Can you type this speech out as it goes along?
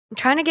I'm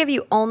trying to give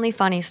you only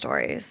funny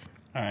stories.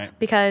 All right.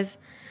 Because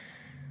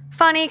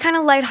funny, kind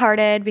of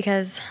lighthearted,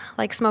 because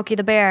like Smokey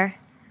the Bear,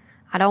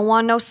 I don't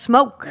want no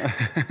smoke.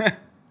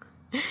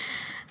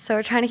 So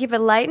we're trying to keep it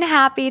light and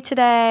happy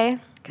today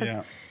because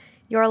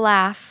your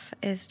laugh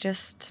is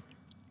just...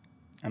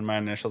 And my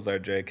initials are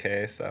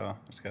JK, so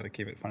just got to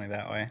keep it funny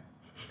that way.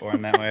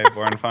 Born that way,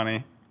 born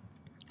funny.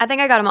 I think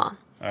I got them all.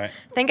 All right.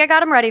 Think I got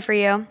them ready for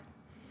you.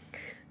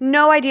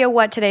 No idea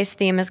what today's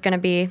theme is going to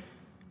be.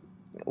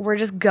 We're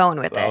just going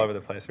with it. All over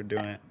the place. We're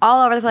doing it.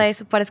 All over the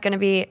place, but it's going to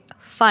be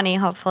funny,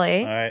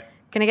 hopefully. All right.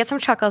 Going to get some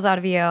chuckles out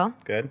of you.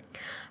 Good.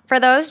 For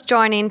those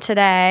joining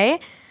today,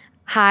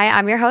 hi,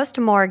 I'm your host,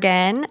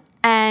 Morgan,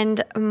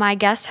 and my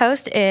guest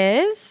host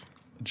is...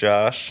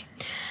 Josh.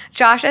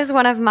 Josh is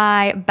one of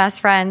my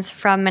best friends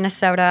from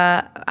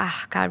Minnesota.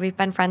 Oh, God, we've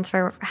been friends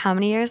for how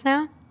many years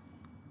now?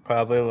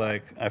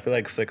 Probably I feel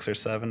like 6 or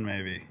 7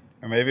 maybe.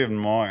 Or maybe even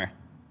more.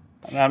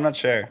 I'm not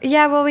sure.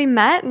 Yeah, well, we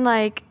met in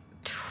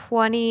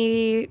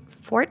 2014.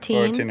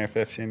 14 or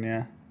 15,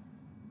 yeah.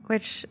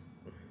 Which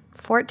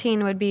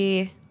 14 would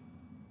be...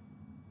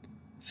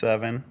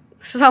 7.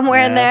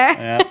 Somewhere in there.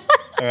 Yeah,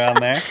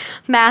 around there.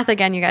 Math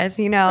again, you guys.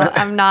 You know,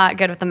 I'm not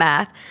good with the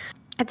math.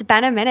 It's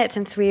been a minute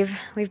since we've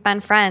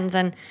been friends,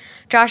 and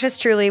Josh is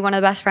truly one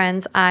of the best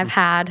friends I've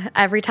had.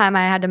 Every time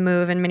I had to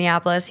move in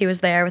Minneapolis, he was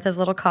there with his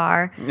little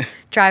car,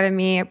 driving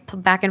me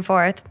back and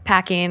forth,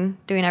 packing,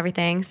 doing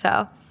everything.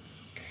 So,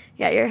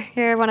 yeah,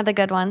 you're one of the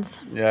good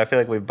ones. Yeah, I feel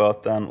like we've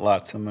both done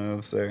lots of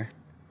moves there.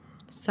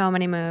 So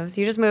many moves.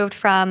 You just moved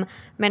from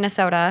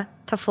Minnesota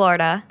to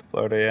Florida.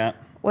 Florida, yeah.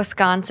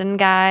 Wisconsin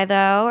guy,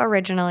 though,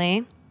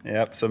 originally.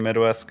 Yep, so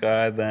Midwest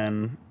guy.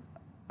 Then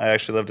I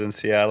actually lived in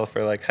Seattle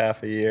for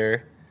half a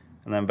year,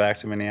 and then back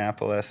to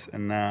Minneapolis,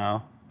 and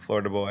now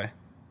Florida boy.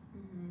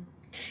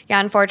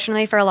 Yeah,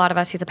 unfortunately for a lot of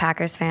us, he's a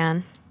Packers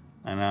fan.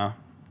 I know.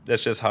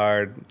 That's just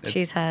hard.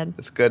 Cheesehead.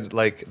 It's good.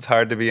 It's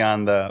hard to be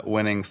on the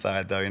winning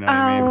side, though. You know what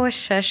I mean? Oh,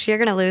 shush. You're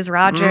going to lose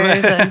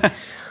Rodgers, and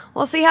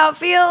we'll see how it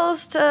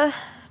feels to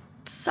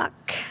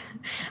suck.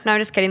 No,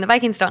 I'm just kidding. The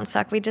Vikings don't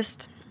suck. You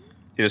just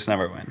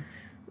never win.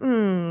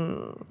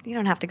 You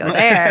don't have to go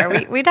there.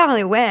 we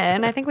definitely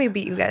win. I think we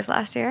beat you guys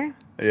last year.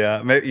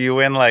 Yeah, maybe you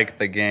win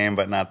the game,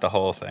 but not the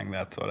whole thing.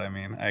 That's what I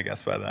mean. I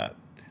guess by that,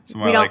 it's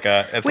more we don't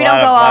go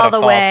all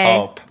the way.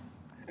 Hope.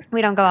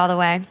 We don't go all the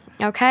way.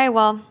 Okay,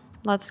 well,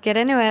 let's get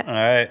into it. All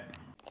right.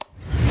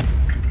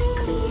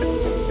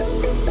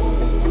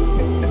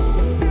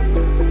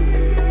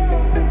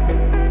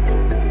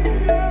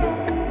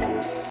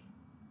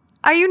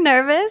 Are you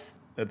nervous?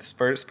 It's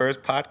first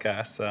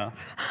podcast, so.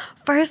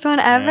 First one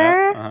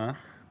ever? Yeah,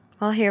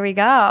 Well, here we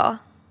go.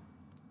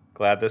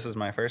 Glad this is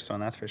my first one,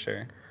 that's for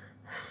sure.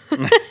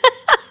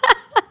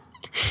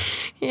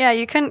 Yeah,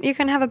 you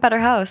can have a better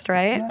host,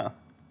 right? No.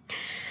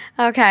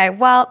 Okay,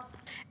 well,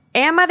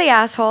 am I the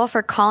asshole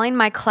for calling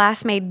my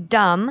classmate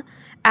dumb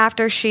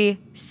after she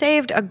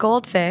saved a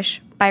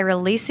goldfish by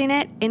releasing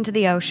it into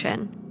the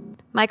ocean?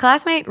 My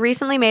classmate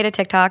recently made a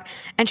TikTok,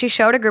 and she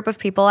showed a group of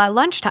people at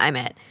lunchtime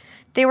it.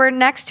 They were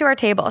next to our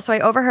table, so I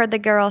overheard the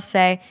girl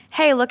say,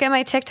 "Hey, look at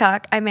my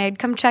TikTok I made.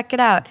 Come check it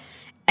out."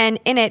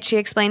 And in it, she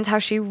explains how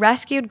she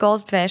rescued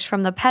goldfish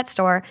from the pet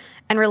store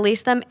and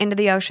released them into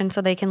the ocean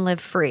so they can live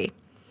free.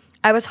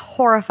 I was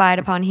horrified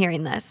upon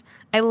hearing this.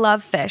 I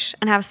love fish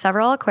and have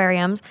several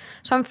aquariums,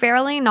 so I'm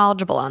fairly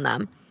knowledgeable on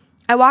them.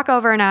 I walk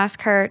over and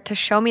ask her to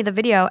show me the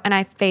video, and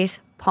I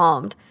face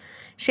palmed.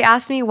 She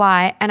asked me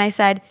why, and I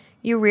said,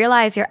 "You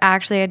realize you're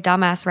actually a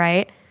dumbass,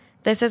 right?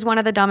 This is one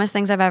of the dumbest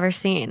things I've ever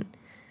seen."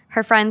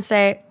 Her friends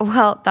say,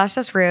 "Well, that's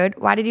just rude.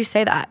 Why did you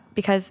say that?"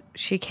 Because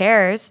she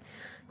cares.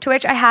 To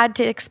which I had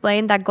to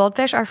explain that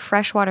goldfish are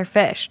freshwater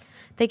fish.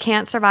 They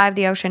can't survive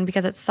the ocean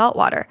because it's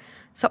saltwater.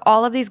 So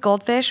all of these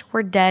goldfish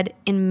were dead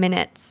in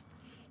minutes.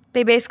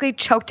 They basically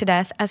choked to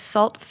death as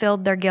salt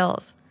filled their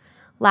gills.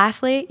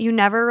 Lastly, you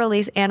never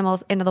release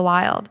animals into the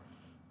wild.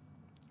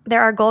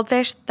 There are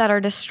goldfish that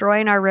are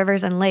destroying our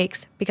rivers and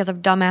lakes because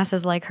of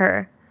dumbasses like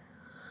her.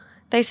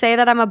 They say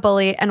that I'm a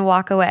bully and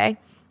walk away.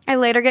 I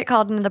later get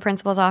called into the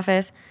principal's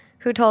office,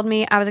 who told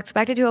me I was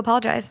expected to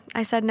apologize.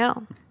 I said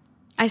no.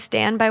 I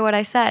stand by what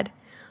I said.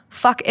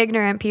 Fuck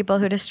ignorant people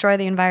who destroy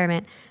the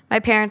environment. My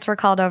parents were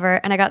called over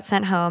and I got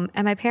sent home,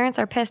 and my parents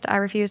are pissed I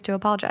refused to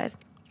apologize.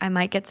 I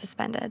might get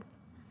suspended.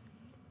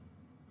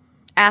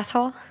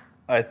 Asshole?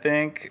 I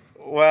think,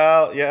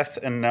 well, yes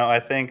and no. I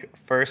think,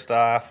 first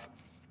off,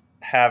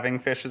 having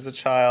fish as a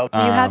child. You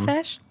had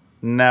fish?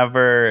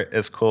 Never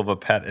as cool of a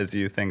pet as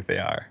you think they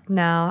are.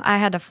 No, I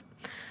had to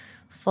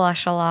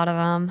flush a lot of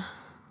them.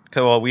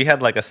 Well, we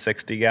had a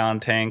 60-gallon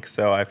tank,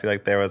 so I feel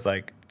like there was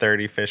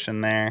 30 fish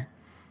in there.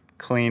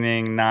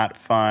 Cleaning, not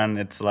fun.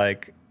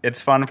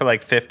 It's fun for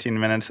 15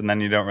 minutes, and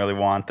then you don't really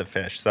want the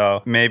fish.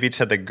 So maybe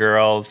to the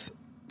girls,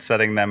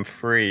 setting them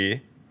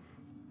free,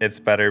 it's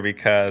better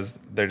because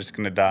they're just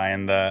going to die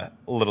in the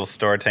little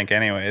store tank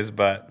anyways,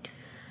 but...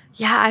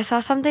 Yeah, I saw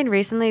something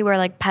recently where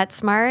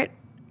PetSmart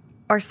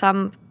or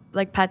some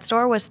pet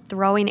store was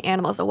throwing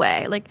animals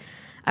away.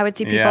 I would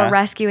see people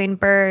rescuing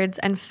birds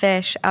and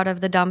fish out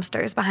of the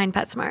dumpsters behind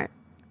PetSmart.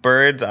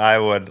 Birds, I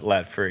would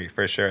let free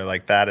for sure.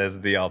 Like that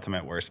is the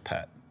ultimate worst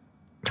pet.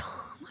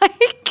 My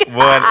Would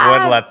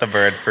God. let the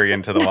bird free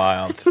into the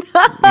wild.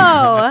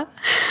 No.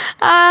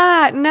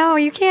 No,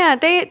 you can't.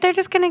 They're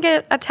just gonna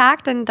get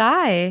attacked and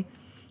die.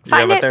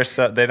 Yeah,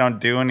 but they don't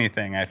do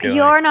anything. I feel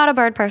You're like. not a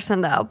bird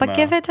person though, but No.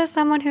 give it to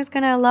someone who's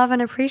gonna love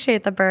and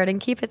appreciate the bird and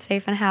keep it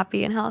safe and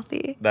happy and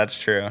healthy. That's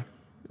true.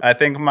 I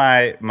think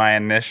my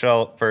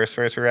initial first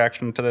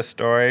reaction to this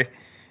story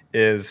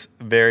is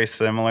very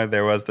similar.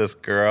 There was this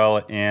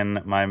girl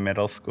in my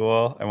middle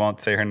school. I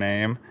won't say her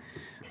name.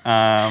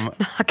 Not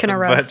gonna But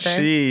roast her.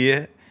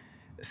 she,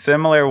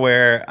 similar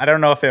where, I don't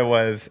know if it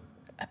was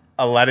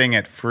a letting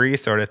it free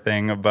sort of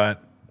thing,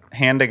 but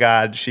hand to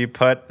God, she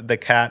put the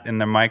cat in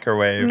the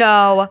microwave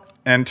No,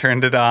 and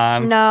turned it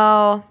on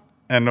no.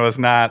 and was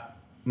not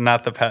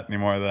the pet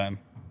anymore then.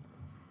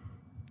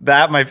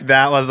 That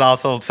was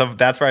also some.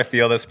 That's where I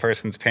feel this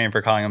person's pain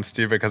for calling him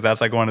stupid, because that's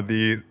like one of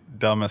the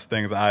dumbest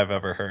things I've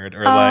ever heard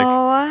or Oh.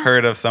 like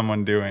heard of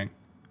someone doing.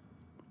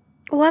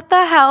 What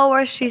the hell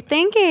was she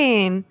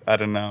thinking? I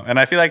don't know. And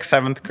I feel like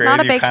seventh grade, not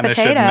a you baked kind of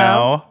should potato.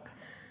 know.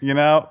 You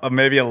know,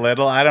 maybe a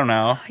little. I don't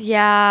know.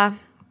 Yeah,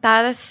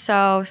 that is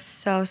so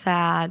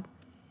sad.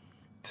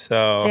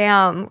 So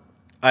Damn.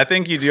 I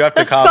think you do have to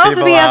That's call supposed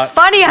to people be a out.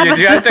 funny You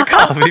do have to episode.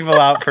 call people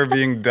out for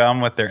being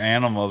dumb with their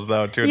animals,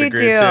 though, to a You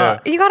degree do.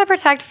 too. You got to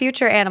protect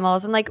future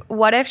animals. And like,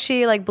 what if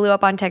she like blew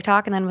up on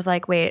TikTok and then was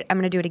like, wait, I'm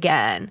going to do it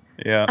again?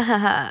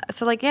 Yeah.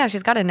 So like, yeah,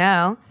 she's got to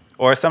know.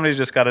 Or somebody's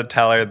just got to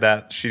tell her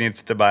that she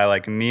needs to buy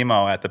like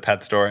Nemo at the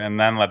pet store and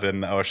then let it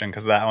in the ocean,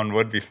 because that one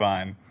would be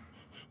fine.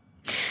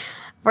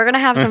 We're going to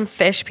have some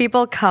fish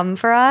people come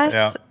for us.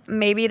 Yeah.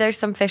 Maybe there's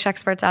some fish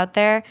experts out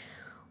there.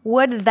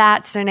 Would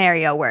that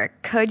scenario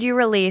work? Could you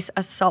release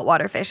a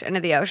saltwater fish into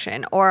the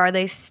ocean? Or are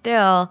they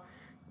still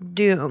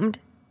doomed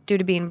due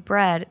to being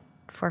bred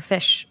for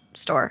fish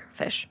store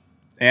fish?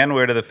 And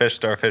where do the fish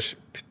stores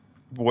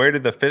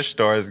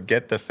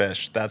get the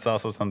fish? That's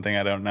also something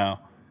I don't know.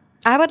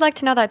 I would like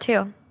to know that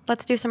too.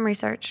 Let's do some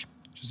research.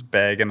 Just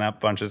bagging up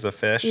bunches of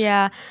fish.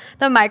 Yeah.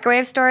 The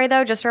microwave story,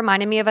 though, just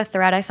reminded me of a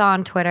thread I saw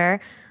on Twitter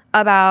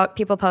about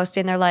people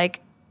posting. They're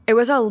like, it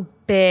was a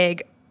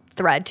big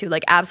thread too,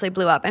 like absolutely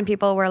blew up. And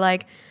people were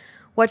like,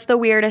 what's the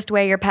weirdest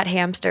way your pet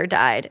hamster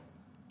died?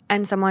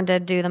 And someone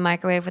did do the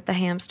microwave with the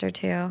hamster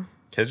too.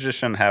 Kids just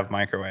shouldn't have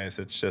microwaves.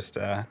 It's just,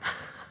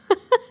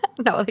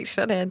 No, they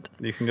shouldn't.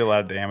 you can do a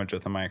lot of damage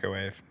with a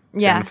microwave.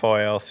 Yeah. Tin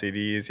foil,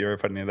 CDs. You ever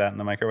put any of that in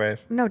the microwave?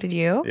 No, did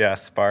you? Yeah,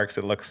 sparks.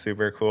 It looks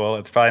super cool.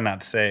 It's probably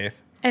not safe.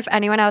 If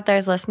anyone out there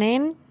is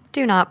listening,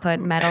 do not put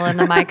metal in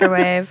the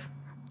microwave.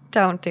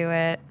 Don't do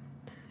it.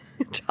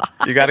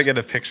 You got to get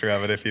a picture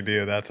of it if you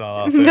do. That's all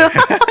I'll say.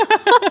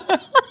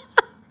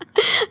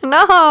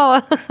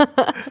 No.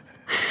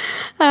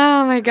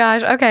 Oh my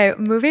gosh. Okay,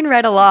 moving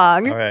right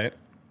along. All right.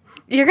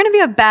 You're going to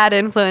be a bad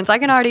influence. I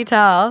can already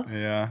tell.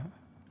 Yeah.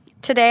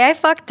 Today I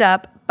fucked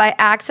up by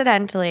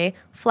accidentally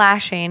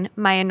flashing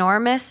my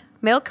enormous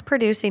milk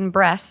producing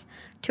breasts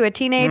to a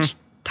teenage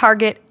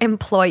Target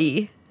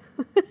employee.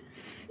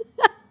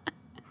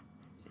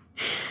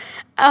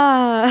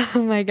 Oh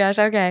my gosh.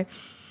 Okay.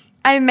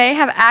 I may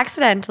have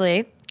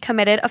accidentally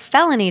committed a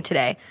felony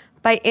today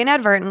by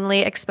inadvertently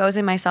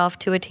exposing myself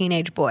to a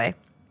teenage boy.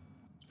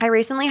 I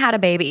recently had a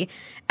baby,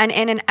 and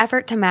in an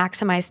effort to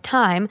maximize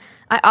time,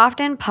 I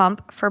often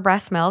pump for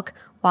breast milk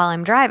while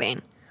I'm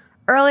driving.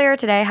 Earlier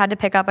today, I had to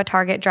pick up a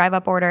Target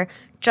drive-up order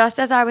just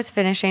as I was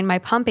finishing my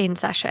pumping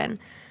session.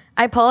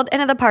 I pulled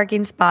into the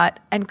parking spot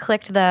and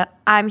clicked the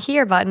I'm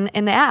here button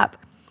in the app,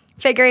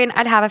 figuring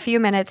I'd have a few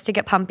minutes to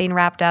get pumping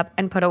wrapped up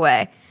and put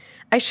away.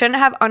 I shouldn't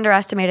have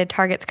underestimated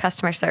Target's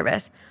customer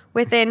service.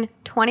 Within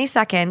 20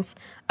 seconds,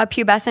 a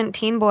pubescent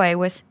teen boy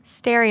was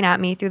staring at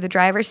me through the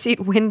driver's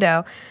seat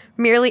window,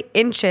 merely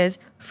inches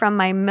from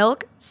my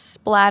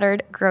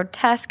milk-splattered,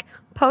 grotesque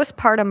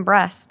postpartum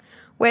breasts,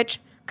 which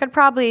could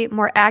probably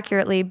more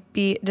accurately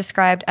be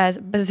described as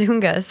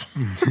bazoongas.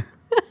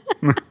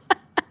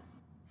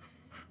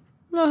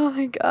 Oh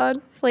my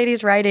God. This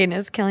lady's writing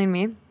is killing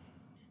me.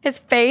 His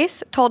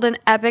face told an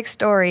epic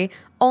story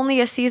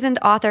only a seasoned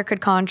author could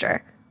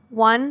conjure.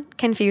 1,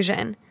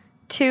 confusion.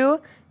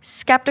 2,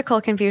 skeptical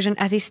confusion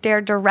as he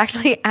stared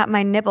directly at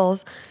my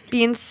nipples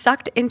being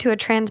sucked into a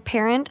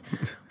transparent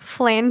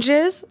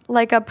flanges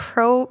like a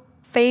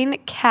profane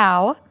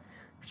cow.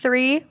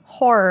 3,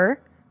 horror.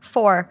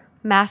 4,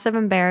 massive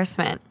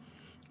embarrassment.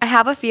 I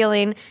have a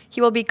feeling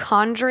he will be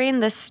conjuring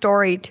this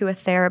story to a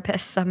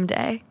therapist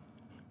someday.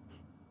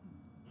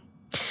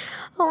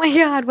 Oh my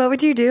God, what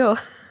would you do?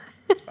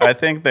 I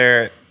think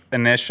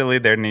initially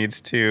there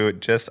needs to,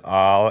 just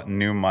all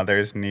new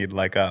mothers need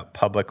like a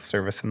public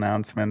service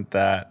announcement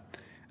that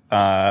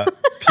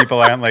people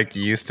aren't like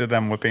used to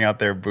them whipping out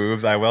their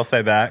boobs. I will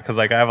say that because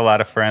like I have a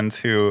lot of friends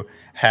who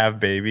have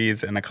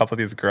babies, and a couple of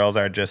these girls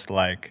are just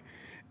like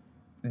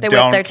They whip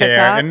don't their tits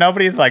care, out? and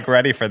nobody's like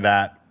ready for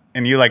that.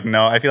 and you like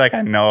know, I feel like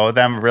I know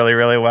them really,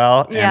 really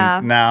well. Yeah.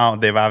 And now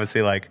they've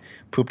obviously like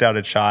pooped out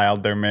a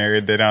child. They're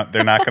married. They're not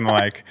going to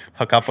like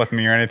hook up with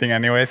me or anything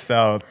anyway.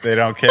 So they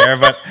don't care.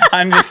 But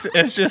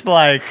it's just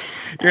like,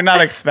 you're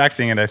not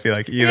expecting it, I feel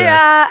like, either.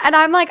 Yeah. And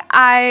I'm like,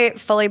 I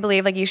fully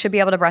believe like you should be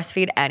able to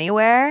breastfeed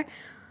anywhere.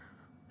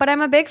 But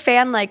I'm a big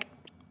fan, like,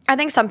 I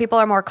think some people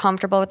are more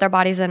comfortable with their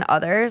bodies than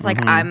others. Like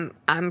I'm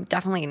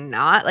definitely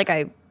not. Like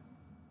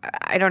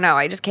I don't know.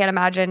 I just can't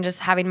imagine just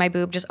having my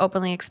boob just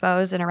openly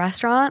exposed in a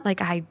restaurant.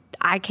 Like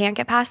I can't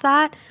get past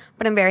that,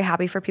 but I'm very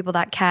happy for people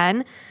that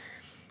can.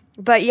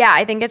 But yeah,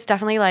 I think it's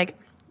definitely like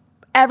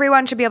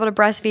everyone should be able to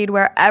breastfeed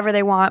wherever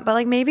they want. But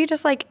like maybe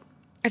just like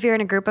if you're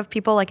in a group of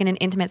people like in an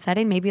intimate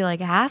setting, maybe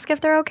like ask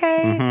if they're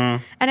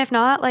okay. And if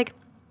not, like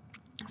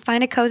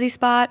find a cozy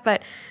spot.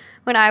 But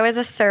when I was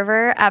a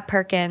server at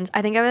Perkins,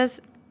 I think I was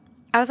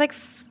like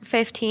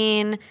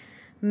 15,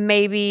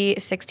 maybe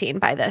 16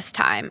 by this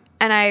time.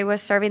 And I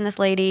was serving this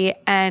lady,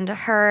 and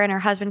her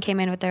husband came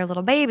in with their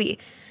little baby.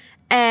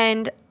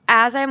 And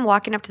as I'm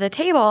walking up to the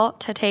table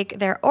to take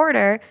their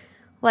order,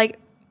 like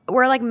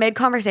we're like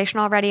mid-conversation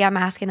already. I'm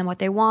asking them what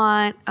they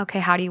want. Okay,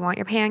 how do you want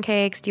your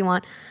pancakes? Do you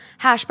want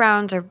hash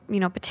browns or,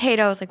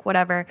 potatoes, like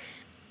whatever.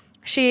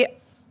 She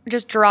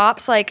just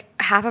drops like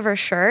half of her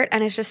shirt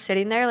and is just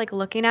sitting there like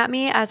looking at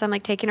me as I'm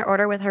like taking her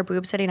order with her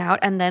boob sitting out,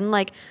 and then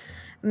like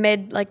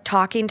mid like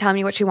talking, telling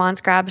me what she wants,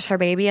 grabs her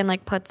baby and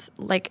like puts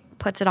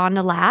it on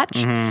the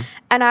latch. And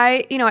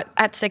I,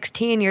 at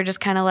 16, you're just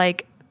kind of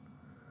like,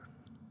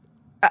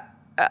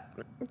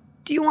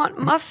 do you want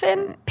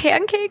muffin,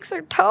 pancakes,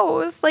 or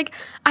toast? Like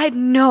I had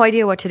no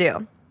idea what to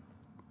do.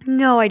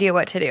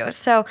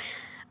 So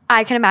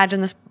I can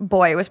imagine this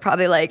boy was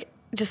probably like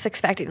just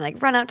expecting to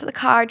like run out to the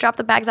car, drop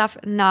the bags off,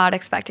 not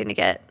expecting to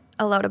get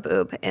a load of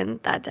boob in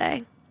that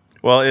day.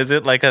 Well, is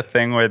it like a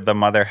thing where the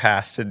mother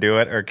has to do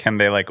it, or can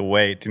they like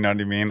wait? Do you know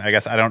what I mean? I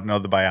guess I don't know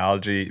the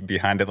biology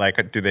behind it.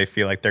 Like, do they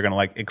feel like they're going to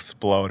like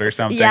explode or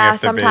something if the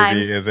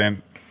sometimes. baby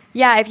isn't?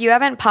 Yeah, if you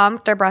haven't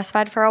pumped or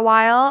breastfed for a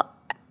while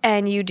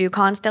and you do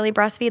constantly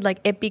breastfeed, like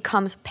it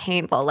becomes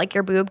painful. Like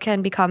your boob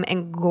can become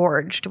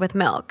engorged with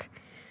milk.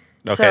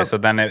 Okay, so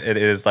then it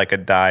is like a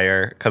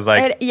dire, because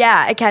like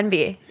it can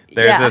be.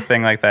 There's a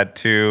thing like that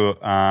too.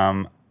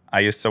 I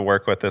used to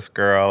work with this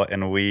girl,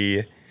 and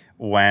we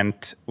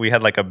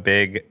had like a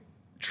big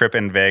trip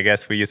in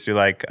Vegas. We used to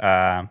like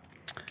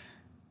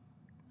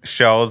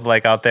shows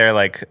like out there,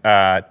 like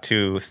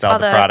to sell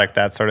the product,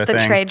 that sort of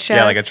thing. Trade shows.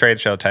 Yeah, like a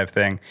trade show type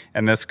thing.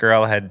 And this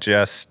girl had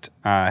just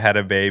had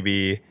a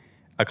baby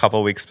a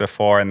couple weeks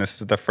before, and this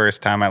is the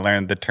first time I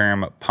learned the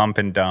term pump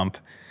and dump.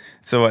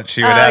 So what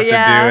she would have to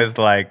do is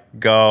like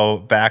go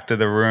back to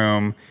the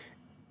room,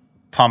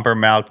 pump her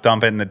milk,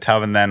 dump it in the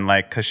tub, and then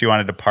like, because she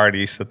wanted to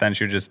party, so then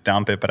she would just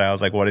dump it. But I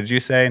was like, what did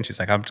you say? And she's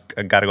like,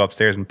 I got to go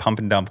upstairs and pump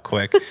and dump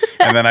quick.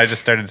 And then I just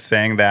started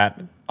saying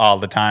that all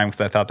the time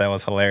because I thought that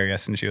was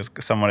hilarious, and she was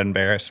somewhat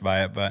embarrassed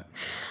by it, but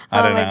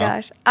I don't know. Oh my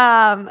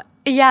gosh.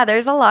 Yeah,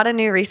 there's a lot of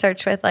new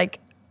research with like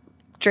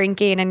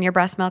drinking and your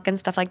breast milk and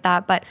stuff like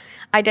that. But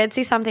I did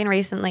see something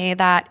recently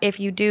that if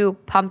you do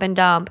pump and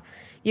dump,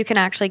 you can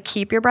actually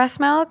keep your breast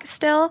milk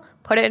still,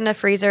 put it in a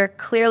freezer,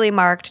 clearly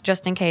marked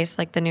just in case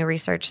like the new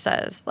research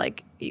says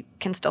like you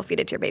can still feed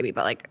it to your baby.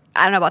 But like,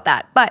 I don't know about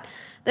that. But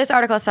this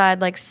article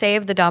said like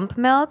save the dump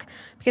milk,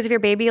 because if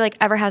your baby like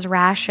ever has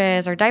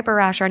rashes or diaper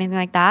rash or anything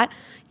like that,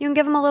 you can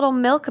give them a little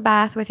milk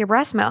bath with your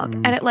breast milk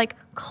and it like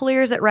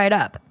clears it right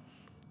up.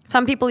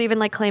 Some people even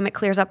like claim it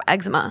clears up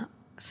eczema.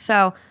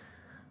 So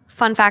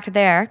fun fact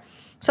there.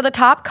 So the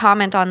top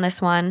comment on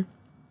this one,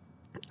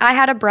 I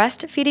had a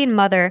breastfeeding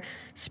mother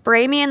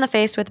spray me in the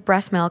face with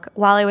breast milk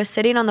while I was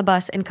sitting on the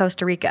bus in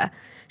Costa Rica.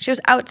 She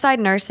was outside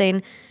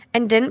nursing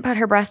and didn't put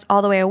her breast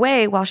all the way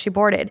away while she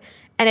boarded,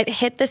 and it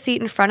hit the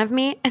seat in front of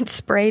me and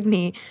sprayed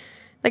me.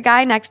 The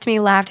guy next to me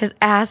laughed his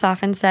ass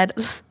off and said,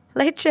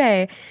 "Leche."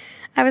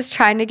 I was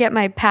trying to get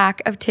my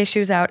pack of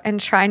tissues out and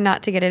trying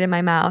not to get it in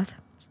my mouth.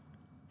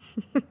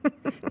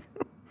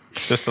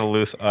 Just a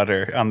loose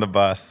udder on the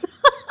bus.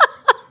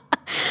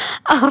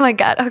 Oh my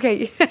God.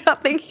 Okay. I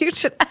don't think you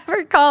should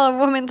ever call a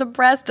woman's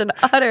breast an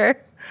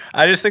udder.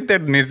 I just think there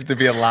needs to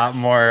be a lot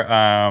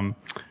more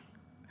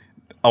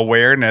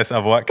awareness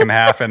of what can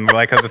happen.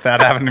 Like, because if that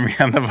happened to me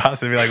on the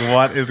bus, I'd be like,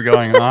 what is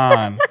going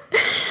on?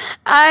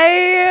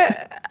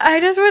 I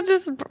just would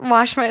just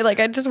wash my, like,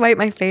 I'd just wipe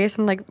my face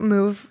and like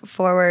move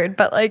forward.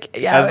 But like,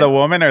 yeah. As the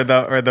woman or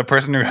the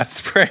person who got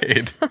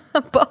sprayed?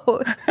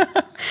 Both.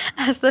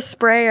 As the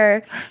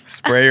sprayer.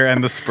 Sprayer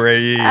and the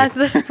sprayee. As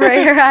the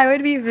sprayer, I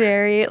would be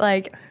very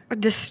like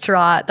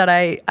distraught that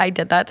I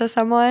did that to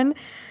someone.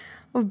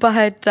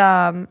 But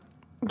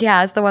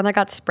yeah, as the one that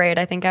got sprayed,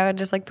 I think I would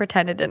just like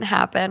pretend it didn't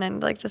happen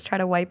and like just try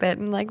to wipe it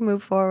and like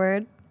move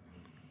forward.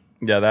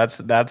 Yeah,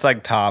 that's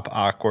like top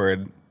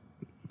awkward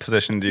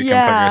positions you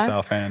can put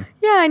yourself in.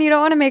 Yeah, and you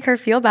don't want to make her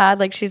feel bad.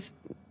 Like she's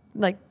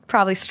like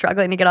probably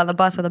struggling to get on the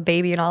bus with a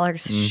baby and all her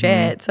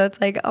shit. So it's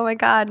like, oh my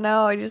God,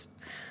 no, I just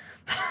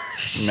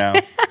no.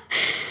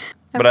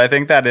 But I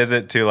think that is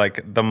it too.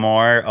 Like the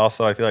more,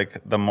 also, I feel like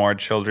the more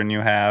children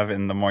you have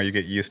and the more you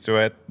get used to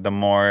it, the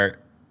more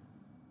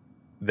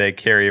they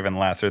care even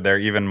less, or they're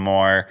even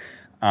more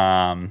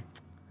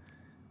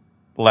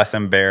less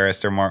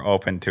embarrassed or more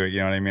open to it. You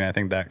know what I mean? I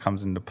think that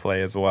comes into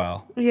play as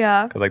well.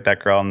 Yeah. Because like that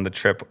girl on the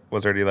trip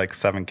was already like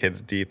 7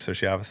 kids deep, so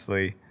she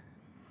obviously,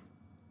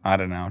 I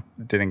don't know,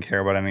 didn't care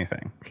about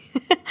anything.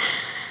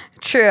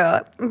 True.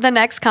 The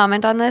next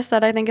comment on this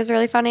that I think is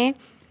really funny.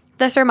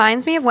 This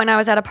reminds me of when I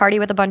was at a party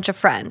with a bunch of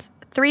friends.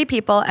 3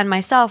 people and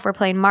myself were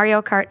playing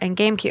Mario Kart and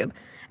GameCube.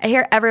 I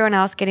hear everyone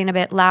else getting a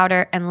bit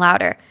louder and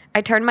louder.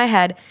 I turn my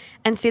head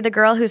and see the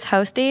girl who's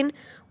hosting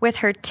with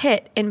her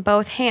tit in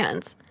both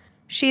hands.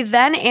 She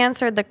then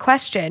answered the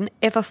question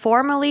if a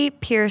formerly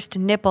pierced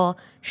nipple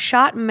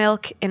shot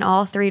milk in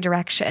all 3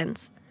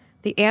 directions.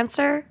 The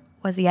answer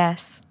was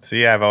yes.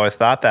 See, I've always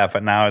thought that,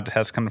 but now it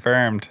has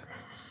confirmed.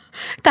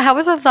 That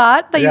was a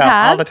thought that you had?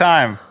 Yeah, all the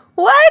time.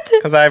 What?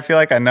 Because I feel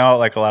like I know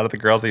like a lot of the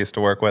girls I used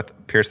to work with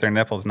pierce their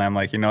nipples, and I'm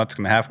like, you know what's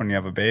going to happen when you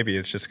have a baby?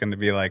 It's just going to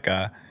be like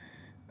a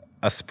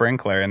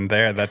sprinkler in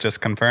there. That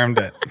just confirmed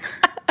it.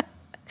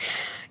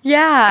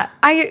 Yeah,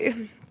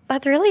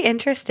 that's really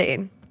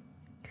interesting.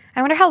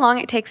 I wonder how long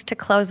it takes to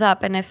close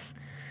up, and if,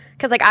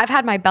 because like I've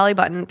had my belly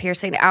button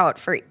piercing out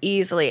for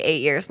easily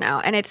 8 years now,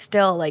 and it's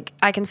still like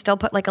I can still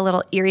put like a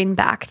little earring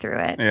back through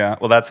it. Yeah,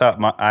 well, that's how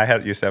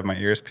used to have my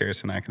ears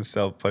pierced, and I can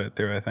still put it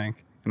through, I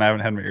think. And I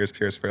haven't had my ears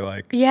pierced for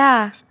like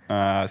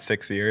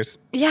 6 years.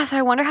 Yeah, so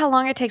I wonder how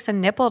long it takes a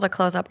nipple to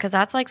close up, because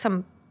that's like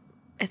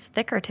it's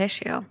thicker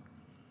tissue. I'm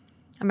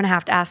gonna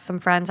have to ask some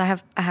friends. I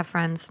have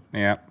friends.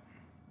 Yeah,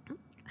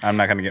 I'm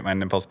not gonna get my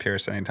nipples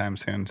pierced anytime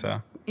soon,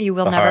 so you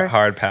will it's never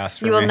hard pass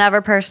for me. You will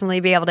never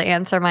personally be able to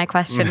answer my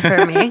question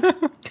for me.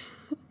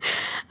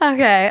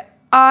 Okay,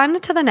 on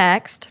to the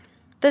next.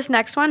 This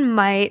next one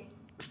might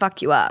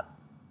fuck you up.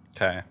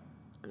 Okay,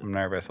 I'm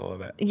nervous a little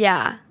bit.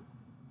 Yeah.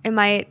 It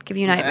might give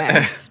you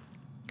nightmares.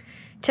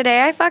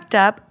 Today I fucked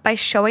up by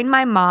showing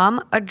my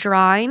mom a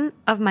drawing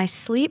of my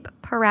sleep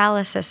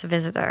paralysis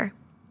visitor.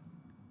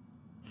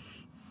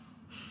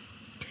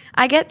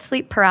 I get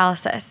sleep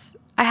paralysis.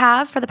 I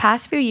have for the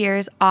past few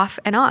years, off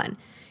and on.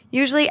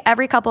 Usually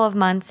every couple of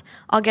months,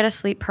 I'll get a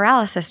sleep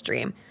paralysis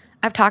dream.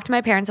 I've talked to my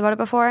parents about it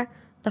before.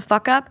 The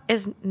fuck up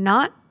is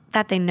not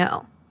that they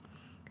know.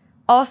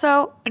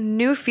 Also, a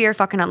new fear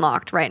fucking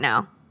unlocked right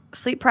now.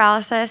 Sleep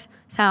paralysis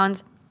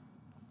sounds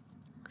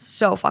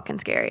so fucking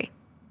scary.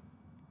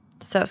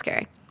 So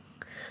scary.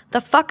 The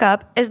fuck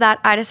up is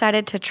that I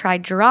decided to try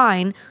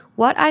drawing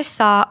what I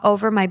saw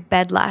over my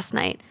bed last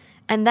night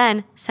and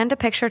then sent a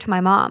picture to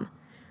my mom.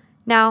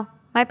 Now,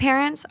 my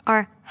parents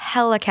are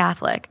hella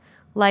Catholic,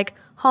 like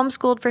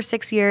homeschooled for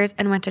 6 years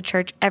and went to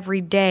church every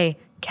day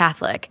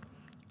Catholic.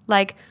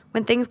 Like,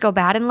 when things go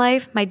bad in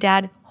life, my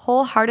dad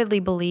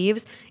wholeheartedly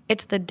believes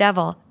it's the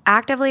devil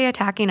actively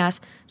attacking us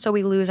so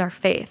we lose our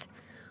faith,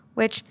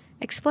 which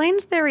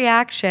explains their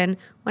reaction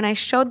when I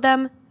showed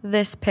them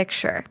this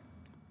picture.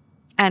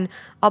 And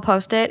I'll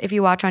post it if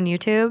you watch on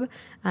YouTube.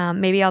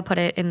 Maybe I'll put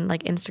it in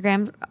like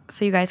Instagram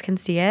so you guys can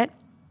see it.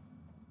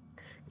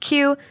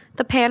 Cue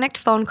the panicked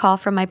phone call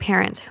from my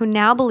parents, who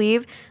now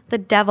believe the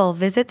devil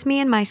visits me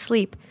in my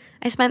sleep.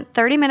 I spent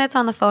 30 minutes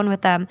on the phone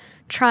with them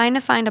trying to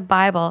find a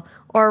Bible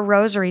or a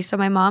rosary so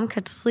my mom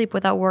could sleep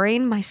without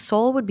worrying my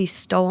soul would be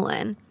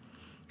stolen.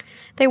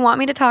 They want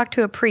me to talk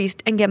to a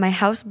priest and get my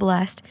house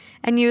blessed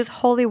and use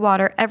holy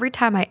water every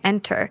time I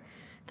enter.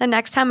 The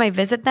next time I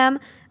visit them,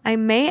 I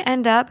may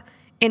end up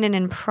in an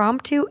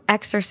impromptu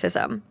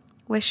exorcism.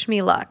 Wish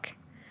me luck.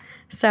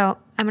 So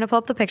I'm going to pull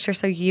up the picture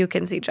so you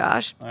can see,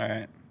 Josh. All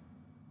right.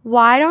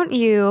 Why don't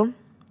you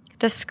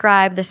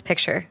describe this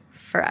picture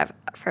for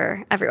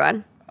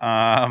everyone?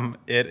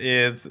 It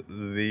is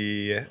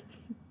the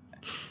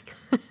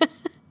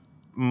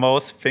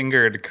most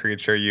fingered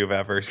creature you've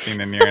ever seen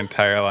in your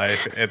entire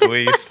life. At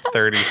least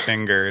 30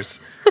 fingers.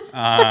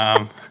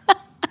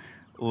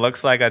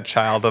 Looks like a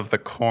Child of the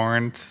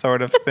Corn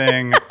sort of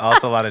thing.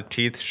 Also a lot of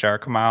teeth,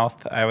 shark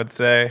mouth, I would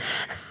say.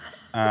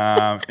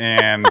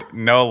 And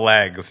no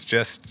legs,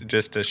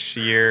 just a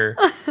sheer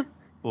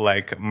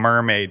like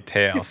mermaid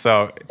tail.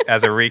 So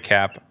as a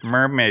recap,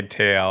 mermaid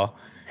tail,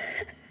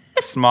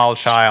 small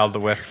child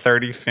with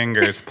 30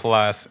 fingers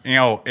plus,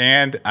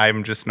 and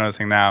I'm just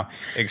noticing now,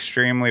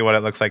 extremely what it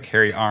looks like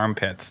hairy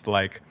armpits.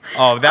 Like,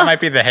 oh, that might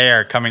be the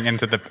hair coming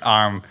into the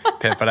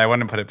armpit, but I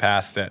wouldn't put it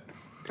past it.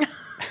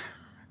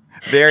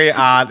 Very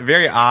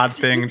odd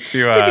thing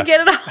to Did you get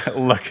it off?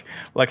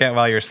 look at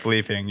while you're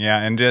sleeping. Yeah,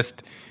 and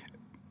just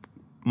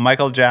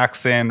Michael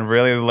Jackson,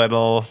 really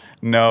little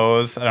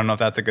nose. I don't know if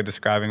that's a good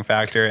describing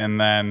factor,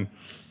 and then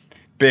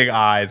big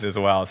eyes as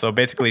well. So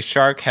basically,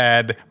 shark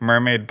head,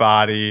 mermaid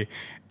body,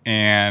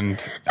 and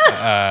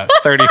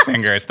 30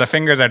 fingers. The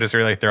fingers are just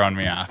really throwing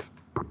me off.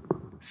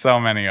 So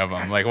many of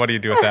them. Like, what do you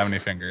do with that many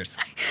fingers?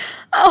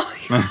 Oh.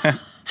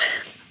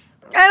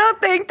 I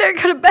don't think there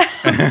could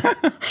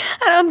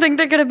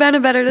have been a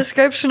better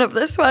description of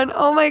this one.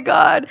 Oh my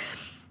God.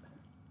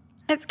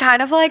 It's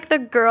kind of like the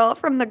girl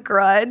from The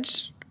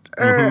Grudge.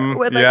 or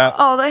with like yeah.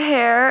 all the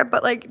hair,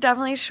 but like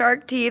definitely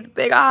shark teeth,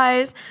 big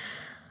eyes,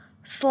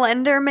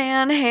 slender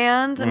man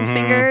hands and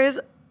fingers.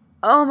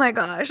 Oh my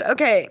gosh.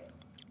 Okay.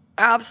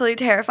 Absolutely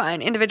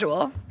terrifying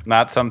individual.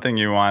 Not something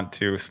you want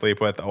to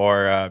sleep with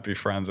or be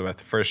friends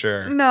with, for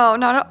sure. No,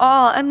 not at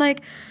all. And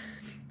like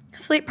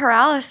sleep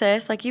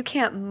paralysis, like you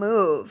can't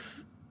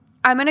move.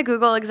 I'm going to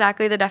Google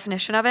exactly the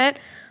definition of it,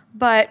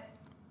 but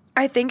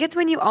I think it's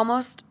when you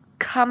almost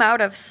come out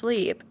of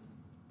sleep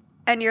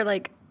and you're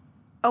like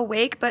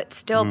awake but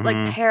still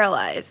like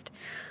paralyzed.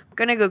 I'm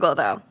going to Google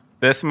though.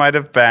 This might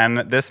have been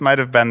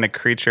the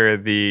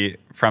creature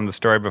from the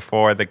story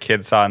before the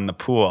kid saw in the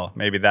pool.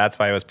 Maybe that's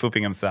why he was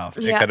pooping himself.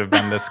 Yeah. It could have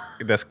been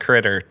this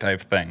critter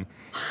type thing.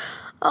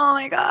 Oh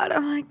my God.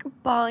 I'm like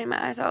bawling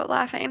my eyes out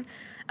laughing.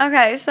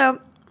 Okay,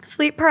 so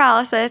sleep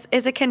paralysis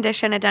is a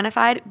condition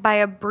identified by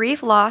a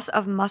brief loss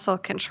of muscle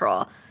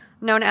control,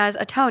 known as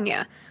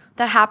atonia,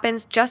 that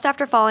happens just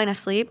after falling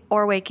asleep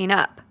or waking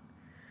up.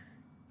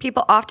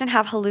 People often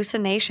have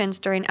hallucinations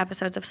during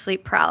episodes of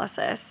sleep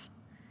paralysis.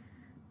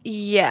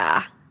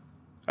 Yeah.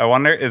 I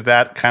wonder, is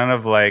that kind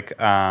of like,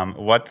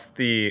 what's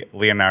the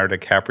Leonardo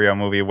DiCaprio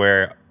movie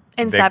where...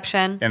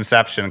 Inception.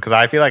 Inception, because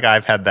I feel like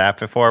I've had that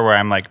before where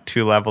I'm like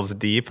 2 levels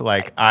deep.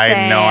 Like I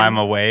know Same. I'm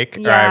awake,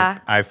 Yeah.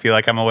 or I feel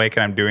like I'm awake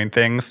and I'm doing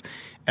things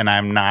and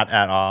I'm not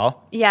at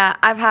all. Yeah,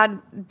 I've had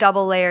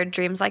double layered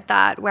dreams like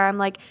that where I'm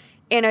like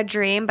in a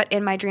dream, but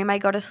in my dream I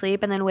go to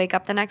sleep and then wake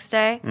up the next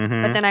day.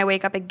 But then I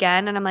wake up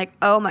again and I'm like,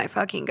 oh my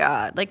fucking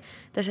God, like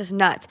this is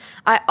nuts.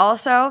 I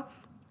also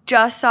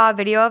just saw a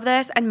video of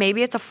this, and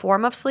maybe it's a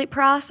form of sleep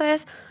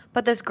paralysis,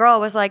 but this girl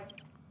was like,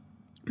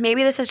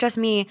 maybe this is just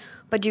me,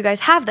 but do you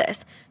guys have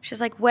this? She's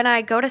like, when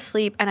I go to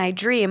sleep and I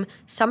dream,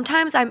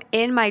 sometimes I'm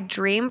in my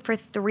dream for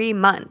 3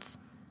 months.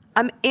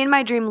 I'm in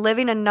my dream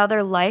living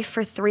another life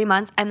for 3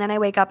 months, and then I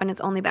wake up and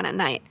it's only been at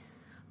night.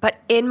 But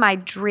in my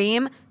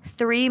dream,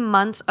 3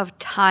 months of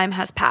time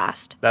has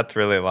passed. That's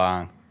really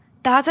long.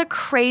 That's a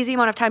crazy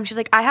amount of time. She's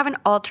like, I have an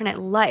alternate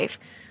life.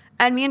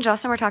 And me and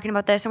Justin were talking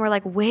about this, and we're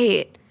like,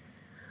 wait,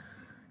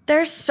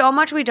 there's so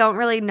much we don't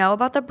really know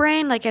about the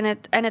brain, like and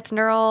its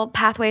neural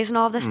pathways and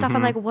all of this stuff.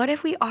 I'm like, what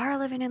if we are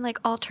living in like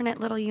alternate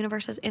little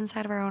universes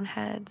inside of our own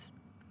heads?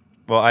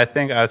 Well, I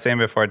think I was saying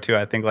before too,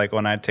 I think like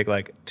when I take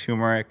like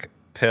turmeric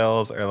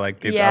pills or like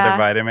these Yeah. other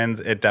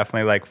vitamins, it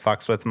definitely like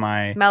fucks with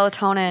my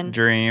Melatonin.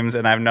 dreams.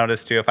 And I've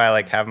noticed too, if I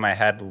like have my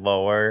head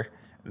lower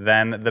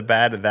than the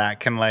bed, that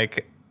can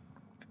like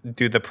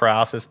do the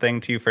paralysis thing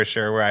to you for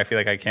sure, where I feel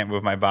like I can't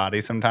move my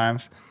body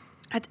sometimes.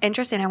 That's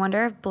interesting. I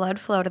wonder if blood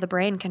flow to the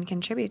brain can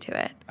contribute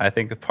to it. I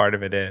think part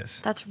of it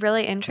is. That's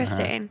really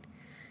interesting.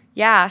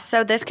 Yeah,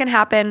 so this can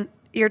happen.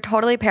 You're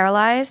totally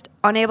paralyzed,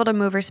 unable to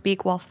move or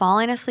speak while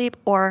falling asleep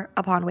or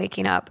upon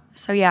waking up.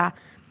 So yeah,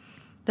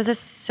 this is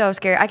so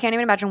scary. I can't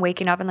even imagine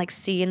waking up and like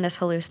seeing this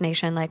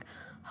hallucination like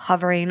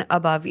hovering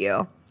above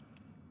you.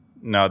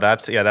 No,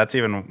 that's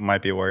even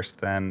might be worse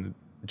than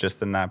just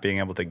the not being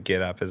able to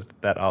get up. Is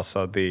that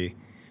also the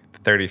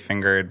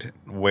 30-fingered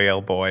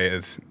whale boy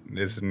is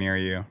near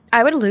you?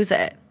 I would lose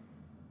it.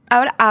 I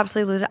would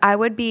absolutely lose it. I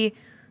would be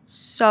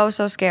so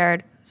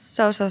scared.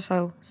 So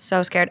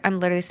scared. I'm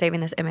literally saving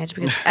this image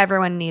because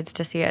everyone needs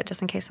to see it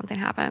just in case something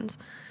happens.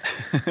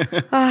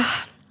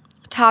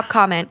 Top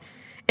comment.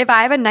 If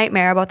I have a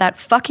nightmare about that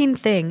fucking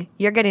thing,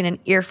 you're getting an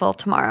earful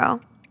tomorrow.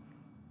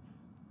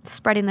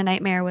 Spreading the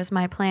nightmare was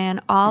my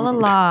plan all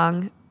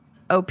along.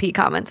 OP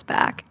comments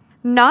back.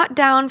 Not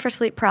down for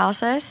sleep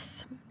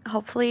paralysis.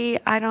 Hopefully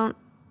I don't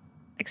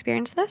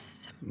experience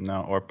this.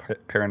 No, or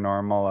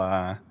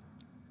paranormal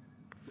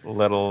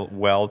little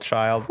well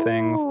child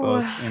things.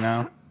 Those, you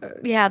know?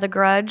 Yeah, The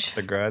Grudge.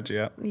 The Grudge,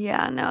 yeah.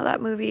 Yeah, no, that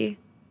movie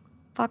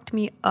fucked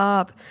me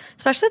up.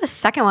 Especially the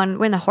second one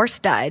when the horse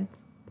died.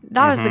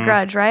 That was The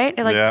Grudge, right?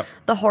 It, like Yep.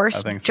 the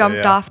horse I think so, jumped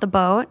yeah. off the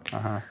boat.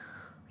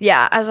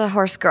 Yeah, as a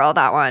horse girl,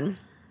 that one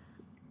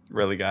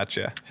Really got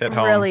you. Hit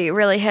home.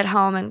 really hit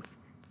home and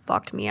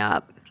fucked me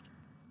up.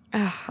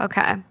 Ugh,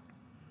 okay.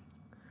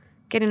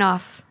 Getting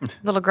off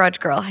little Grudge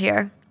girl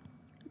here.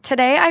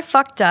 Today I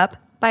fucked up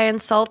by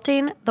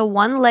insulting the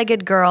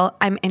one-legged girl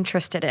I'm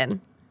interested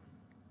in.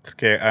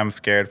 I'm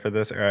scared for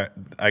this, or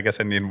I guess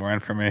I need more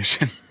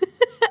information.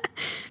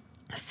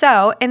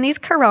 So, in these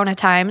corona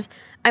times,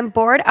 I'm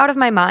bored out of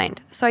my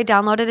mind, so I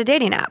downloaded a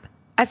dating app.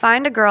 I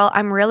find a girl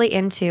I'm really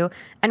into,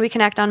 and we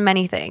connect on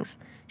many things.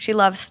 She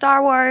loves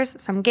Star Wars,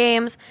 some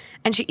games,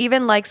 and she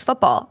even likes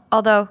football,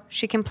 although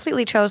she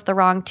completely chose the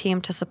wrong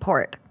team to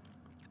support.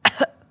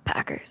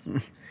 Packers.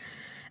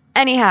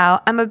 Anyhow,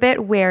 I'm a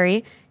bit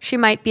wary she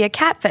might be a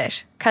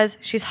catfish, because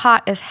she's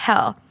hot as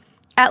hell.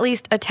 At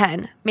least a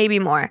 10, maybe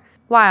more,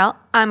 while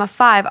I'm a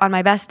 5 on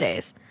my best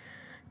days.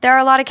 There are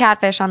a lot of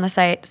catfish on the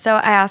site, so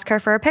I ask her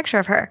for a picture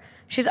of her.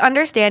 She's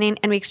understanding,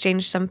 and we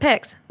exchange some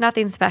pics,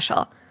 nothing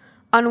special.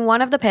 On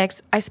one of the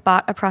pics, I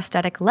spot a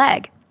prosthetic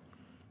leg.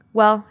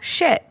 Well,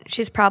 shit,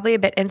 she's probably a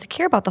bit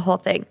insecure about the whole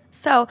thing,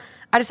 so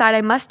I decide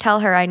I must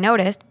tell her I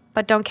noticed,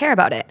 but don't care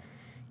about it.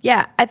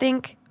 Yeah, I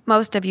think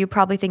most of you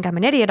probably think I'm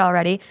an idiot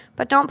already,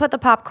 but don't put the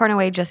popcorn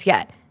away just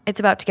yet. It's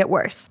about to get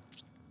worse.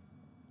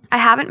 I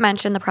haven't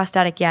mentioned the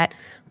prosthetic yet,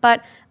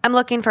 but I'm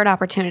looking for an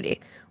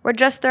opportunity. We're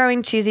just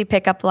throwing cheesy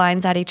pickup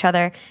lines at each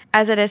other,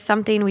 as it is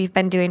something we've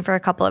been doing for a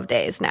couple of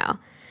days now.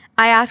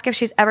 I ask if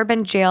she's ever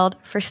been jailed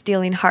for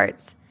stealing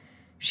hearts.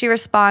 She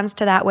responds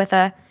to that with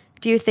a,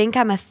 "Do you think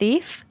I'm a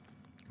thief?"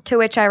 To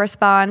which I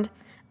respond,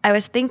 "I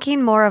was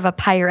thinking more of a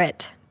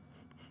pirate."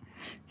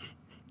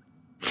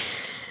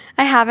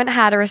 I haven't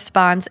had a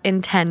response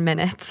in 10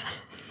 minutes.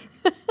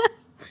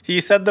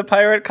 He said the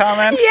pirate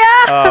comment?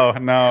 Yeah. Oh,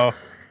 no.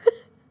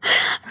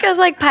 Because,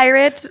 like,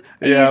 pirates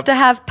Yep. used to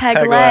have peg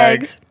Peg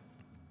legs.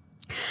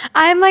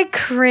 I'm, like,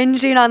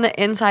 cringing on the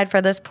inside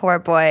for this poor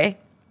boy.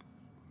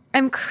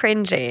 I'm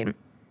cringing.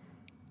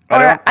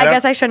 I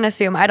guess I shouldn't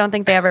assume. I don't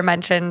think they ever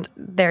mentioned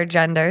their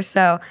gender.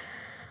 So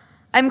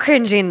I'm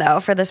cringing, though,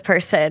 for this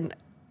person.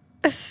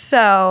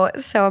 So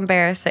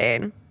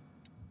embarrassing.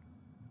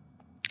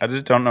 I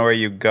just don't know where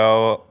you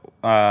go.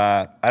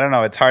 I don't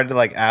know. It's hard to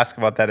like ask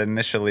about that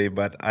initially,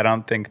 but I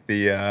don't think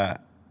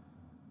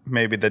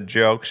maybe the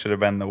joke should have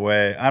been the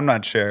way. I'm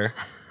not sure.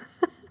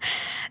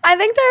 I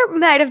think there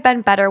might have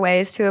been better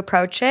ways to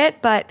approach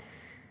it, but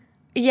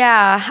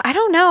yeah, I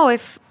don't know.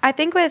 I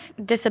think with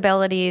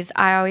disabilities,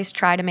 I always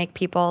try to make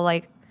people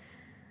like,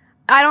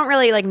 I don't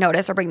really like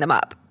notice or bring them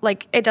up.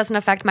 Like, it doesn't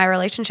affect my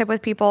relationship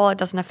with people. It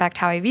doesn't affect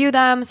how I view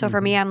them. So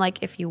for me, I'm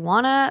like, if you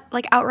want to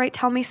like outright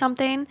tell me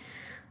something,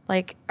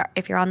 like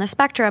if you're on the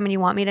spectrum and you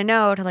want me to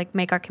know to like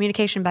make our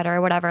communication better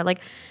or whatever, like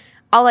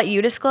I'll let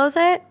you disclose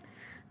it.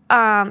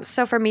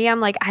 So for me, I'm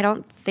like, I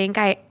don't think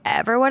I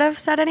ever would have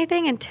said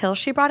anything until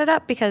she brought it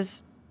up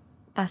because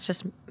that's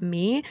just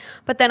me.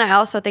 But then I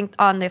also think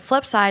on the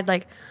flip side,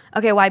 like,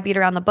 okay, why beat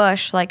around the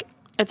bush? Like,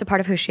 it's a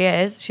part of who she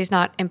is. She's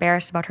not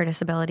embarrassed about her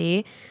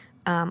disability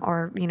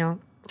or, you know,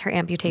 her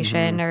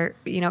amputation or,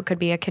 you know, it could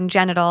be a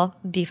congenital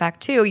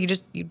defect too.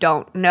 You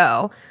don't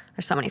know.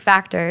 There's so many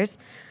factors.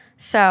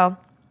 So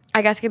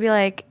I guess it could be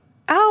like,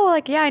 oh,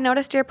 like, yeah, I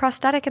noticed your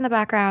prosthetic in the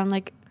background.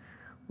 Like,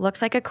 looks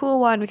like a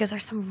cool one because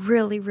there's some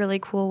really, really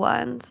cool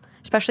ones,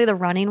 especially the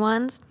running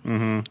ones.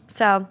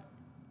 So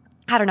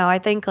I don't know. I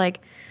think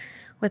like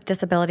with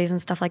disabilities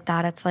and stuff like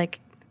that, it's like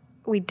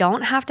we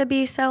don't have to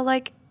be so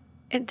like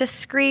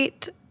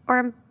discreet or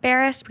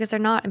embarrassed because they're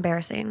not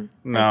embarrassing.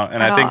 No, like,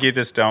 and I think you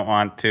just don't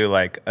want to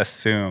like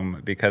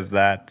assume because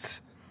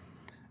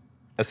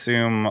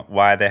assume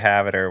why they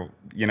have it or,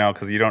 you know,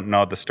 because you don't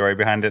know the story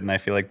behind it. And I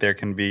feel like there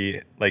can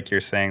be, like you're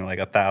saying, like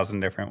 1,000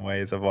 different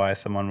ways of why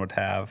someone would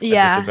have a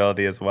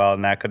disability as well.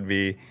 And that could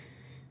be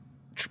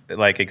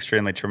like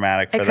extremely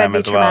traumatic for them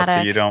as well.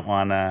 So you don't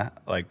want to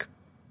like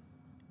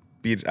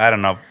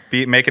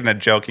making a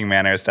joking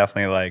manner is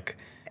definitely like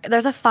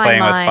there's a fine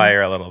playing line. with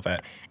fire a little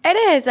bit. It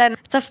is, and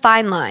it's a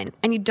fine line.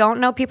 And you don't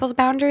know people's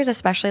boundaries,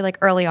 especially like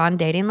early on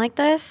dating like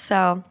this.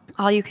 So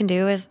all you can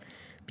do is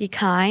be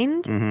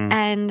kind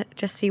and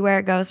just see where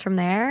it goes from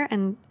there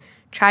and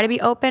try to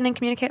be open and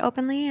communicate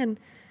openly. And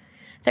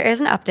there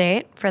is an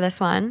update for this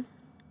one.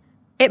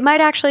 It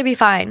might actually be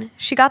fine.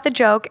 She got the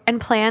joke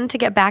and planned to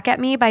get back at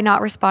me by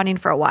not responding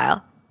for a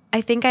while.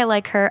 I think I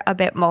like her a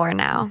bit more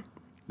now.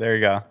 There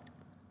you go.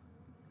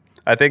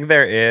 I think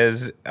there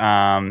is.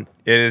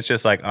 It is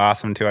just like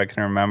awesome too. I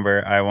can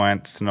remember I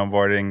went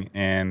snowboarding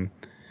in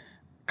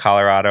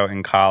Colorado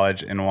in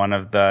college, and one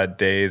of the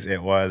days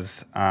it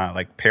was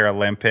like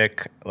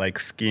Paralympic, like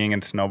skiing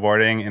and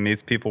snowboarding, and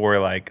these people were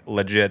like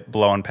legit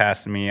blowing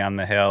past me on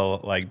the hill,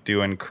 like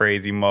doing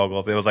crazy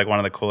moguls. It was like one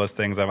of the coolest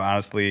things I've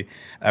honestly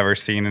ever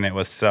seen, and it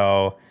was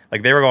so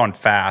like they were going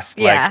fast,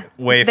 like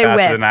way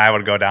faster than I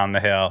would go down the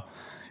hill.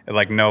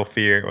 Like no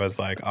fear. It was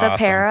like awesome.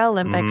 The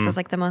Paralympics is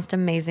like the most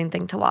amazing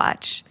thing to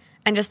watch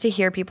and just to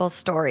hear people's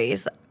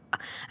stories.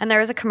 And there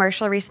was a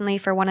commercial recently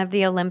for one of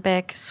the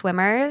Olympic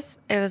swimmers.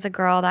 It was a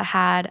girl that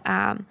had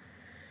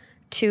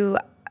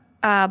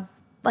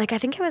like I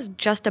think it was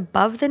just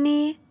above the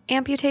knee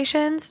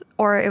amputations,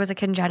 or it was a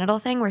congenital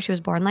thing where she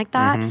was born like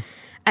that,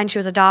 and she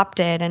was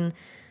adopted, and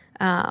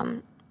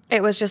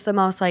it was just the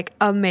most like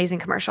amazing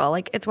commercial.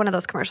 Like it's one of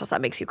those commercials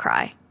that makes you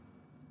cry,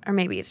 or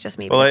maybe it's just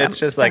me because it's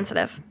just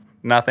sensitive. Like,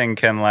 nothing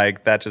can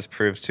like that just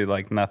proves to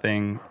like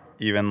nothing,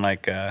 even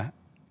like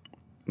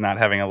not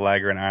having a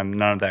leg or an arm,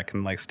 none of that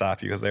can like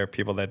stop you because there are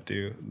people that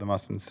do the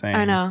most insane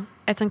I know.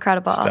 It's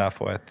incredible. stuff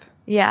with.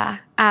 Yeah,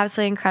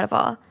 absolutely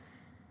incredible.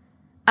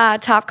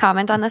 Top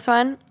comment on this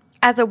one.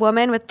 As a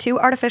woman with 2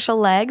 artificial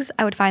legs,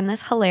 I would find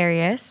this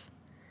hilarious.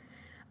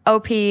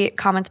 OP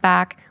comments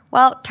back,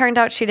 well, turned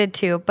out she did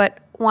too, but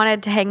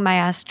wanted to hang my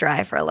ass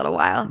dry for a little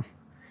while.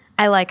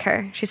 I like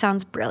her. She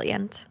sounds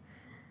brilliant.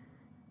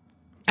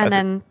 And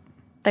then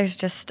there's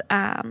just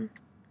some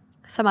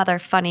other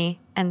funny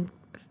and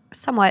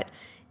somewhat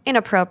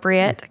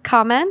inappropriate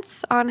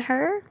comments on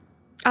her.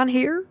 On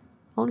here.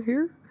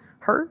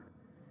 Her.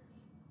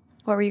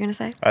 What were you going to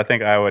say? I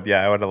think I would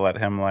have let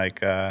him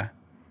like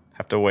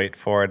have to wait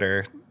for it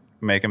or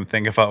make him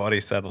think about what he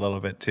said a little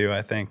bit too,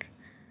 I think.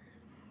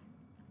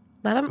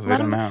 Let him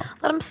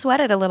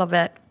sweat it a little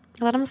bit.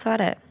 Let him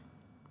sweat it.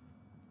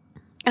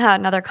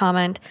 Another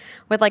comment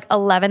with like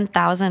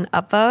 11,000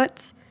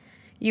 upvotes.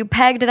 You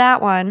pegged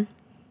that one.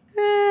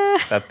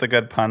 That's the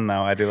good pun,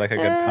 though. I do like a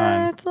good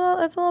pun.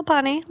 It's a little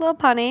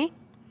punny,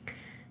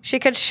 She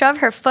could shove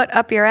her foot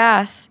up your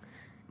ass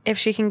if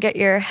she can get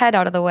your head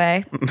out of the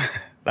way.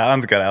 That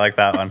one's good. I like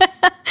that one.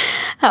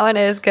 That one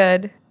is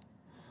good.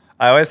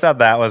 I always thought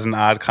that was an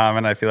odd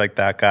comment. I feel like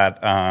that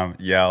got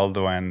yelled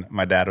when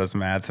my dad was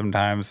mad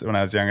sometimes when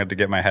I was younger to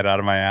get my head out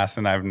of my ass,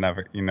 and I've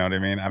never, you know what I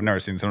mean? I've never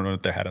seen someone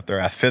with their head up their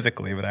ass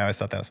physically, but I always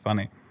thought that was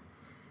funny.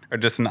 Or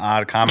just an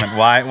odd comment.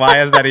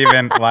 Why is that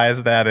even, why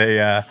is that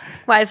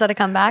a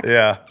comeback?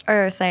 Yeah.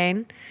 Or a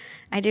saying?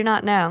 I do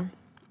not know.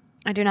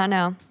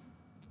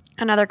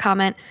 Another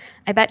comment,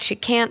 I bet she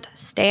can't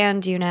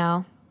stand you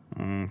now.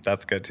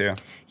 That's good too.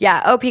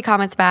 Yeah, OP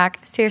comments back,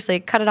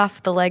 seriously, cut it off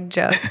with the leg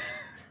jokes.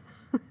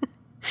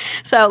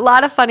 So a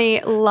lot of funny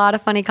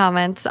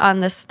comments on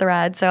this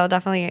thread. So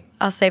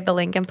I'll save the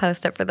link and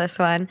post it for this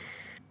one.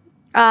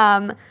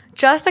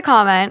 Just a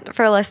comment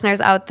for listeners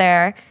out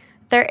there.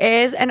 There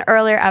is an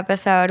earlier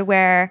episode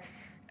where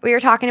we were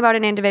talking about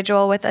an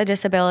individual with a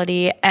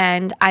disability,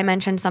 and I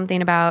mentioned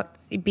something about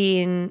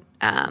being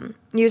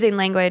using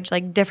language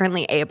like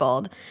differently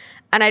abled.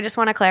 And I just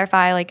want to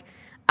clarify, like,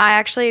 I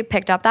actually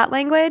picked up that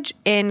language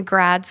in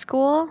grad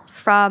school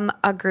from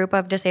a group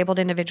of disabled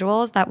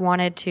individuals that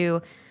wanted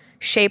to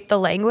shape the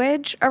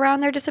language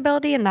around their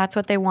disability, and that's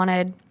what they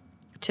wanted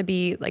to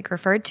be like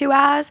referred to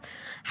as.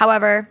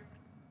 However,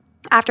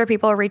 after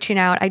people are reaching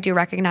out, I do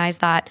recognize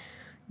that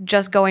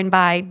just going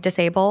by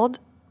disabled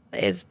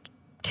is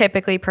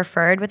typically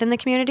preferred within the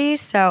community.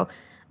 So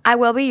I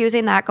will be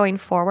using that going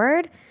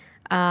forward.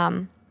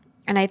 And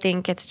I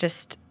think it's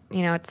just,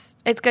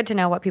 it's good to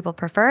know what people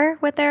prefer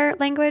with their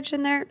language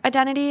and their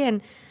identity.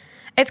 And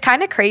it's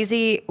kind of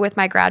crazy with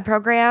my grad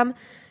program.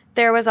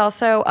 There was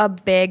also a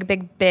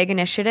big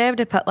initiative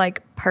to put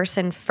like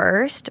person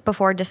first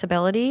before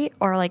disability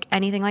or like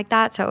anything like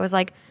that. So it was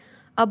like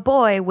a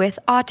boy with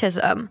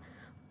autism.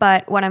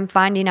 But what I'm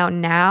finding out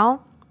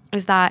now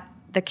is that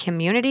the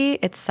community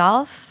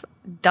itself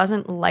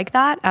doesn't like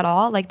that at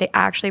all. Like they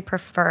actually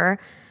prefer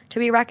to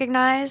be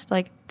recognized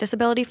like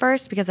disability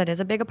first because that is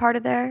a big part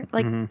of their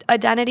like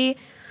identity.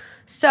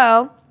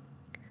 So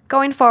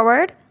going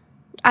forward,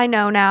 I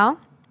know now.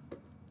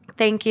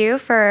 Thank you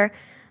for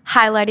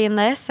highlighting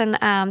this and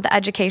the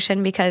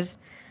education, because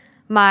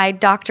my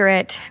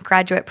doctorate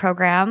graduate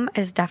program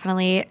is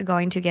definitely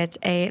going to get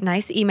a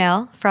nice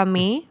email from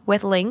me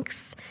with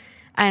links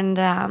and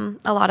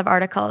a lot of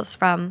articles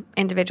from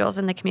individuals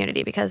in the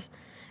community, because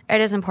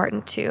it is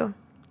important to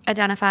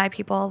identify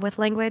people with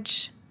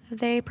language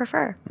they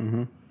prefer.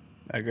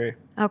 I agree.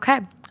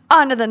 Okay,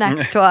 on to the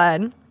next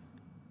one.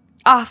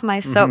 Off my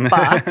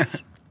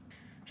soapbox.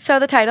 So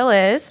the title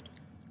is,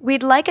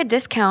 We'd like a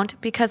discount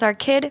because our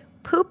kid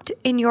pooped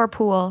in your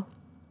pool.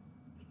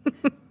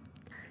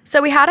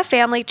 So we had a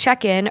family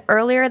check in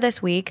earlier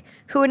this week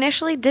who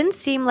initially didn't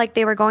seem like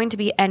they were going to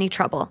be any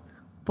trouble.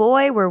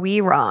 Boy, were we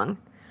wrong.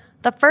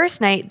 The first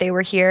night they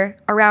were here,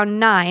 around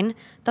 9,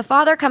 the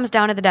father comes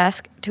down to the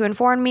desk to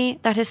inform me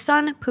that his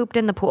son pooped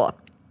in the pool.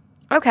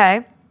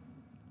 Okay,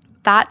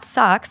 that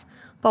sucks,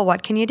 but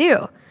what can you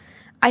do?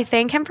 I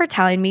thank him for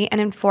telling me and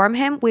inform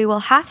him we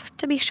will have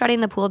to be shutting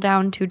the pool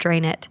down to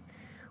drain it.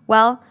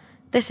 Well,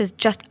 this is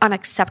just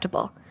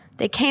unacceptable.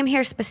 They came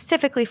here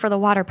specifically for the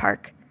water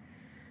park.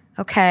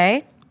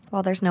 Okay,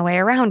 well, there's no way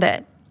around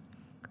it.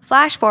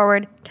 Flash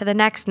forward to the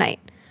next night.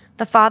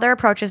 The father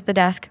approaches the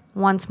desk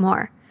once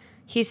more.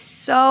 He's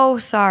so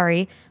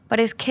sorry, but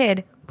his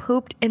kid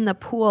pooped in the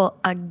pool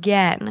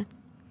again.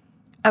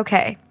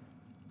 Okay,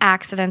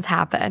 accidents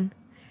happen.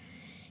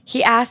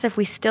 He asks if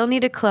we still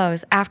need to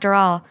close. After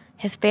all,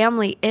 his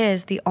family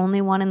is the only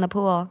one in the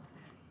pool.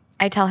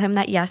 I tell him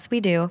that yes,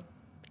 we do.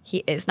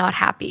 He is not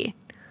happy.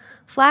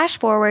 Flash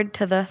forward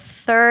to the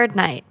third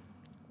night.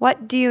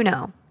 What do you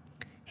know?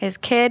 His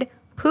kid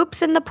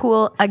poops in the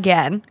pool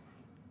again.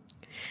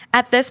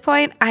 At this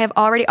point, I have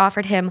already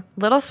offered him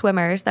little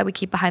swimmers that we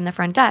keep behind the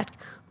front desk,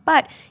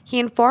 but he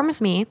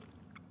informs me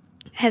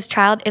his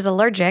child is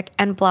allergic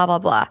and blah, blah,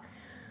 blah.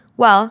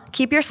 Well,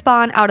 keep your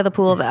spawn out of the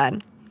pool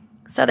then.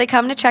 So they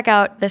come to check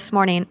out this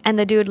morning, and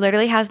the dude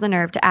literally has the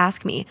nerve to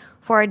ask me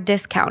for a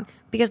discount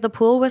because the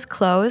pool was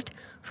closed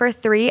for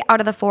 3 out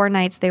of the 4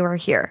 nights they were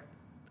here.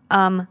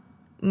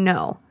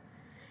 No.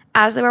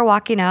 As they were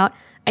walking out,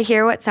 I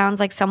hear what sounds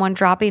like someone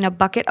dropping a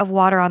bucket of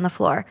water on the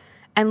floor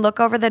and look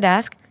over the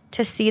desk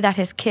to see that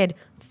his kid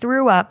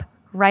threw up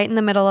right in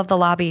the middle of the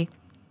lobby.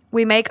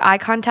 We make eye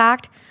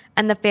contact,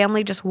 and the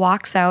family just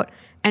walks out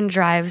and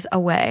drives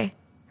away.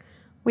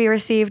 We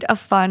received a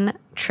fun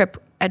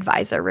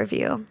TripAdvisor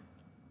review.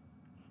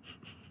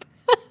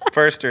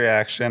 First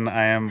reaction,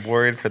 I am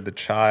worried for the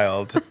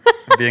child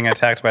being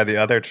attacked by the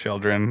other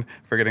children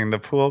for getting the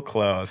pool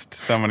closed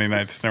so many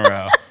nights in a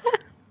row.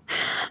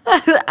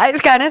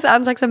 It kind of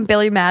sounds like some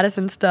Billy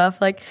Madison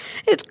stuff. Like,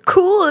 it's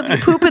cool if you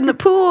poop in the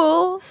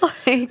pool.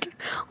 Like,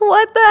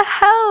 what the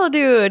hell,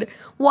 dude?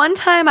 One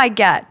time I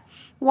get.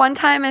 One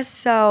time is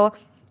so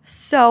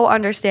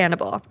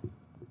understandable.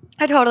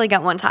 I totally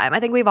get one time.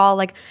 I think we've all,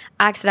 like,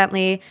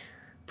 accidentally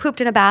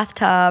pooped in a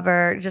bathtub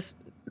or just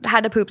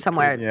had to poop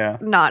somewhere Yeah.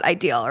 not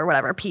ideal or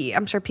whatever, pee.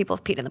 I'm sure people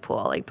have peed in the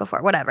pool like before,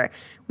 whatever.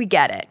 We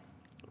get it.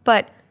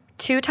 But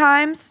 2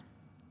 times,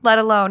 let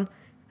alone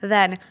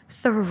then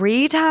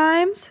 3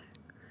 times?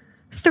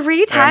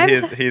 3 times?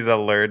 And he's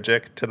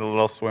allergic to the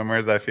little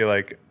swimmers. I feel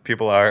like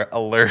people are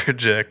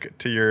allergic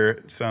to your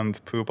son's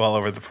poop all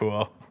over the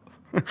pool.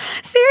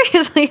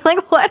 Seriously,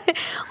 like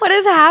what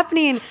is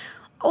happening?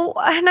 Oh,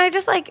 and I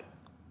just like,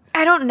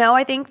 I don't know.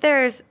 I think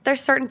there's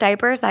certain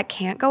diapers that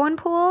can't go in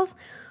pools,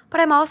 but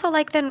I'm also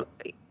like, then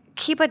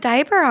keep a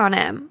diaper on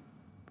him.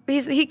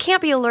 He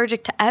can't be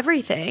allergic to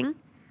everything.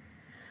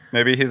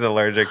 Maybe he's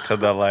allergic to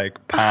the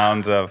like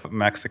pounds of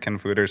Mexican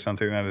food or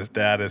something that his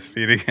dad is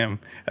feeding him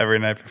every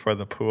night before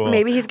the pool.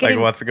 Maybe he's getting,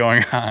 like what's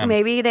going on.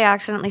 Maybe they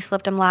accidentally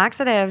slipped him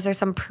laxatives or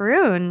some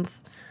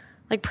prunes,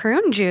 like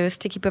prune juice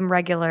to keep him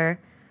regular.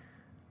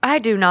 I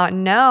do not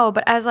know,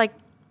 but as like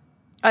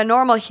a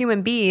normal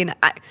human being,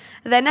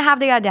 then to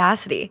have the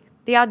audacity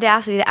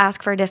to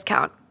ask for a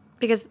discount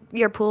because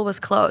your pool was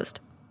closed.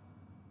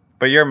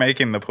 But you're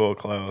making the pool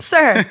close.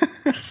 Sir,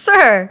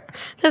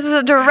 this is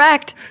a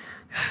direct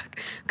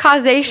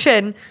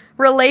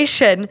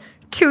relation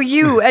to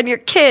you and your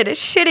kid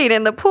shitting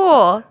in the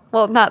pool.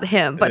 Well, not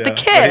him, but the But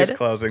kid. he's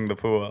closing the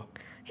pool.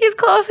 He's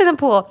closing the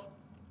pool.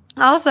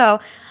 Also,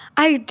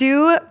 I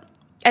do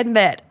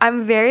admit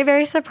I'm very,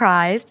 very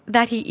surprised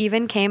that he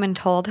even came and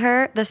told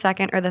her the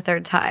second or the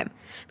third time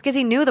because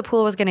he knew the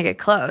pool was going to get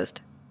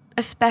closed,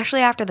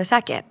 especially after the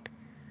second.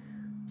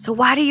 So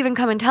why do you even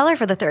come and tell her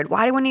for the third?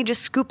 Why wouldn't you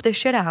just scoop the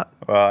shit out?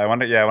 Well, I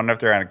wonder if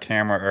they're on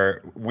camera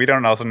or we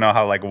don't also know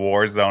how like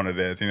war zone it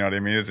is. You know what I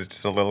mean? Is it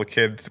just a little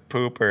kid's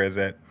poop or is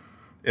it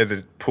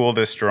pool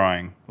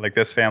destroying? Like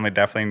this family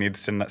definitely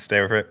needs to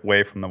stay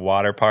away from the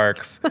water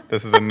parks.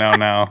 This is a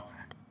no-no.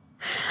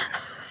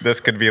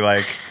 This could be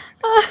like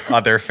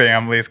other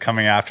families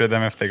coming after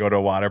them if they go to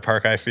a water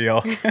park, I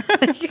feel.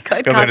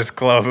 Because they're just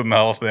closing the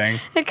whole thing.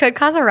 It could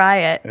cause a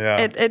riot. Yeah.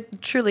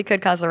 It truly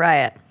could cause a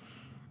riot.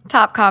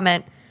 Top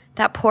comment.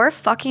 That poor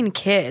fucking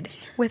kid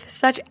with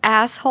such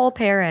asshole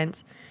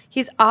parents.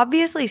 He's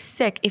obviously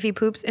sick if he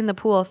poops in the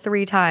pool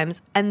 3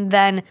 times and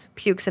then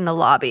pukes in the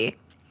lobby.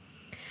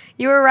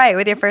 You were right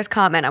with your first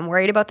comment. I'm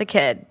worried about the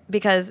kid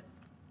because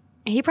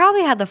he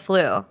probably had the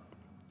flu.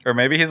 Or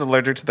maybe he's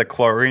allergic to the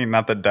chlorine,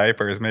 not the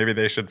diapers. Maybe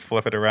they should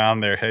flip it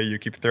around there. Hey, you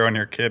keep throwing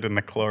your kid in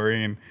the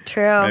chlorine.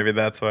 True. Maybe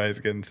that's why he's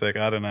getting sick.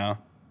 I don't know.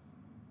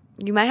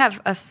 You might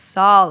have a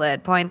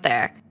solid point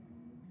there.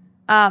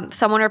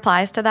 Someone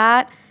replies to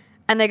that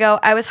and they go,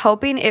 I was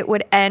hoping it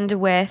would end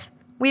with,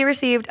 we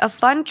received a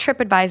fun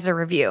TripAdvisor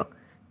review.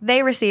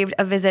 They received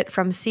a visit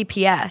from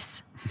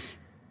CPS.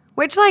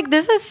 Which, like,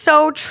 this is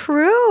so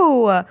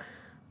true.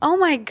 Oh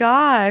my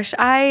gosh.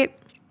 I'm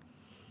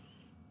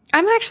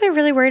actually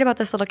really worried about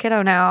this little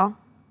kiddo now.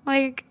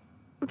 Like,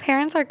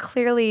 parents are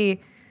clearly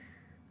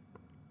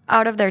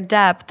out of their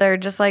depth. They're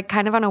just, like,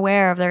 kind of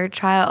unaware of their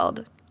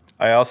child.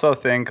 I also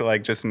think,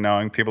 like, just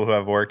knowing people who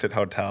have worked at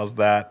hotels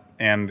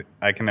and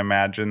I can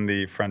imagine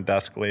the front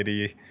desk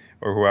lady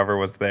or whoever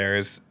was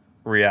there's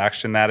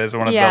reaction. That is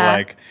one of the,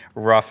 like,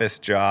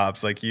 roughest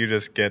jobs. Like, you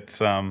just get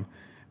some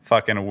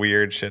fucking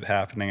weird shit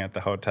happening at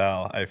the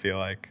hotel, I feel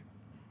like.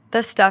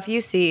 The stuff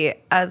you see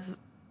as,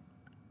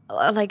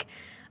 like,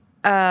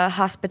 a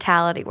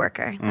hospitality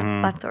worker.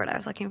 That's the word I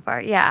was looking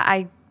for. Yeah,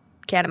 I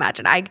can't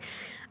imagine.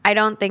 I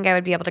don't think I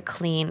would be able to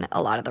clean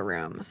a lot of the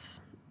rooms.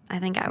 I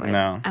think I would.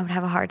 No. I would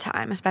have a hard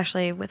time,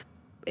 especially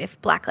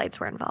if black lights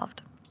were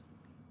involved.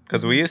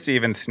 Because we used to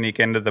even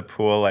sneak into the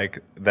pool like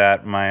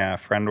that my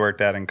friend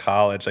worked at in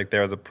college. Like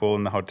there was a pool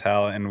in the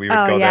hotel and we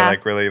would go there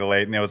like really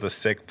late and it was a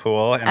sick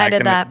pool. And I did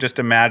can that. just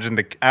imagine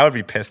I would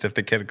be pissed if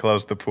the kid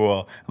closed the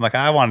pool. I'm like,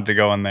 I wanted to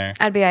go in there.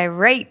 I'd be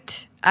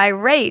irate.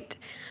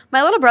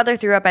 My little brother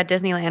threw up at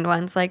Disneyland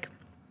once, like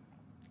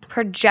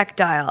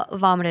projectile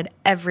vomited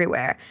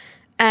everywhere.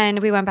 And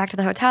we went back to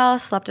the hotel,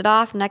 slept it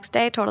off. Next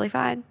day, totally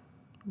fine.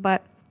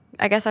 But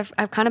I guess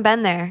I've kind of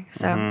been there,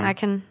 so I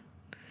can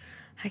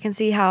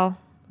see how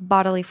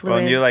bodily fluids. Well,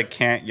 and you like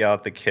can't yell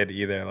at the kid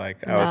either.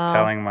 Like I was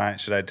telling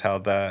should I tell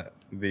the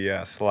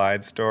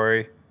slide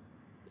story?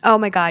 Oh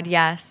my God,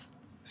 yes.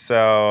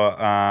 So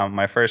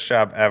my first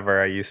job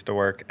ever, I used to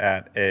work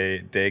at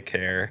a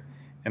daycare,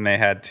 and they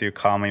had to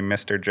call me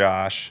Mr.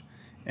 Josh.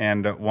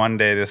 And one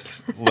day,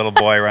 this little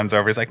boy runs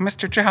over. He's like,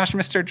 Mr.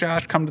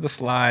 Josh, come to the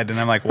slide. And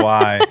I'm like,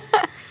 why?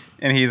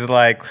 And he's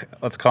like,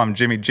 let's call him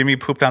Jimmy. Jimmy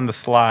pooped on the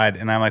slide.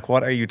 And I'm like,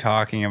 what are you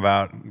talking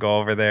about? Go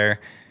over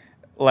there.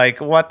 Like,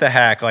 what the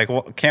heck? Like,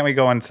 can't we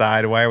go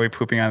inside? Why are we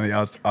pooping on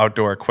the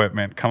outdoor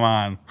equipment? Come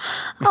on.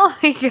 Oh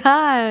my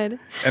God.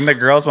 And the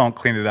girls won't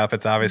clean it up.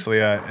 It's obviously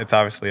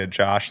a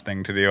Josh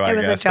thing to do. I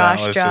guess it was a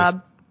Josh was job.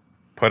 Just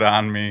put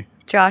on me.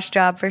 Josh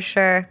job for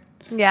sure.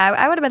 Yeah,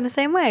 I would have been the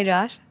same way,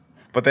 Josh.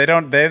 But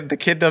the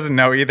kid doesn't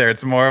know either.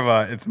 It's more of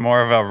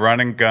a run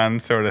and gun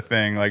sort of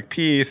thing. Like,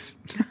 peace.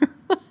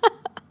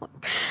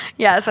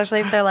 Yeah,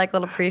 especially if they're like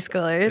little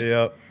preschoolers.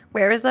 Yep.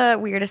 Where was the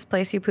weirdest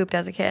place you pooped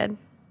as a kid?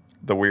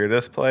 The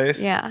weirdest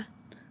place? Yeah.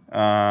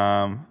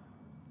 I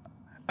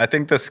I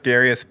think the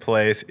scariest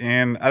place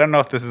I don't know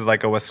if this is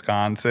like a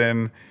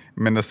Wisconsin,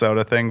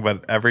 Minnesota thing,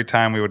 but every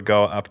time we would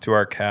go up to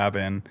our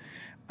cabin,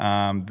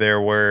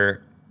 there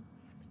were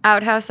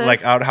Outhouses?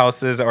 like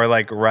outhouses or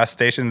like rest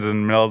stations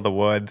in the middle of the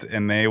woods,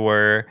 and they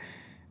were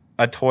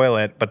a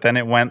toilet, but then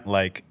it went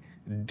like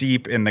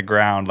deep in the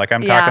ground. Like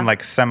I'm talking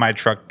like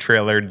semi-truck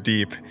trailer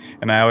deep.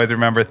 And I always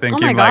remember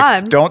thinking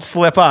like, don't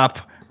slip up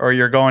or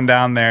you're going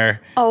down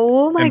there.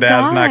 Oh my god. And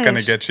Dad's not going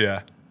to get you.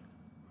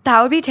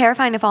 That would be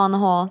terrifying to fall in the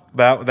hole.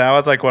 That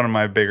was like one of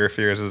my bigger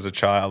fears as a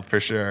child, for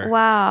sure.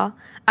 Wow.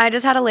 I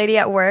just had a lady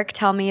at work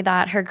tell me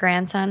that her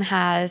grandson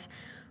has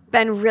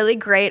been really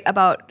great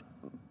about,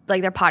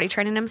 like, they're potty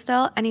training him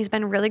still, and he's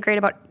been really great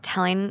about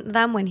telling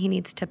them when he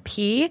needs to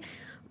pee,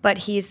 but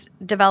he's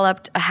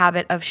developed a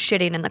habit of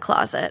shitting in the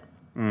closet.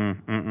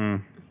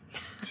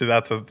 See,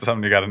 that's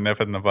something you got to nip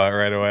in the butt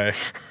right away.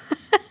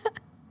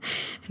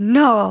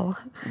 No.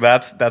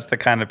 That's the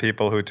kind of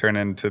people who turn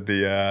into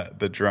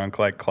the drunk,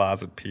 like,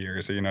 closet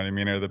peers, or you know what I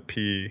mean, or the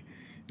pee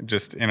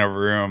just in a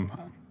room.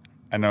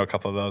 I know a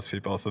couple of those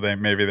people, so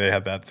maybe they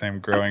had that same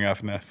growing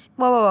upness.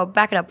 Whoa,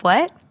 back it up.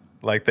 What?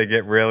 Like they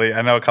get really,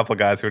 I know a couple of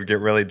guys who would get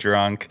really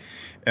drunk,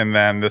 and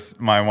then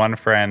my one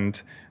friend,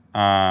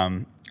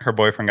 her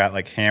boyfriend got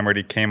like hammered.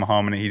 He came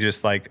home and he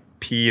just like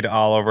peed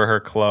all over her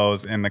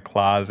clothes in the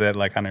closet,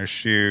 like on her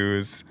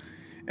shoes.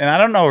 And I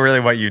don't know really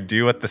what you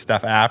do with the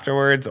stuff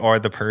afterwards or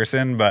the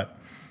person, but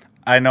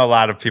I know a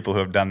lot of people who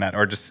have done that,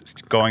 or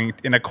just going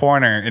in a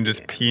corner and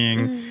just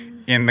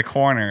peeing in the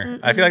corner.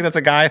 I feel like that's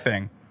a guy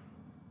thing.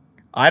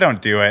 I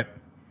don't do it.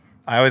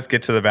 I always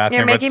get to the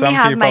bathroom, but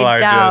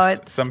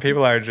some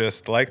people are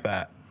just like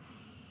that.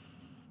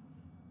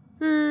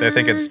 They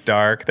think it's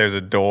dark. There's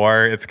a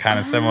door. It's kind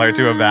of similar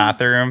to a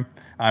bathroom.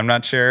 I'm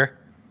not sure.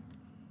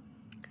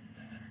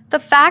 The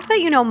fact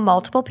that you know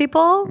multiple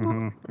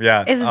people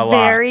is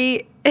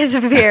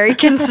very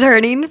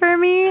concerning for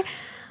me.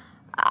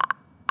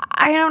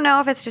 I don't know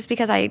if it's just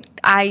because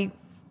I,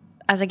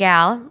 as a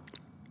gal,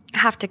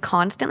 have to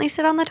constantly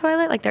sit on the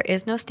toilet. Like there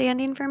is no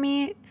standing for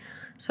me.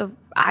 So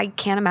I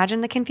can't imagine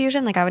the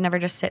confusion. Like I would never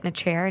just sit in a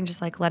chair and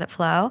just like let it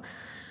flow.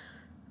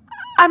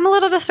 I'm a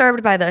little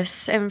disturbed by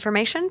this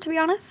information, to be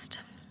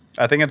honest.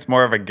 I think it's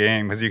more of a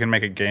game because you can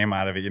make a game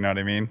out of it. You know what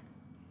I mean?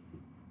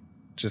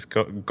 Just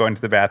going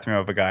to the bathroom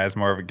of a guy is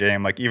more of a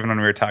game. Like even when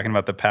we were talking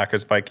about the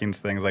Packers Vikings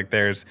things, like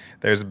there's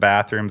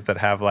bathrooms that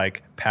have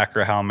like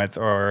Packer helmets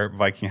or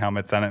Viking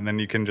helmets on it, and then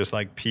you can just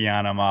like pee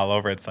on them all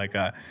over. It's like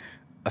a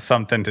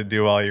something to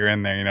do while you're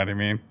in there. You know what I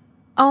mean?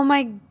 Oh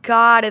my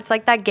God. It's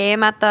like that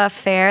game at the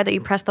fair that you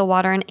press the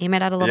water and aim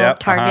it at a little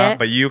target.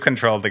 But you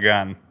control the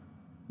gun.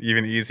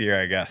 Even easier,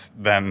 I guess,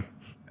 than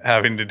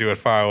having to do it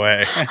far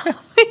away. Oh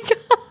my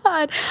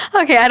God.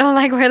 Okay, I don't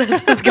like where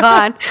this has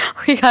gone.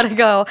 We gotta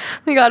go.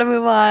 We gotta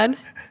move on.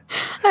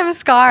 I'm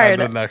scarred.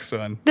 And the next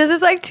one. This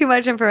is like too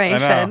much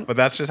information. I know, but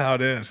that's just how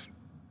it is.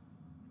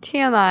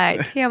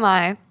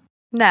 TMI.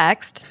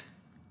 Next.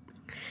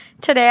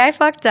 Today I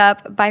fucked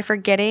up by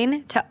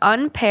forgetting to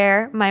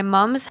unpair my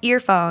mom's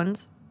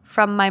earphones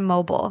from my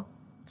mobile.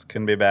 This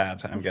can be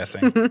bad, I'm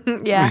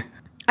guessing. Yeah.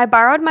 I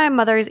borrowed my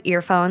mother's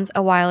earphones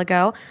a while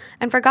ago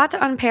and forgot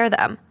to unpair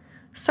them.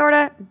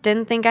 Sorta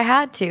didn't think I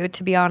had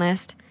to be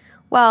honest.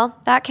 Well,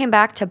 that came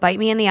back to bite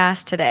me in the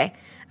ass today.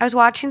 I was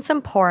watching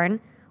some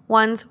porn,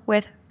 ones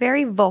with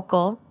very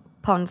vocal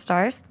porn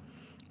stars,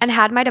 and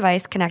had my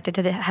device connected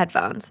to the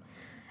headphones.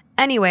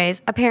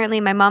 Anyways,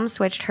 apparently my mom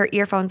switched her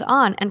earphones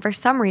on, and for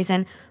some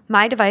reason,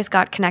 my device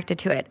got connected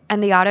to it,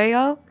 and the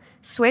audio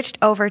switched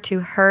over to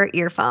her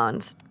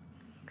earphones.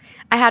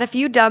 I had a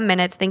few dumb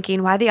minutes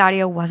thinking why the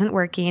audio wasn't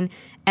working,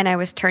 and I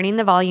was turning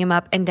the volume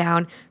up and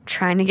down,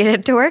 trying to get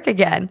it to work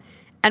again.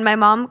 And my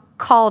mom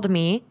called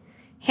me,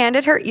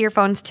 handed her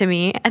earphones to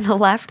me, and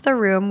left the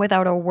room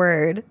without a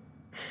word.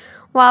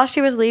 While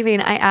she was leaving,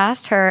 I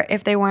asked her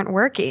if they weren't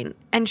working,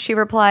 and she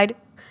replied,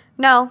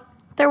 "No,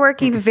 they're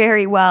working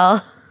very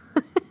well."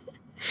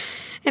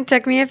 It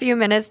took me a few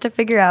minutes to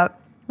figure out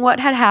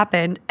what had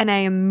happened, and I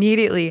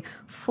immediately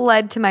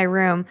fled to my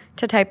room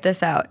to type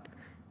this out.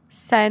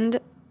 Send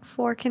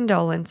for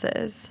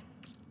condolences.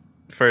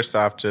 First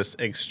off, just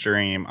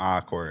extreme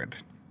awkward.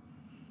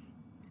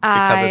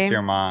 Because it's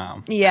your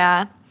mom.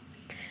 Yeah.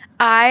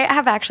 I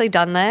have actually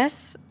done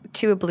this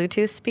to a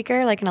Bluetooth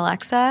speaker, like an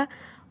Alexa,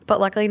 but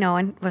luckily no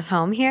one was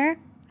home here.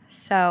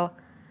 So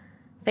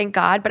thank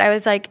God. But I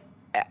was like,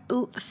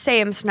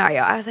 same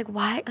scenario. I was like,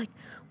 why? Like,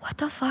 what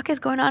the fuck is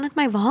going on with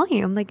my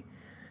volume? Like,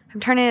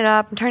 I'm turning it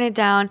up, I'm turning it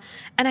down,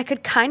 and I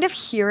could kind of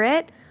hear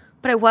it,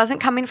 but it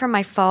wasn't coming from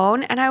my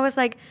phone. And I was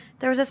like,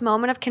 there was this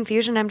moment of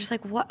confusion. I'm just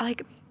like, what?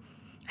 Like,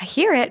 I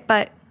hear it,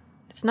 but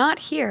it's not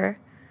here.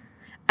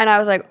 And I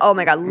was like, oh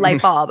my God,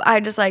 light bulb. I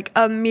just like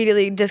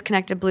immediately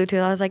disconnected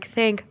Bluetooth. I was like,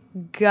 thank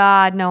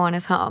God no one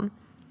is home.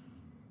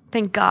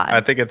 Thank God.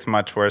 I think it's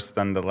much worse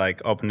than the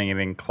like opening it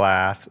in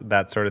class,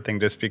 that sort of thing,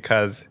 just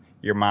because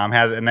your mom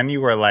has it, and then you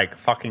were like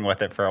fucking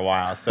with it for a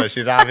while. So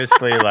she's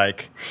obviously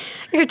like,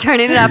 you're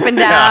turning it up and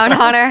down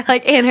on her,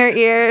 like in her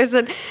ears,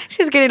 and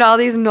she's getting all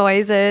these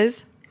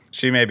noises.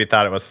 She maybe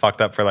thought it was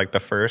fucked up for like the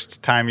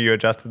first time you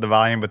adjusted the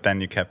volume, but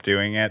then you kept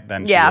doing it.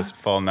 Then she Yeah. was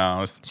full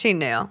nose. She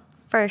knew.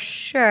 For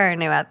sure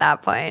knew at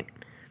that point.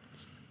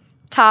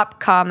 Top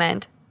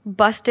comment.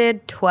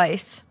 Busted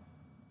twice.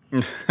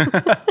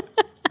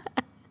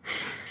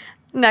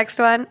 Next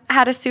one.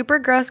 Had a super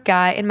gross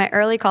guy in my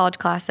early college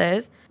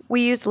classes.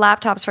 We used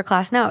laptops for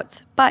class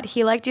notes, but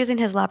he liked using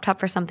his laptop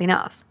for something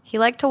else. He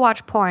liked to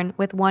watch porn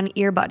with one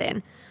earbud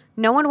in.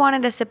 No one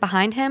wanted to sit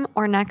behind him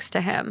or next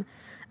to him.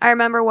 I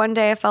remember one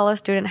day a fellow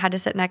student had to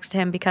sit next to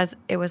him because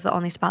it was the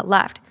only spot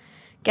left.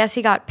 Guess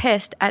he got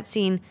pissed at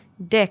seeing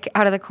dick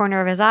out of the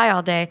corner of his eye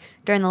all day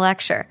during the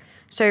lecture.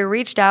 So he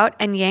reached out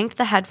and yanked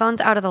the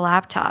headphones out of the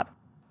laptop.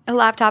 The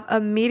laptop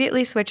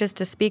immediately switches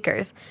to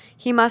speakers.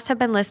 He must have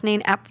been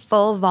listening at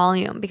full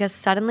volume because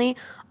suddenly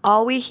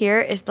all we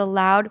hear is the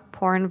loud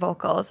porn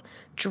vocals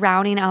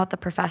drowning out the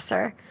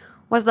professor.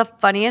 Was the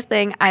funniest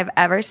thing I've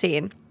ever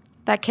seen.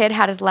 That kid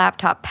had his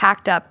laptop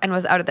packed up and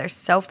was out of there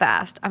so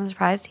fast. I'm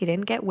surprised he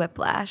didn't get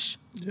whiplash.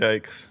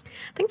 Yikes.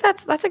 I think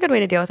that's a good way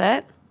to deal with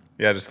it.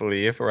 Yeah, just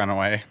leave, run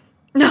away.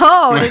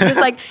 No, to just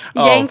like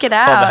yank it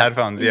out. Pull the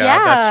headphones.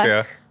 Yeah,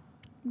 that's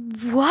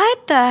true.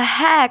 What the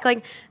heck?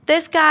 Like,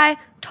 this guy,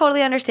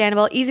 totally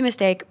understandable, easy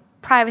mistake,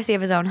 privacy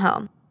of his own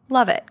home.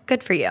 Love it.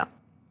 Good for you.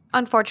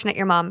 Unfortunate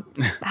your mom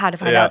had to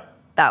find Yeah. out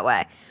that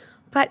way.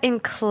 But in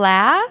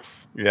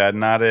class? Yeah,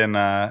 not in,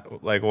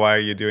 like, why are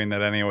you doing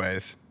that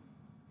anyways?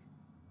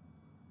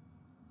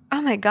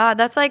 Oh my God,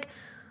 that's like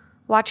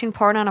watching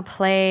porn on a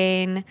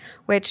plane,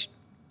 which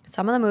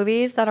some of the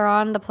movies that are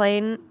on the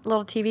plane,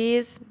 little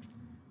TVs,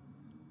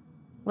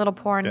 little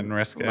porn. Getting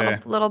risque.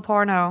 Little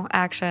porno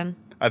action.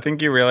 I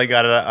think you really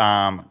got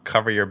to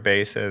cover your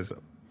bases,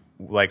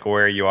 like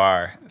where you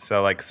are.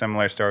 So, like,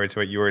 similar story to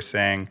what you were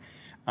saying.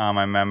 I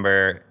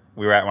remember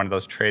we were at one of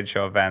those trade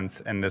show events,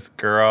 and this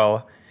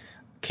girl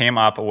came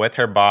up with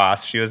her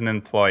boss. She was an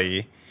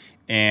employee,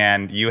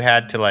 and you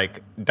had to,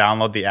 like,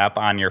 download the app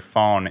on your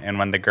phone. And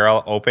when the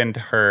girl opened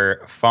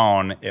her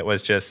phone, it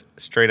was just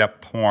straight up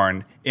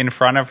porn in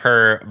front of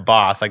her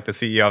boss, like the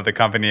CEO of the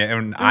company.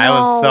 And I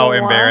was so No.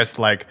 embarrassed,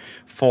 like,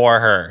 for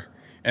her.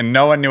 And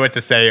no one knew what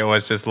to say. It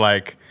was just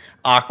like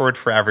awkward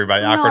for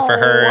everybody. Awkward for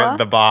her, No.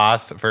 the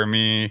boss, for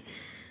me.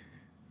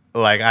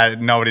 Like,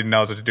 nobody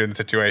knows what to do in the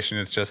situation.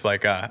 It's just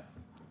like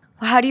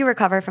How do you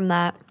recover from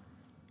that?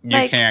 you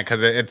Like- can't,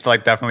 because it's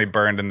like definitely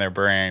burned in their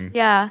brain.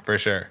 Yeah. For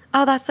sure.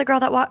 Oh, that's the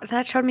girl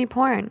that showed me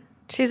porn.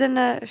 She's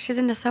into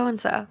so and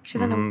so.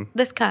 She's into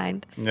this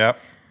kind. Yep.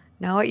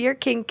 Know what your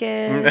kink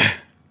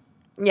is.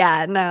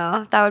 Yeah,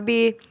 no, that would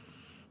be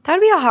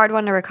a hard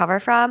one to recover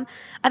from.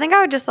 I think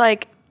I would just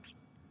like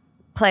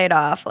play it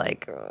off.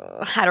 Like,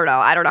 I don't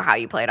know how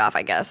you play it off.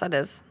 I guess that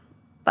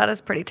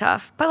is pretty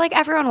tough. But like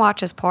everyone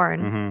watches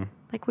porn.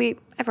 Like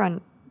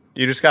everyone.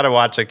 You just got to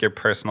watch like your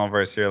personal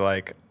versus your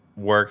like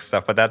work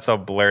stuff, but that's so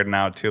blurred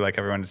now too. Like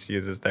everyone just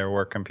uses their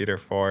work computer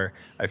for,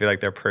 I feel like,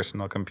 their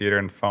personal computer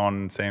and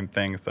phone, same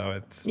thing.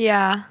 So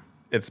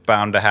it's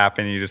bound to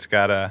happen. You just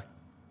gotta,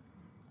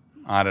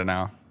 I don't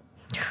know,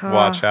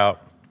 watch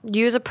out.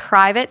 Use a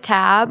private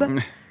tab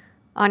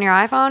on your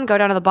iPhone. Go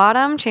down to the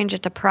bottom, change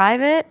it to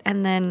private,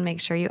 and then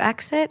make sure you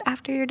exit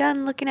after you're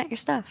done looking at your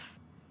stuff.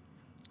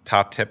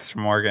 Top tips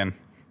from Morgan.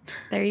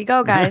 There you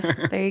go, guys.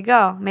 There you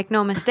go. Make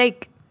no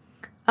mistake.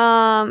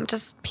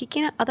 Just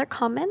peeking at other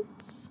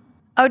comments.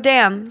 Oh,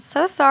 damn.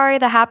 So sorry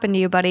that happened to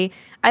you, buddy.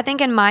 I think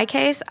in my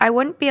case, I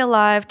wouldn't be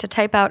alive to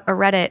type out a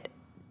Reddit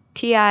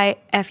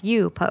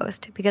TIFU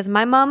post because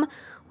my mom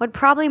would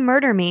probably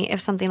murder me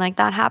if something like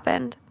that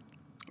happened.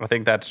 I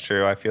think that's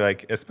true. I feel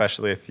like,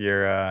 especially if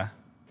you're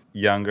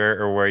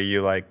younger or where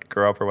you like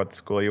grew up or what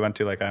school you went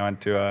to. Like I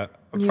went to a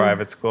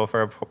private school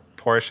for a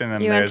portion,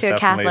 and You went there's to a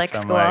definitely Catholic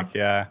some school.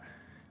 like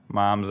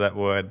moms that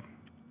would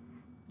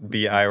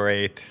be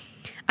irate.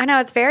 I know,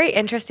 it's very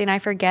interesting. I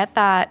forget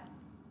that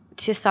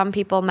to some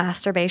people,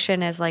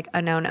 masturbation is like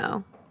a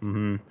no-no.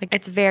 Mm-hmm. Like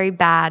it's very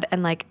bad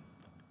and like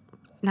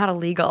not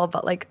illegal,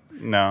 but like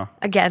No,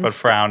 against but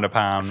frowned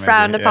upon. Maybe.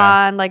 frowned Yeah.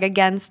 upon, like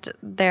against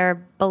their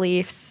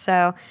beliefs.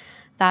 So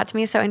that to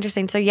me is so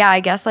interesting. So yeah, I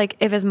guess like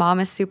if his mom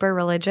is super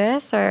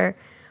religious or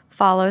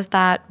follows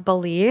that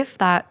belief,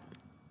 that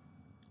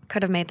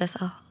could have made this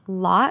a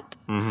lot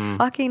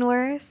fucking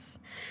worse.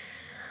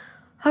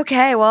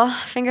 Okay, well,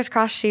 fingers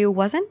crossed she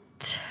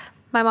wasn't.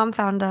 My mom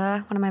found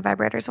one of my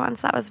vibrators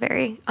once. That was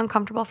very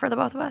uncomfortable for the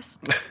both of us.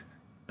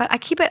 But I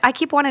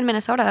keep one in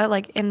Minnesota,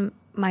 like in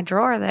my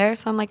drawer there.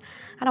 So I'm like,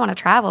 I don't want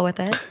to travel with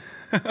it.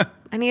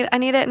 I need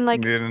it in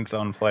like Need it in its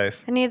own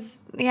place. it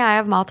needs. Yeah, I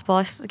have multiple.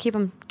 I just keep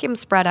them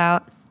spread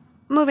out.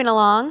 Moving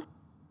along.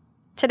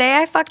 Today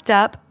I fucked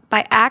up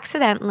by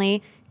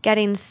accidentally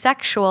getting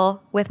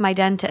sexual with my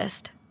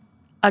dentist.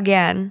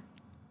 Again.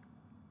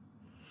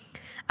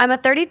 I'm a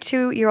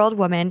 32-year-old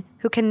woman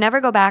who can never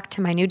go back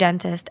to my new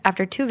dentist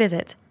after 2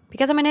 visits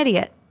because I'm an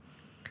idiot.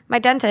 My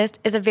dentist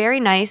is a very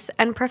nice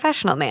and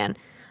professional man.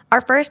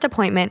 Our first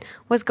appointment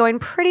was going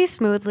pretty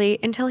smoothly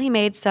until he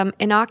made some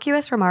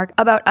innocuous remark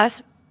about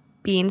us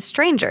being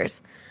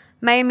strangers.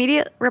 My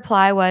immediate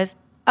reply was,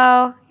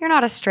 "Oh, you're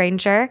not a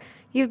stranger.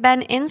 You've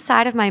been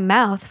inside of my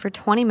mouth for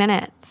 20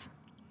 minutes.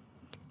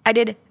 I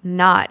did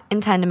not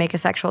intend to make a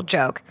sexual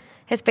joke.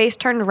 His face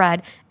turned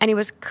red, and he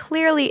was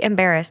clearly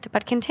embarrassed,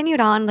 but continued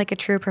on like a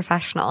true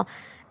professional.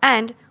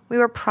 And we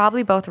were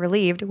probably both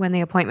relieved when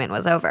the appointment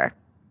was over.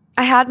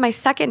 I had my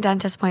second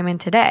dentist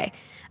appointment today.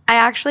 I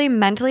actually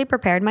mentally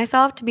prepared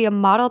myself to be a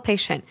model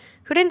patient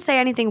who didn't say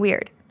anything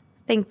weird.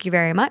 Thank you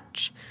very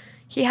much.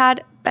 He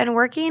had been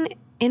working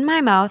in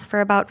my mouth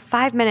for about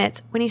 5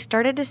 minutes when he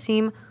started to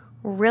seem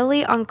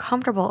really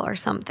uncomfortable or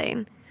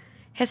something.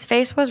 His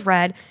face was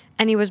red,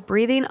 and he was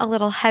breathing a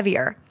little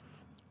heavier.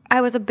 I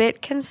was a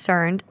bit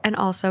concerned and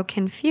also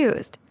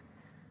confused.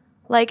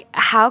 Like,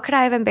 how could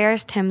I have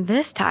embarrassed him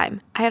this time?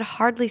 I had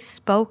hardly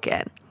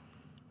spoken.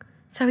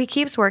 So he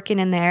keeps working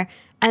in there,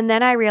 and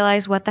then I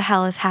realize what the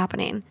hell is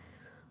happening.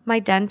 My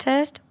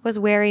dentist was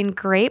wearing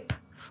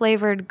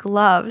grape-flavored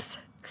gloves.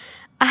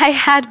 I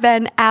had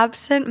been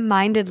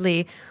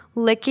absent-mindedly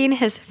licking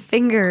his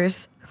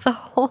fingers the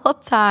whole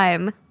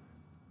time.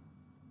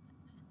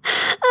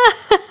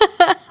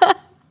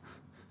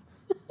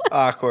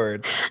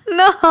 Awkward.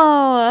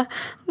 No.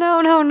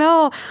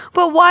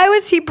 But why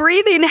was he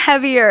breathing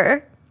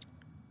heavier?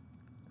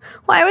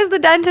 Why was the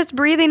dentist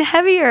breathing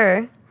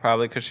heavier?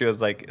 Probably because she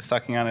was like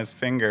sucking on his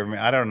finger.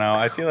 I don't know.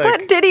 I feel like.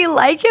 But did he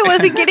like it?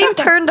 Was he getting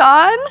turned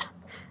on?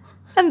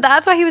 And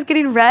that's why he was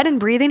getting red and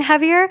breathing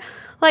heavier?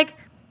 Like,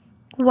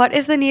 what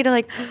is the need to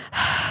like,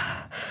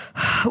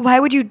 why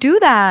would you do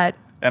that?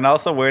 And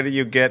also, where did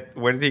he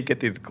get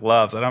these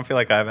gloves? I don't feel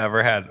like I've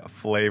ever had a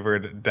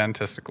flavored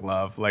dentist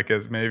glove. Like,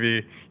 is maybe,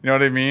 you know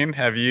what I mean?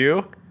 Have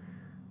you?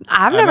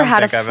 I've never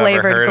had a flavored glove.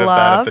 I've heard of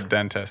that at the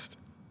dentist.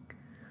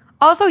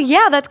 Also,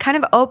 yeah, that's kind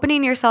of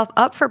opening yourself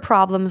up for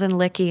problems and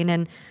licking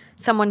and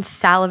someone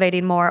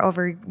salivating more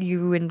over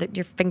you and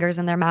your fingers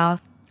in their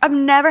mouth. I've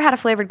never had a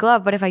flavored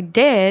glove, but if I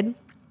did,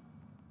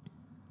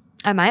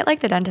 I might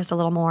like the dentist a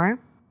little more.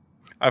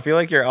 I feel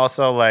like you're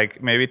also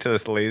like, maybe to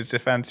this lady's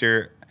defense,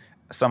 you're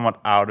somewhat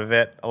out of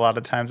it a lot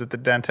of times at the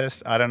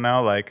dentist. I don't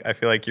know. Like, I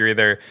feel like you're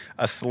either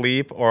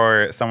asleep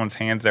or someone's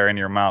hands are in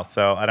your mouth.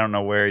 So I don't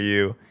know where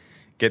you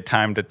get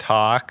time to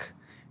talk,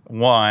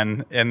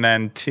 one. And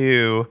then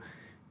two,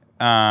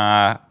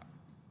 I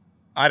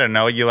don't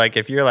know. You like,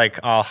 if you're like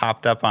all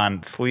hopped up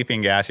on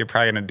sleeping gas, you're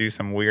probably going to do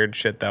some weird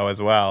shit though as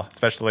well,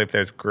 especially if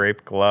there's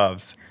grape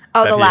gloves.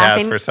 Oh, the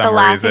laughing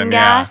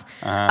gas.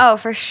 Yeah. Oh,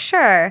 for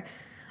sure.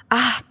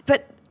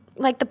 But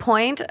like the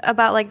point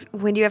about like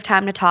when do you have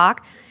time to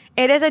talk?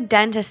 It is a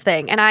dentist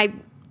thing. And I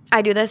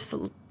do this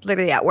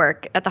literally at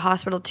work, at the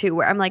hospital too,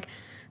 where I'm like,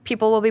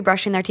 people will be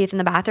brushing their teeth in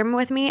the bathroom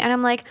with me. And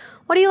I'm like,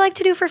 what do you like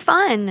to do for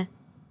fun?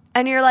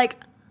 And you're like,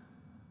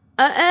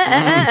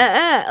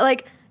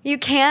 like you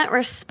can't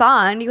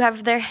respond. You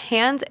have their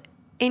hands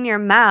in your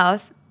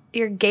mouth.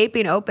 You're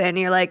gaping open.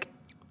 You're like,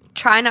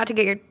 try not to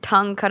get your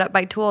tongue cut up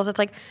by tools. It's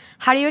like,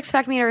 how do you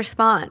expect me to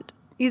respond?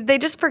 They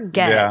just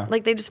forget. Yeah.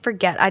 Like they just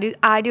forget. I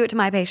do it to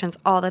my patients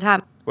all the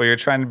time. Well, you're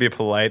trying to be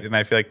polite, and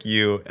I feel like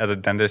you, as a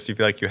dentist, you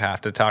feel like you have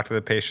to talk to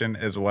the patient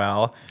as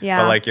well. Yeah.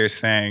 But like you're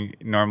saying,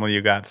 normally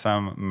you got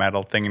some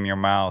metal thing in your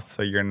mouth,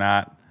 so you're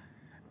not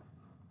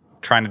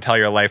trying to tell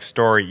your life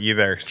story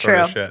either. Sort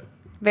of shit.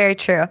 Very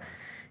true.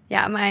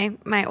 Yeah,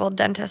 my old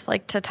dentist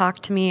liked to talk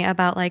to me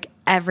about like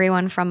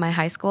everyone from my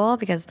high school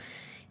because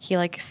he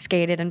like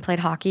skated and played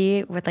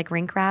hockey with like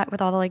rink rat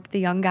with all the like the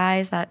young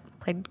guys that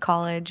played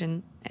college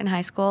and in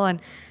high school,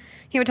 and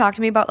he would talk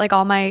to me about like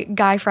all my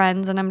guy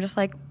friends, and I'm just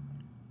like,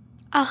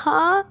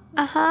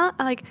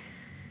 like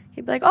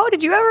he'd be like, oh,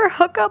 did you ever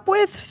hook up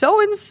with so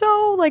and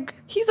so? Like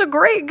he's a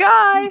great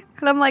guy,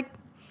 and I'm like,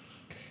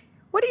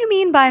 what do you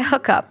mean by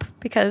hook up?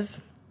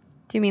 Because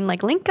do you mean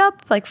like link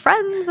up, like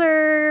friends,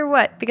 or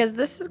what? Because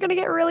this is gonna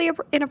get really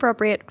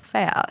inappropriate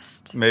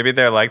fast. Maybe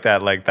they're like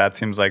that. Like that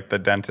seems like the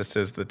dentist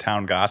is the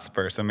town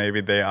gossiper, so maybe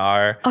they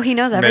are. Oh, he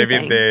knows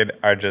everything. Maybe they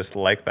are just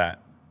like that.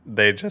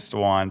 They just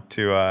want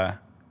to,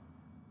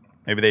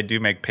 maybe they do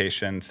make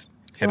patients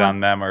hit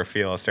on them or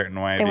feel a certain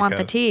way. They want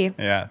the tea.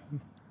 Yeah.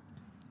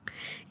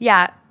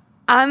 Yeah.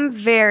 I'm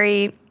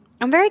very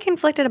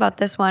conflicted about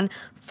this one.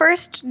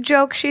 First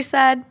joke she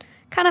said,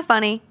 kind of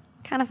funny.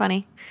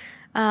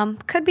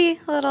 Could be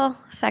a little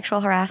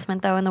sexual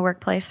harassment though in the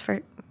workplace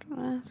for,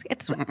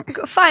 it's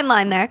a fine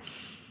line there.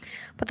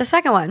 But the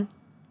second one,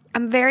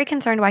 I'm very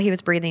concerned why he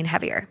was breathing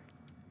heavier.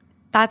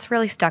 That's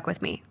really stuck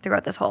with me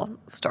throughout this whole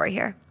story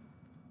here.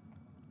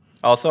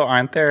 Also,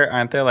 aren't there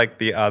like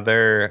the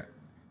other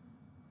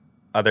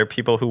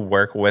people who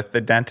work with the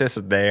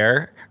dentist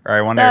there? Or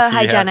I wonder if he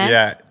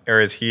hygienist. or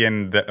is he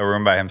in a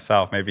room by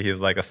himself? Maybe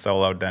he's like a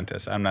solo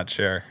dentist. I'm not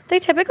sure. They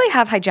typically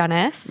have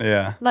hygienists.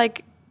 Yeah.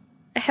 Like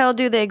he'll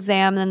do the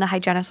exam, and then the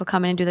hygienist will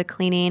come in and do the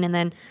cleaning, and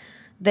then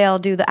they'll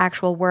do the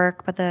actual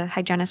work, but the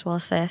hygienist will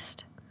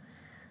assist.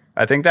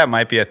 I think that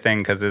might be a thing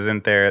because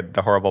isn't there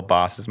the Horrible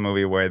Bosses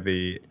movie where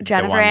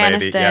Jennifer one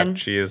lady, Aniston. Yep,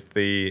 she is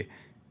the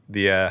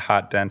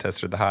hot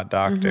dentist or the hot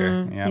doctor.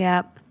 Mm-hmm.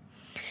 Yep.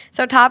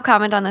 So top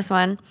comment on this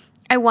one.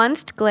 I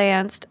once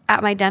glanced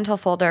at my dental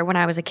folder when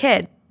I was a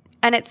kid,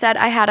 and it said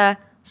I had a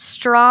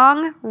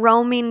strong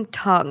roaming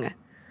tongue.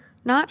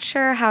 Not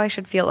sure how I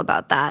should feel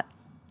about that.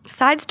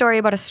 Side story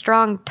about a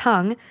strong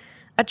tongue.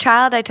 A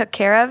child I took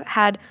care of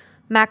had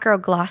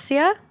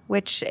macroglossia,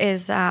 which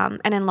is an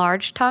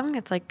enlarged tongue.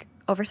 It's like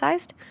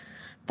oversized.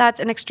 That's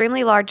an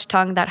extremely large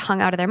tongue that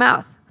hung out of their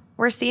mouth.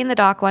 We're seeing the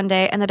doc one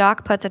day, and the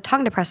doc puts a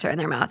tongue depressor in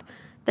their mouth.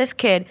 This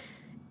kid,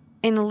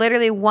 in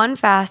literally one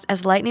fast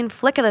as lightning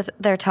flick of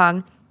their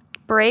tongue,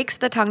 breaks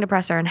the tongue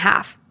depressor in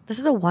half. This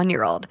is a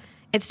 1-year-old.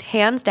 It's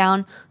hands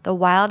down the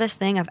wildest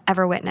thing I've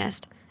ever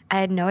witnessed. I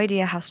had no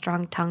idea how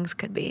strong tongues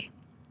could be.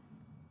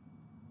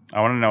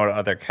 I want to know what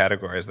other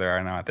categories there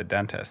are now at the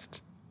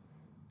dentist.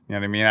 You know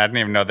what I mean? I didn't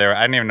even know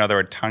there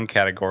were tongue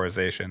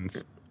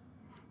categorizations.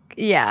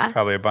 Yeah.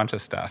 Probably a bunch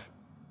of stuff.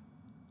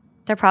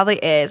 There probably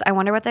is. I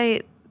wonder what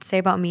they say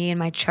about me in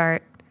my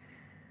chart.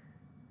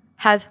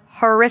 Has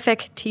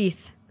horrific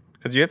teeth.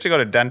 Because you have to go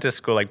to dentist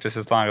school like just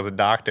as long as a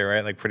doctor,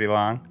 right? Like pretty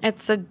long.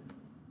 It's a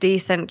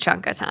decent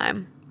chunk of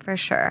time, for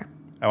sure.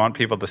 I want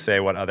people to say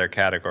what other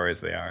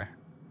categories they are.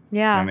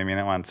 Yeah. You know what I mean?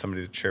 I want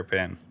somebody to chirp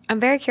in. I'm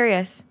very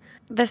curious.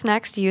 This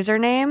next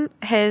username,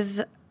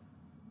 his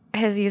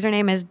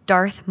username is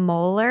Darth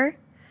Moeller.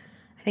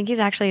 I think he's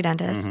actually a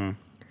dentist. Mm-hmm.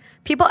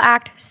 People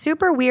act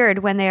super weird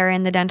when they are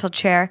in the dental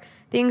chair.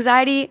 The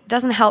anxiety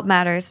doesn't help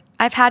matters.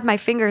 I've had my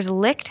fingers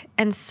licked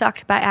and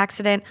sucked by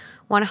accident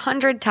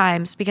 100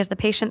 times because the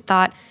patient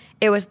thought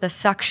it was the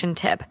suction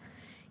tip.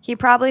 He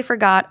probably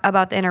forgot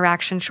about the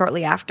interaction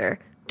shortly after.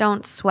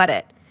 Don't sweat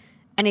it.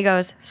 And he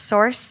goes,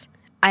 source,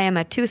 I am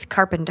a tooth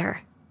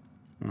carpenter.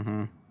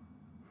 Mm-hmm.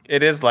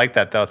 It is like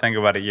that, though. Think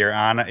about it. You're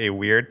on a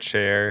weird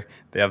chair.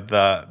 They have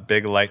the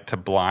big light to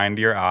blind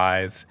your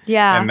eyes.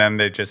 Yeah. And then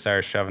they just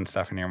start shoving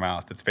stuff in your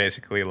mouth. It's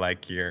basically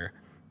like you're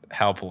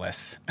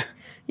helpless.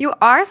 You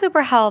are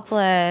super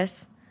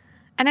helpless.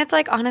 And it's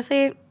like,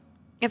 honestly,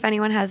 if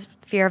anyone has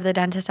fear of the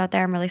dentist out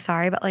there, I'm really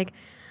sorry. But like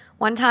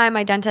one time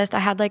my dentist, I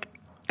had like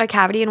a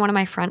cavity in one of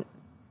my front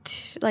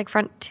teeth.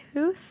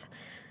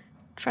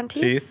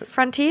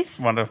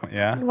 One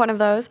One of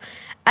those.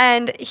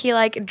 And he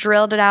like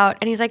drilled it out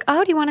and he's like,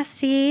 oh, do you want to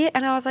see?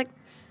 And I was like,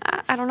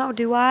 I don't know,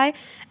 do I?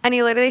 And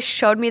he literally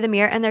showed me the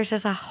mirror and there's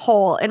just a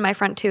hole in my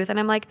front tooth. And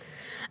I'm like,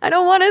 I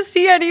don't want to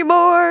see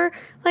anymore.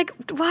 Like,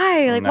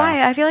 why? Like,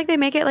 why? I feel like they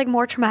make it like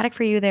more traumatic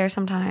for you there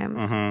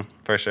sometimes. Mm-hmm,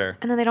 for sure.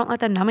 And then they don't let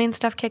the numbing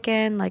stuff kick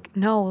in. Like,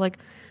 no, like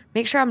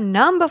make sure I'm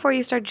numb before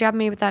you start jabbing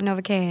me with that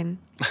Novocaine.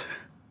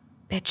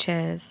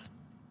 Bitches.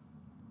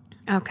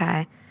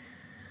 Okay.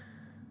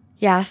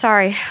 Yeah,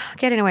 sorry.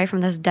 Getting away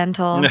from this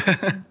dental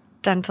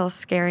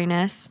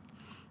scariness.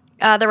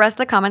 The rest of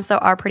the comments, though,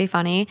 are pretty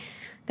funny.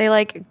 They,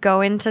 like,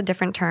 go into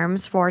different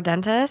terms for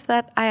dentists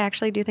that I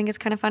actually do think is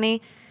kind of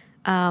funny.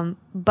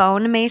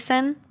 Bone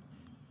mason,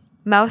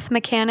 mouth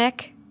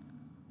mechanic,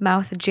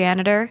 mouth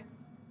janitor.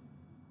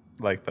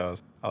 Like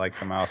those. I like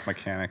the mouth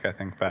mechanic, I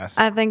think, best.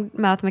 I think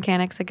mouth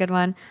mechanic's a good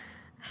one.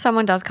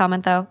 Someone does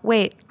comment, though.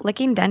 Wait,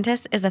 licking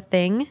dentist is a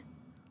thing?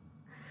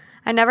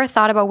 I never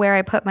thought about where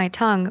I put my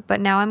tongue,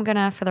 but now I'm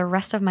gonna for the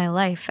rest of my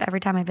life every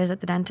time I visit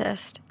the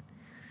dentist.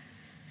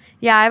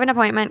 Yeah, I have an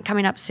appointment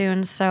coming up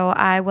soon, so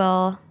I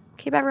will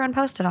keep everyone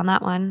posted on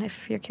that one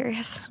if you're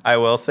curious. I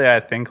will say I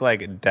think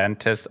like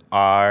dentists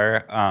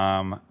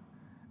are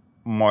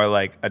more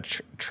like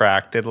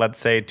attracted, let's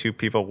say, to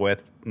people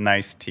with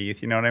nice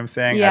teeth. You know what I'm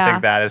saying? Yeah. I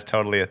think that is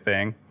totally a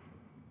thing.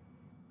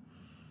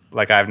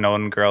 Like I've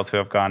known girls who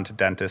have gone to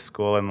dentist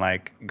school and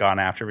like gone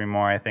after me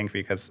more, I think,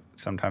 because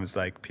sometimes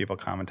like people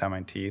comment on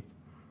my teeth.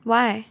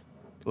 Why?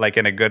 Like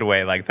in a good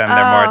way. Like then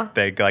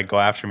they like go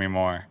after me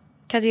more.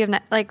 Because you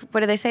have, like, what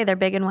do they say? They're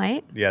big and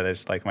white? Yeah, they're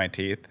just like my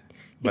teeth.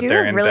 You do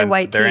have really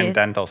white They're in teeth.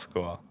 dental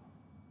school.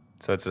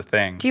 So it's a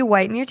thing. Do you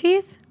whiten your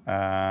teeth?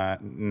 I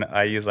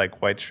use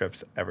like white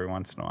strips every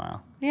once in a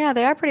while. Yeah,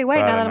 they are pretty white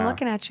But I now that don't I'm know.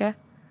 looking at you.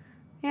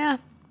 Yeah.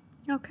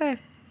 Okay.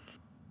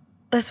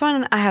 This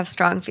one I have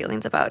strong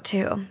feelings about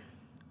too.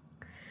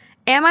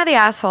 Am I the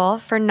asshole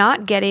for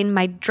not getting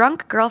my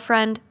drunk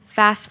girlfriend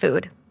fast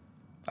food?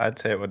 I'd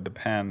say it would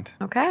depend.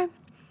 Okay.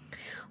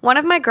 One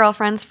of my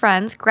girlfriend's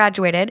friends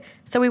graduated,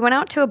 so we went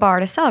out to a bar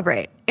to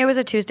celebrate. It was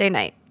a Tuesday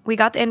night. We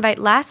got the invite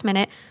last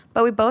minute,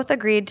 but we both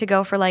agreed to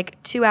go for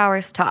like 2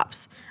 hours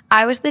tops.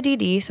 I was the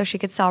DD, so she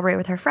could celebrate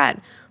with her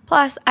friend.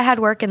 Plus, I had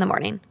work in the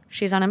morning.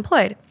 She's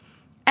unemployed.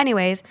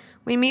 Anyways,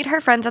 we meet her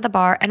friends at the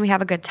bar and we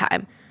have a good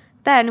time.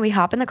 Then we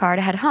hop in the car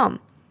to head home.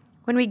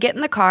 When we get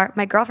in the car,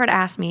 my girlfriend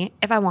asks me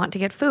if I want to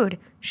get food.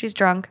 She's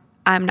drunk.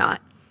 I'm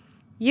not.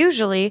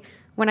 Usually,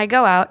 when I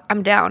go out,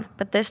 I'm down,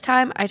 but this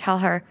time I tell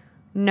her,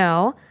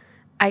 no,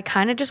 I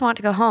kind of just want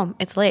to go home.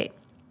 It's late.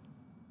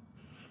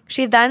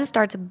 She then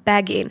starts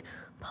begging,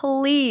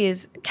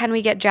 please, can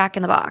we get Jack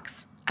in the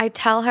Box? I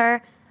tell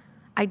her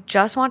I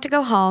just want to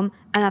go home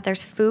and that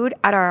there's food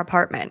at our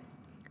apartment.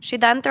 She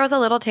then throws a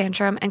little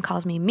tantrum and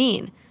calls me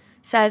mean,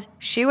 says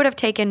she would have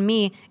taken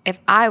me if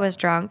I was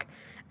drunk,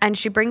 and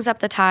she brings up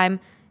the time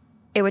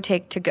it would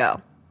take to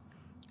go.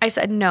 I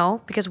said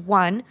no because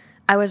 1,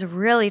 I was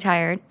really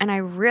tired and I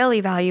really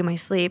value my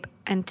sleep,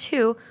 and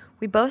 2,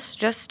 we both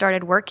just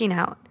started working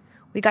out.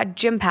 We got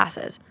gym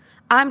passes.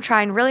 I'm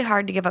trying really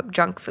hard to give up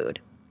junk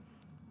food.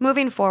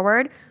 Moving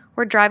forward,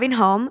 We're driving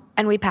home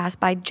and we pass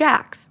by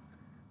Jack's.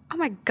 Oh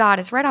my God,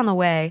 it's right on the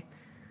way.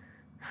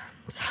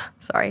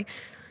 Sorry.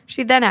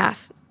 She then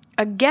asks,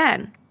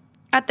 again.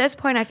 At this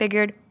point, I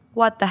figured,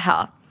 what the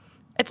hell?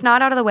 It's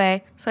not out of the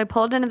way, so I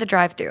pulled into the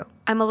drive-thru.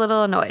 I'm a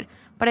little annoyed,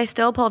 but I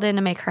still pulled in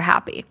to make her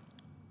happy.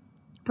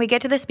 We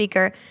get to the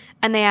speaker,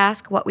 and they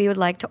ask what we would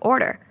like to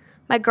order.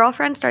 My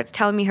girlfriend starts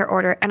telling me her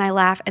order, and I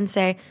laugh and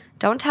say,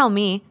 don't tell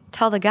me,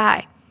 tell the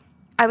guy.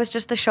 I was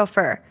just the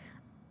chauffeur.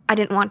 I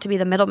didn't want to be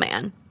the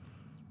middleman.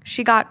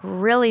 She got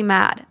really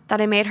mad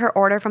that I made her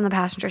order from the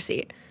passenger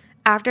seat.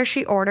 After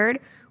she ordered,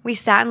 we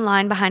sat in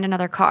line behind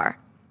another car.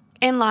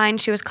 In line,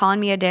 she was calling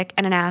me a dick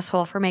and an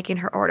asshole for making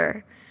her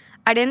order.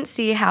 I didn't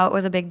see how it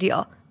was a big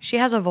deal. She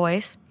has a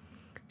voice.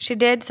 She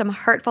did some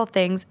hurtful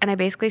things, and I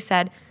basically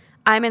said,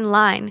 I'm in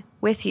line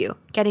with you,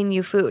 getting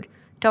you food.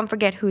 Don't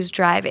forget who's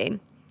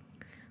driving.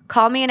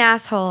 Call me an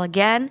asshole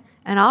again,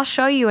 and I'll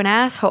show you an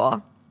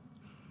asshole.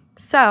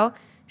 So,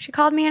 she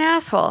called me an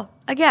asshole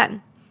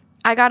again.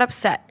 I got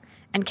upset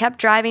and kept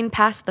driving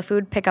past the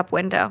food pickup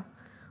window.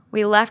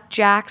 We left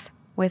Jack's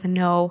with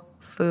no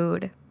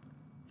food.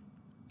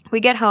 We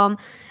get home,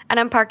 and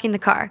I'm parking the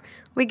car.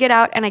 We get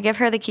out, and I give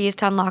her the keys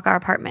to unlock our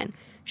apartment.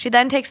 She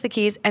then takes the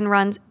keys and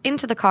runs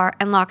into the car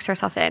and locks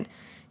herself in.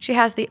 She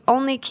has the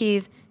only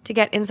keys to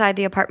get inside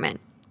the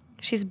apartment.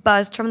 She's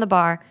buzzed from the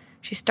bar.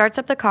 She starts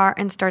up the car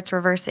and starts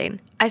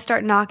reversing. I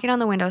start knocking on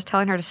the windows,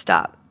 telling her to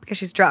stop because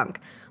she's drunk,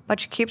 but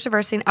she keeps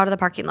reversing out of the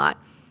parking lot.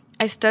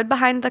 I stood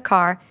behind the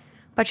car,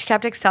 but she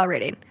kept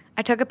accelerating.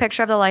 I took a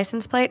picture of the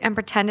license plate and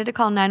pretended to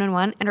call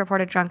 911 and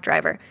report a drunk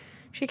driver.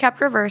 She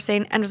kept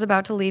reversing and was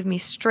about to leave me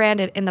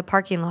stranded in the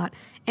parking lot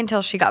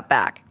until she got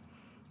back.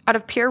 Out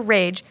of pure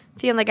rage,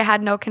 feeling like I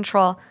had no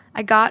control,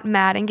 I got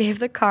mad and gave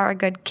the car a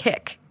good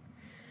kick.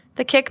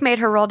 The kick made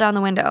her roll down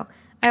the window.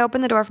 I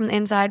opened the door from the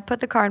inside,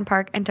 put the car in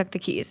park, and took the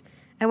keys.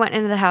 I went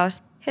into the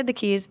house, hid the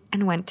keys,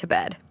 and went to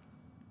bed.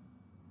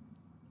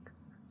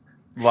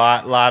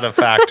 Lot of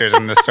factors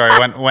in this story.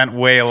 Went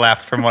way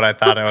left from what I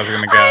thought I was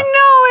going to go. I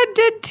know, it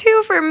did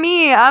too for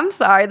me. I'm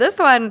sorry. This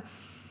one,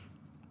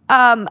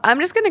 I'm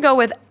just going to go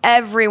with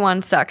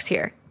everyone sucks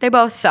here. They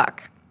both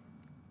suck.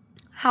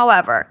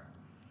 However,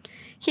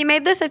 he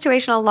made the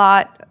situation a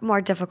lot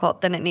more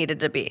difficult than it needed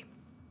to be.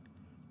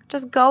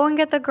 Just go and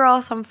get the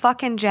girl some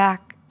fucking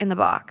Jack in the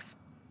Box.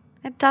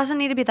 It doesn't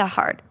need to be that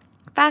hard.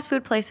 Fast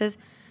food places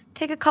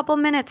take a couple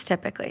minutes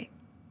typically.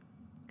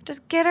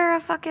 Just get her a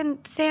fucking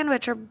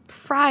sandwich or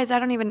fries.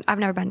 I've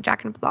never been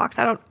Jack in the Box.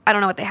 I don't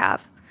know what they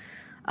have.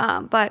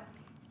 But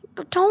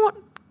don't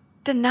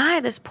deny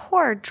this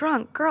poor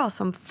drunk girl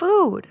some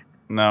food.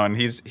 No, and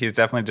he's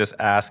definitely just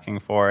asking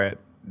for it,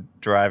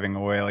 driving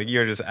away. Like,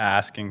 you're just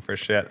asking for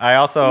shit. I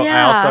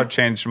also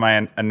changed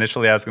my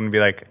initially. I was going to be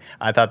like,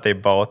 I thought they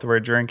both were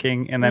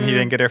drinking, and then he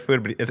didn't get her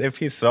food. But if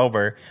he's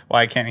sober,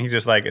 why can't he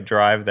just like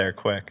drive there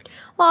quick?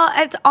 Well,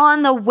 it's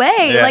on the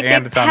way. Yeah, like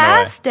and they it's on the way.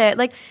 passed it.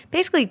 Like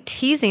basically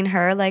teasing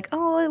her. Like,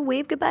 oh,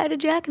 wave goodbye to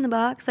Jack in the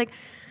Box. Like,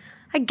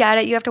 I get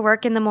it. You have to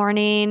work in the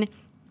morning.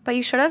 But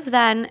you should have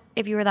then,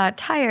 if you were that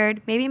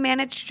tired, maybe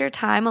managed your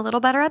time a little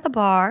better at the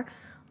bar,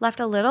 left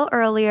a little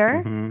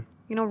earlier,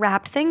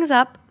 wrapped things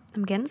up.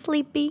 I'm getting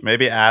sleepy.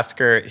 Maybe ask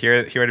her,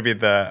 here would be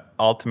the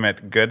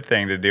ultimate good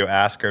thing to do,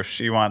 ask her if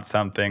she wants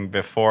something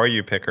before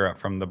you pick her up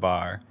from the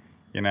bar,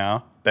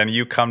 Then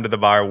you come to the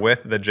bar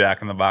with the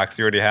Jack in the Box.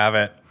 You already have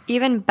it.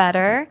 Even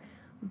better,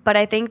 but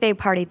I think they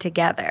partied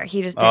together.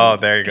 He just didn't,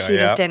 there you go. He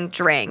just didn't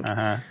drink.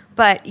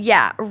 But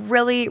yeah,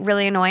 really,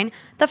 really annoying.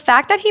 The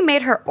fact that he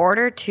made her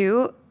order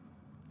too,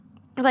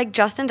 like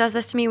Justin does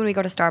this to me when we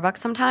go to Starbucks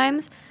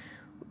sometimes,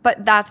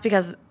 but that's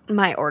because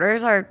my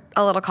orders are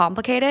a little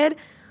complicated.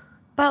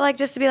 But like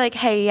just to be like,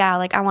 hey, yeah,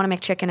 like I want to make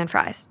chicken and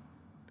fries.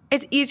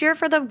 It's easier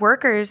for the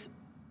workers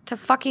to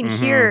fucking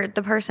hear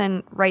the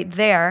person right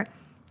there.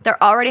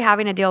 They're already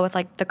having to deal with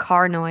like the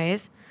car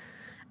noise.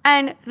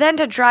 And then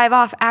to drive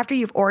off after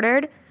you've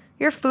ordered,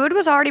 your food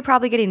was already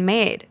probably getting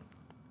made.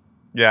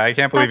 Yeah, I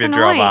can't believe That's you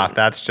drove annoying. off.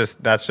 That's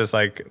just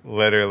like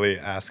literally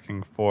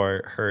asking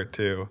for her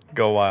to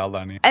go wild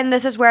on you. And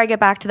this is where I get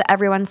back to the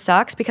everyone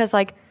sucks because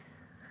like,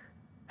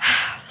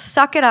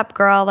 suck it up,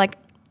 girl. Like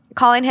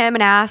calling him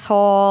an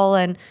asshole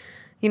and,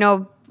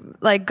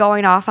 like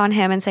going off on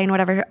him and saying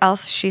whatever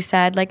else she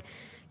said. Like,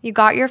 you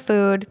got your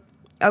food.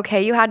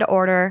 Okay, you had to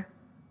order.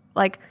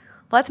 Like,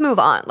 let's move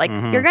on. Like,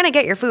 you're going to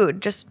get your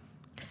food. Just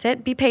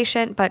sit, be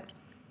patient. But,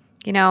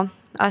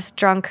 us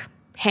drunk,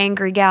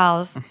 hangry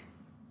gals,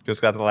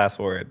 Just got the last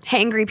word.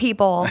 hangry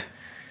people,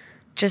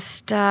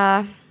 just,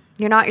 you're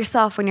not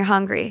yourself when you're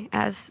hungry,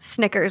 as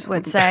Snickers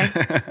would say.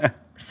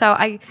 So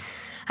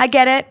I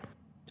get it.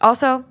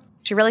 Also,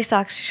 she really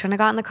sucks. She shouldn't have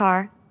got in the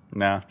car.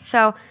 No.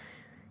 So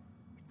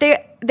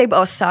they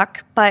both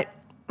suck, but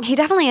he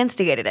definitely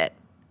instigated it.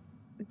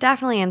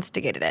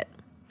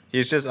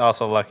 He's just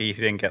also lucky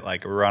he didn't get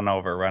like run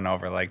over.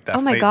 Like,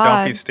 definitely Oh my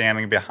God. don't be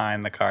standing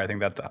behind the car. I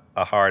think that's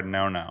a hard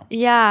no.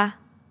 Yeah.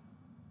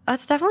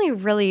 That's definitely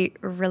really,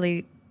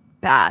 really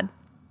bad.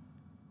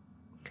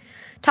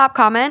 Top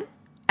comment.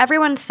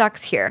 Everyone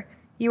sucks here.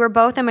 You were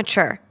both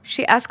immature.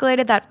 She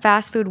escalated that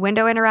fast food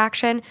window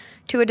interaction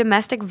to a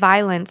domestic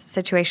violence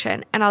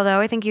situation, and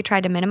although I think you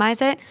tried to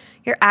minimize it,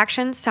 your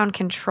actions sound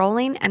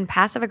controlling and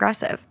passive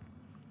aggressive.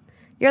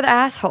 You're the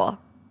asshole.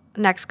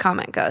 Next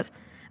comment goes,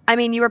 I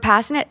mean, you were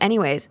passing it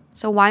anyways,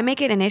 so why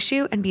make it an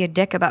issue and be a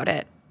dick about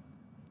it?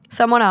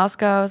 Someone else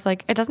goes,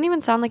 like, it doesn't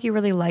even sound like you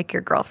really like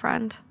your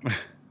girlfriend.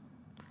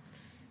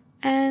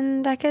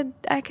 And I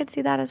could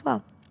see that as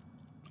well.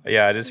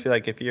 Yeah, I just feel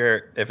like if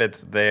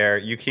it's there,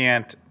 you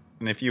can't,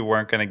 and if you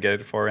weren't going to get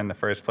it for her in the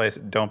first place,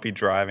 don't be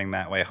driving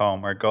that way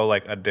home, or go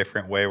like a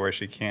different way where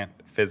she can't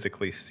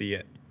physically see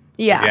it.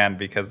 Yeah. Again,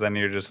 because then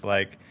you're just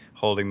like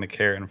holding the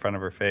carrot in front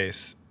of her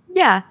face.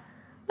 Yeah.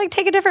 Like,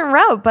 take a different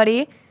route,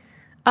 buddy.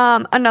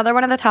 Another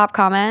one of the top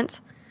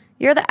comments.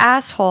 You're the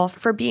asshole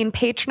for being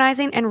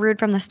patronizing and rude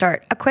from the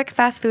start. A quick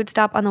fast food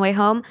stop on the way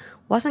home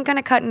wasn't going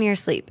to cut into your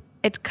sleep.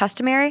 It's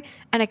customary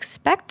and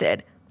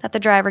expected that the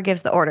driver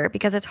gives the order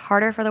because it's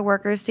harder for the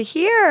workers to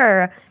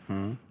hear.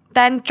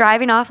 Then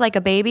driving off like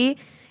a baby,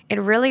 it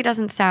really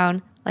doesn't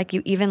sound like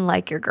you even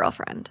like your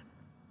girlfriend.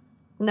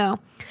 No.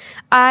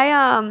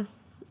 I've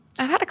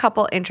had a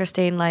couple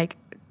interesting like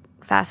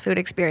fast food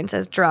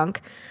experiences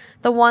drunk.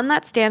 The one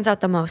that stands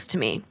out the most to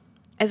me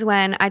is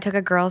when I took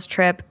a girls'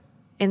 trip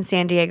in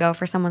San Diego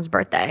for someone's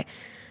birthday.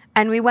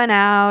 And we went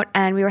out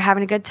and we were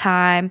having a good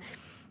time,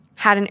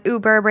 had an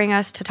Uber bring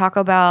us to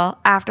Taco Bell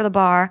after the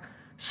bar,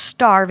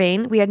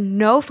 starving. We had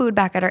no food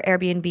back at our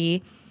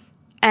Airbnb.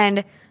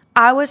 And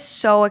I was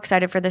so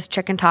excited for this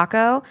chicken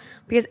taco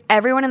because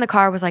everyone in the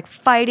car was like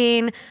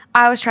fighting.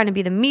 I was trying to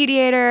be the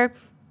mediator,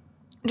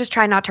 just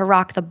trying not to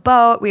rock the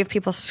boat. We have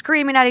people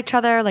screaming at each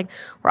other. Like,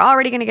 we're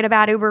already going to get a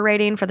bad Uber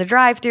rating for the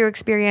drive-through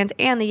experience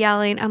and the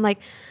yelling. I'm like,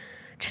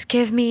 just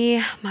give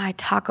me my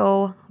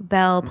Taco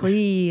Bell,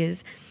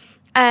 please.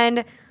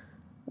 And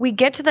we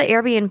get to the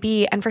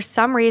Airbnb, and for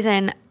some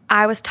reason,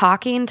 I was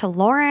talking to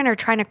Lauren or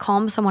trying to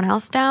calm someone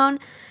else down,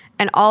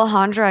 and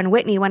Alejandra and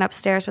Whitney went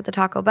upstairs with the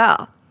Taco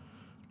Bell.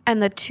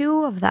 And the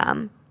two of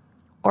them,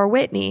 or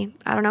Whitney,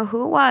 I don't know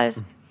who it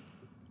was,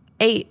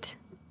 ate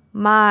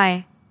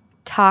my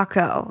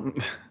taco.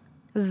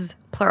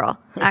 Plural,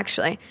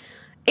 actually.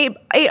 Ate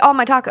all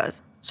my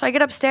tacos. So I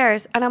get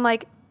upstairs, and I'm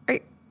like,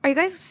 are you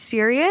guys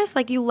serious?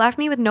 Like, you left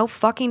me with no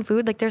fucking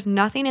food? Like, there's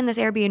nothing in this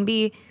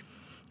Airbnb.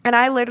 And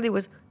I literally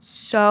was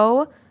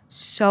so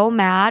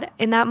mad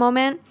in that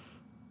moment.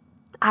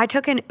 I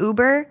took an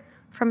Uber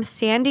from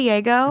San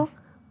Diego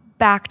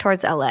back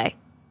towards LA.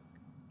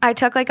 I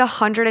took like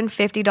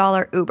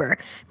 $150 Uber.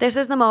 This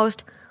is the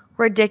most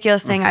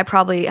ridiculous thing I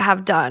probably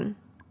have done.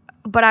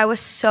 But I was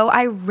so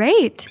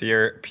irate.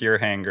 Pure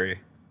hangry.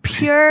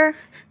 Pure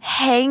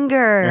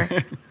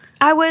hanger.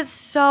 I was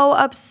so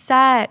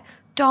upset.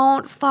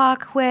 Don't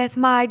fuck with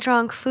my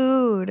drunk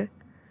food.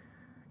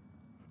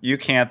 You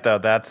can't though.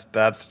 That's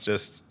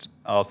just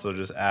also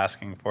just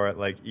asking for it.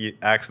 Like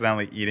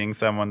accidentally eating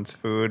someone's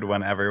food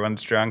when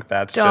everyone's drunk.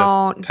 That's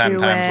Don't just 10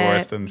 do times it.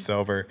 worse than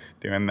sober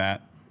doing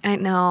that. I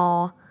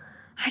know.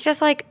 I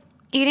just like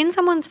eating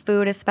someone's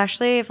food,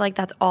 especially if like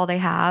that's all they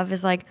have,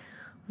 is like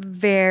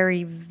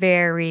very,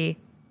 very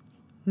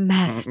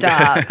messed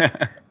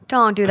up.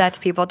 Don't do that to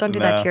people. Don't do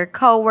that to your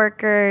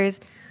coworkers.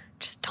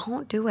 Just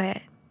don't do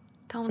it.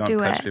 Don't do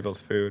touch it.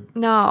 people's food.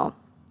 No.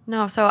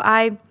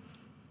 So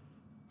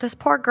this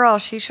poor girl,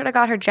 she should have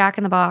got her Jack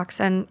in the Box,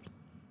 and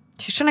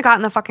she shouldn't have gotten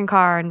in the fucking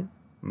car. And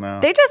No.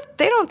 they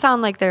don't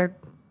sound like they're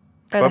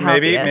the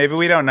healthiest. maybe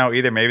we don't know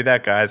either. Maybe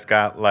that guy's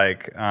got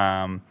like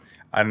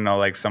I don't know,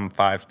 like some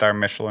 5-star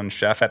Michelin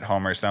chef at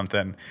home or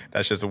something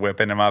that's just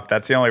whipping him up.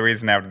 That's the only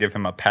reason I would give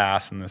him a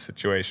pass in this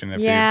situation. If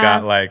he's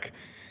got like,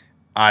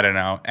 I don't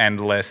know,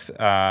 endless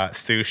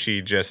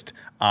sushi just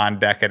on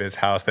deck at his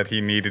house that he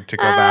needed to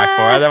go back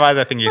for. Otherwise,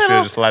 I think you should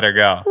have just let her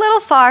go.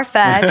 Little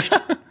far-fetched.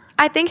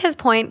 I think his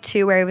point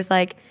too, where he was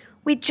like,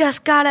 we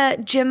just got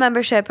a gym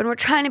membership and we're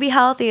trying to be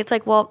healthy. It's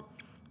like, well,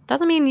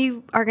 doesn't mean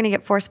you are going to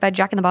get force-fed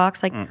Jack in the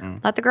Box. Like,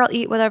 let the girl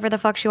eat whatever the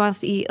fuck she wants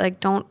to eat.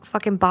 Like, don't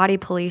fucking body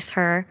police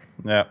her.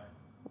 Yeah.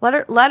 Let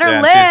her live.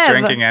 She's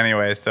drinking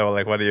anyway, so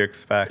like, what do you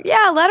expect?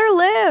 Yeah, let her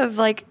live.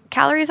 Like,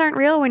 calories aren't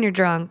real when you're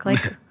drunk. Like,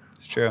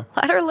 It's true.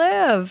 let her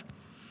live.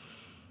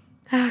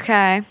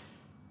 Okay.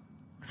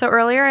 So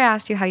earlier I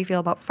asked you how you feel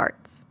about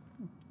farts.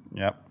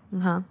 Yep.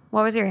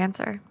 What was your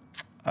answer?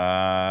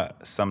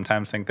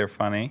 Sometimes think they're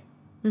funny.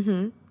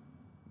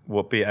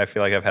 Whoopee. I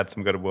feel like I've had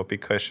some good whoopee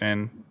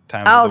cushion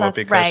times Oh, with the that's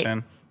whoopee right.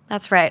 cushion.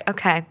 That's right.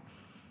 Okay.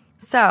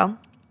 So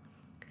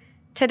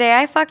today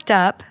I fucked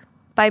up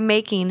by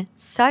making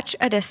such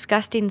a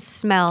disgusting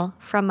smell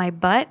from my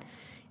butt,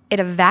 it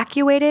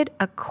evacuated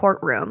a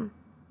courtroom.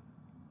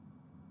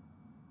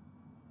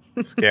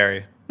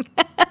 Scary.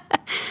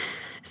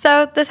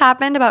 So this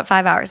happened about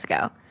 5 hours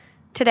ago.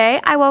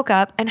 Today I woke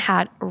up and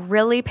had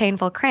really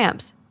painful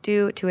cramps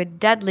due to a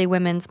deadly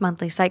women's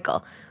monthly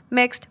cycle,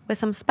 mixed with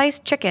some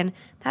spiced chicken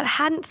that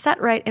hadn't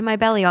set right in my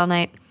belly all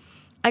night.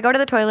 I go to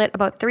the toilet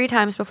about 3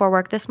 times before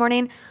work this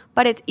morning,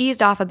 but it's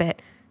eased off a bit.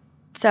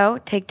 So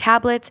take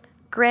tablets,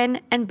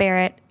 grin and bear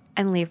it,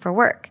 and leave for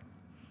work.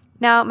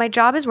 Now, my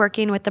job is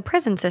working with the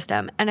prison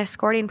system and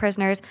escorting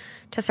prisoners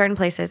to certain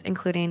places,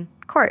 including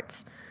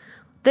courts.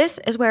 This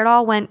is where it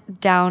all went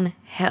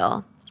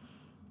downhill.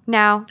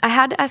 Now, I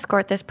had to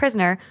escort this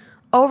prisoner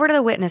over to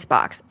the witness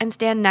box and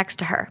stand next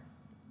to her.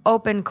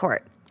 Open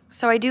court.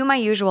 So I do my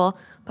usual,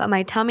 but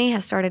my tummy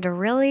has started to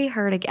really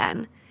hurt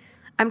again.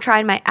 I'm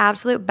trying my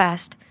absolute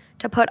best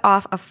to put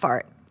off a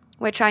fart,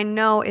 which I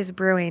know is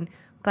brewing,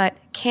 but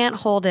can't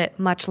hold it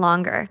much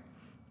longer.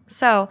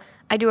 So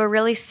I do a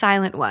really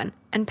silent one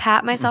and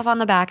pat myself on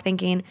the back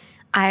thinking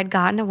I had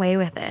gotten away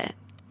with it.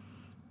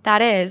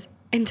 That is,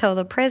 until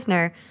the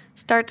prisoner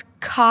starts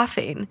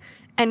coughing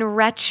and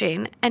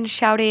retching and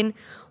shouting,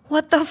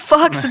 "What the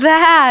fuck's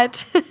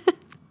that?"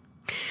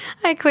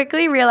 I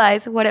quickly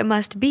realize what it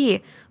must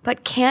be,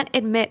 but can't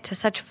admit to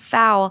such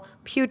foul,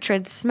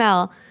 putrid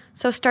smell,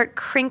 so start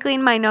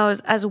crinkling my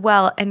nose as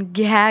well and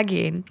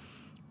gagging.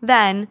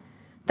 Then,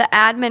 the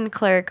admin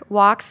clerk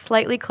walks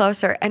slightly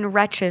closer and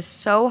retches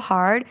so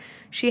hard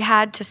she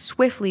had to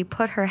swiftly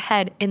put her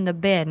head in the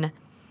bin.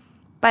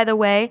 By the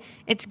way,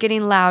 it's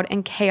getting loud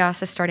and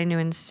chaos is starting to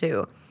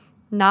ensue.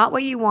 Not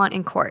what you want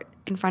in court,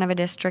 in front of a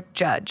district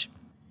judge.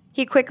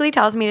 He quickly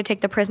tells me to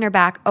take the prisoner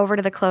back over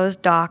to the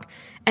closed dock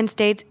and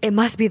states it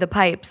must be the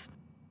pipes.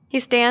 He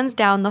stands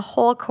down the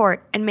whole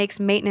court and makes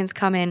maintenance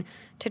come in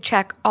to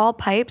check all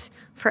pipes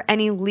for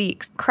any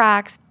leaks,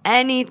 cracks,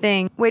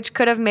 anything which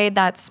could have made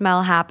that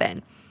smell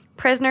happen.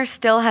 Prisoner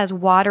still has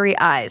watery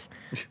eyes.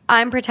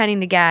 I'm pretending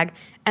to gag,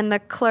 and the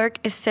clerk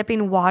is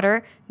sipping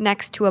water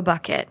next to a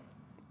bucket.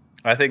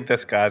 I think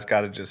this guy's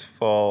got to just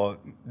full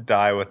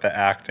die with the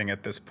acting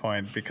at this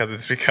point because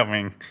it's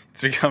becoming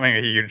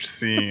a huge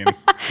scene.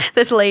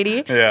 This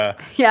lady? Yeah.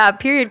 Yeah,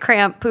 period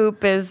cramp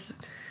poop it's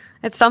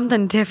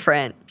something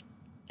different.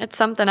 It's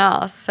something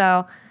else.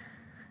 So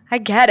I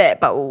get it,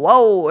 but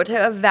whoa,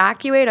 to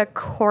evacuate a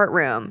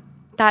courtroom,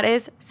 that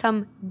is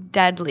some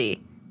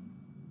deadly,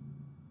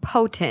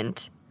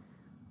 potent,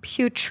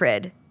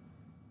 putrid,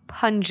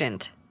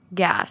 pungent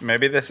gas.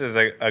 Maybe this is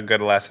a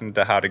good lesson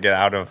to how to get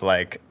out of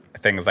like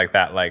things like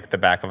that, like the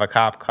back of a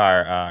cop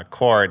car,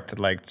 court,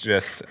 like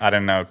just, I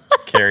don't know,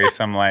 carry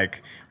some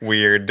like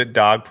weird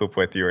dog poop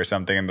with you or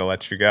something and they'll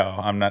let you go.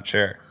 I'm not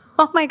sure.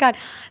 Oh my God.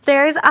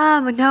 There's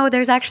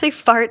actually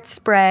fart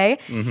spray.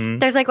 Mm-hmm.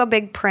 There's like a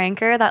big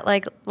pranker that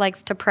like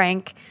likes to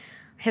prank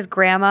his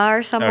grandma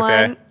or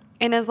someone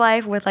in his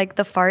life with like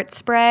the fart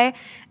spray.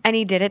 And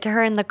he did it to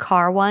her in the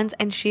car once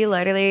and she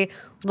literally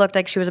looked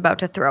like she was about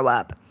to throw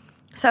up.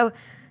 So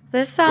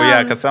this well,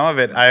 yeah, because some of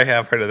it, I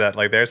have heard of that.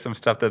 Like there's some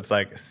stuff that's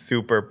like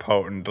super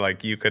potent.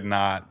 Like you could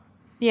not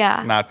be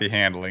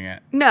handling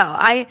it. No,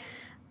 I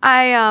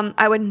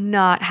would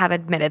not have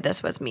admitted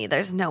this was me.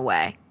 There's no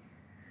way.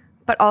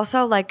 But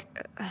also,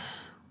 like,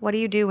 what do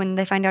you do when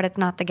they find out it's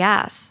not the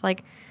gas?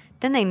 Like,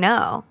 then they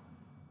know.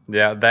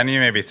 Yeah, then you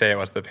maybe say it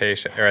was the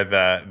patient or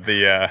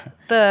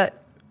the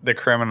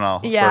criminal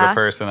sort of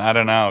person. I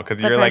don't know,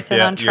 because you're like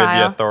you're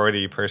the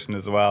authority person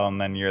as well, and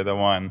then you're the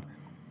one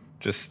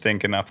just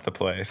stinking up the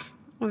place.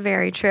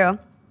 Very true.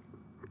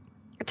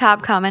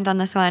 Top comment on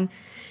this one.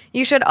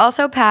 You should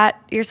also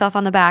pat yourself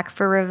on the back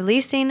for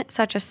releasing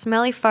such a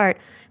smelly fart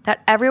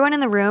that everyone in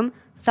the room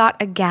thought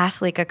a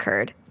gas leak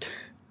occurred.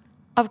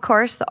 Of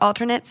course, the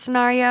alternate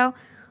scenario,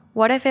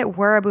 what if it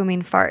were a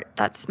booming fart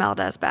that smelled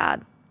as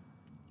bad?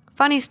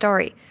 Funny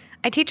story.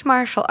 I teach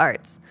martial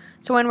arts,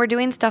 so when we're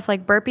doing stuff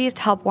like burpees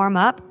to help warm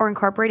up or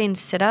incorporating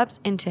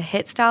sit-ups into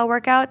HIIT-style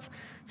workouts,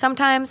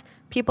 sometimes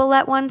people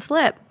let one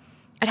slip.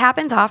 It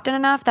happens often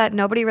enough that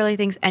nobody really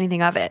thinks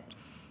anything of it.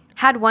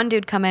 Had one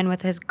dude come in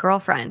with his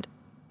girlfriend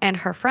and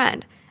her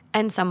friend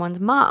and someone's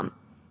mom.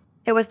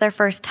 It was their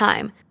first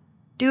time.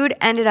 Dude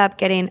ended up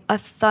getting a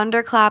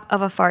thunderclap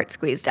of a fart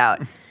squeezed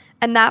out.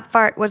 And that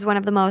fart was one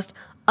of the most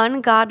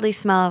ungodly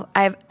smells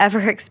I've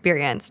ever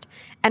experienced.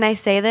 And I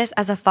say this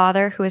as a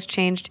father who has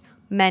changed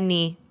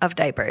many of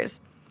diapers.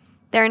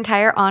 Their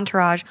entire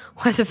entourage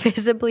was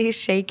visibly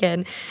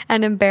shaken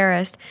and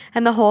embarrassed,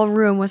 and the whole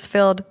room was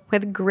filled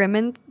with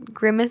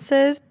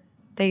grimaces.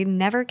 They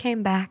never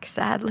came back,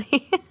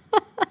 sadly.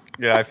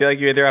 Yeah, I feel like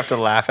you either have to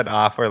laugh it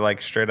off or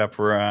like straight up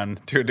run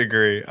to a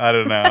degree. I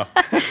don't know.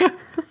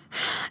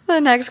 The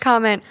next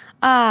comment,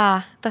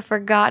 the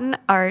forgotten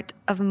art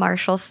of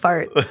martial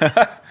farts.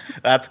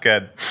 That's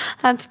good.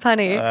 That's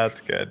funny.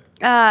 That's good.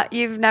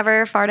 You've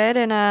never farted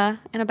in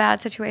a bad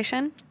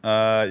situation?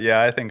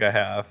 Yeah, I think I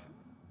have.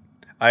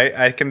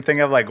 I can think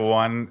of like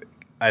one.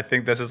 I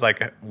think this is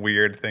like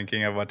weird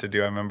thinking of what to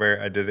do. I remember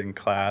I did it in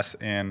class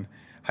in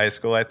high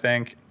school, I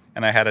think,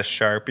 and I had a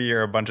Sharpie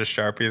or a bunch of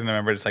Sharpies, and I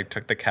remember just like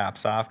took the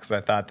caps off because I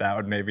thought that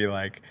would maybe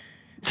like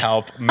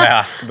help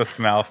mask the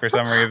smell for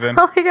some reason.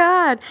 Oh my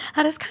God,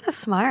 that is kind of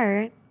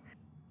smart.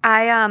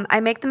 I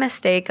make the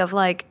mistake of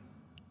like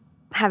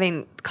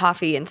having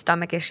coffee and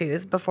stomach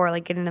issues before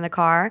like getting in the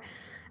car.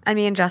 And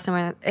me and Justin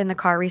were in the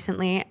car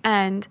recently,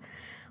 and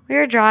we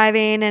were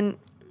driving, and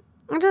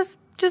just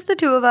the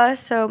two of us.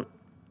 So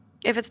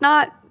if it's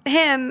not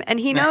him and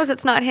he knows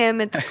it's not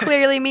him, it's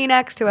clearly me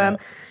next to him.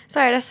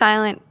 So I had a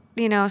silent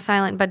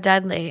but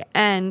deadly.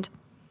 And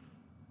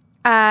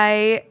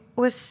I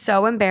was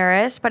so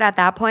embarrassed, but at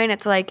that point,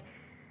 it's like,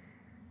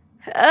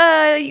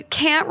 you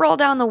can't roll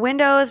down the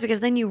windows because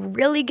then you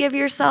really give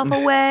yourself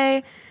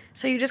away.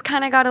 So you just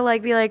kind of got to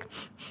like be like,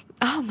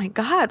 oh my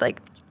God,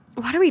 like,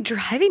 what are we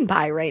driving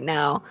by right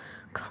now?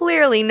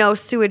 Clearly no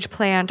sewage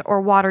plant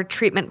or water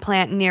treatment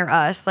plant near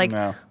us, like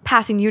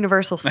passing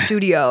Universal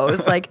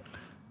Studios. Like,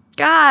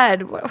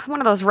 God, one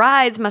of those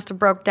rides must have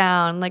broke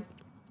down. Like,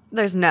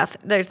 there's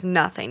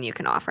nothing you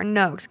can offer.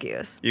 No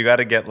excuse. You got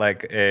to get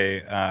like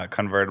a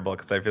convertible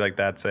because I feel like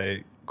that's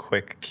a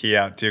quick key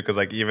out too. Because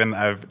like even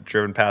I've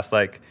driven past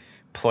like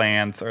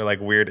plants or like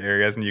weird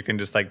areas and you can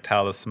just like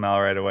tell the smell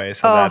right away.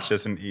 So that's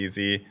just an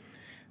easy.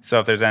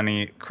 So if there's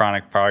any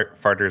chronic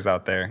farters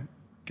out there,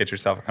 get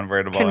yourself a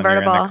convertible. And you're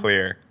in the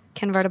clear.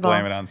 Convertible.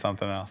 Just blame it on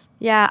something else.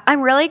 Yeah,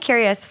 I'm really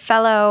curious,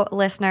 fellow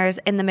listeners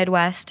in the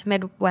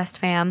Midwest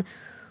fam.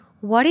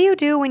 What do you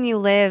do when you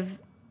live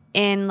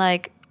in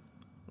like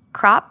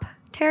crop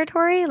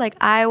territory, like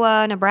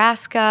Iowa,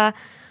 Nebraska?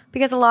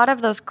 Because a lot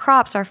of those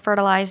crops are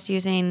fertilized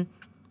using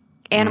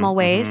animal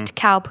waste,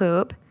 cow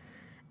poop.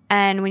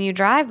 And when you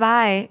drive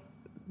by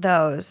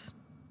those,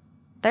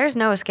 there's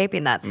no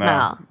escaping that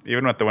smell. No,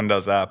 even with the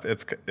windows up,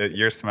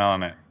 you're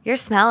smelling it. You're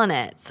smelling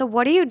it. So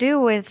what do you do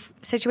with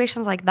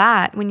situations like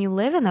that when you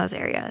live in those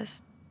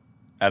areas?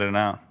 I don't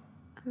know.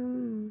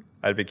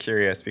 I'd be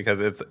curious because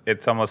it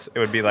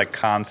would be like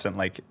constant,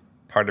 like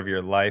part of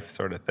your life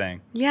sort of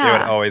thing. Yeah. It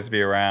would always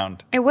be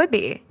around. It would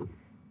be.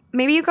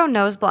 Maybe you go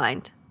nose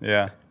blind.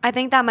 Yeah. I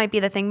think that might be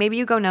the thing. Maybe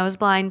you go nose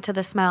blind to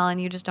the smell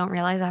and you just don't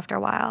realize after a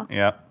while.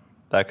 Yeah,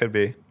 that could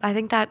be. I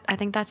think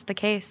that's the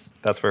case.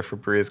 That's where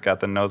Febreze got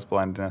the nose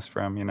blindness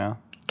from, you know?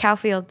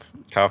 Cowfields.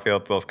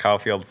 Those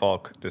cowfield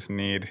folk just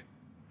need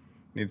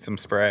some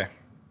spray.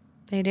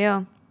 They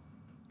do.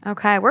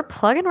 Okay, we're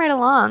plugging right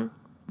along.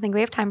 I think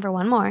we have time for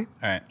one more.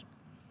 All right.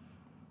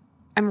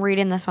 I'm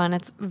reading this one.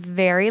 It's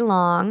very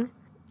long.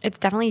 It's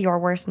definitely your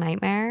worst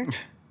nightmare.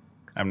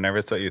 I'm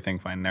nervous what you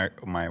think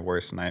my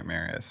worst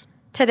nightmare is.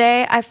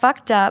 Today, I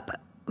fucked up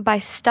by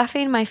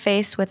stuffing my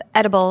face with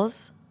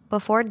edibles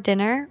before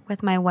dinner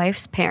with my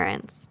wife's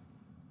parents.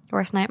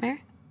 Worst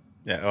nightmare?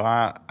 Yeah,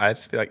 well, I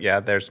just feel like,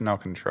 there's no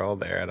control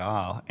there at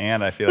all.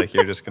 And I feel like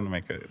you're just going to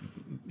make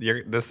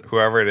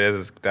whoever it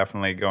is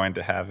definitely going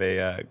to have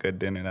a good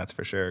dinner, that's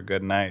for sure. A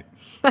good night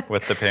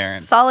with the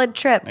parents. Solid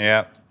trip.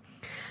 Yep.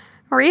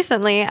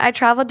 Recently, I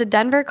traveled to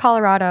Denver,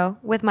 Colorado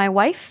with my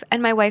wife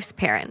and my wife's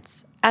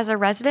parents. As a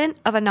resident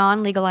of a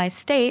non-legalized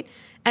state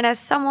and as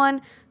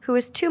someone who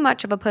is too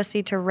much of a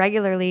pussy to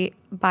regularly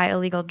buy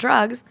illegal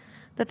drugs,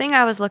 the thing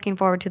I was looking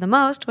forward to the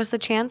most was the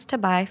chance to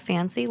buy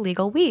fancy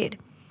legal weed.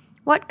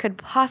 What could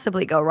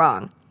possibly go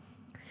wrong?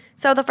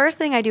 So the first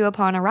thing I do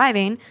upon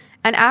arriving,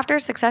 and after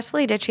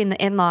successfully ditching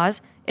the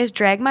in-laws, is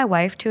drag my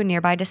wife to a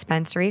nearby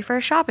dispensary for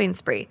a shopping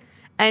spree.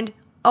 And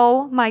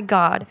oh my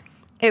God,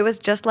 it was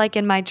just like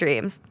in my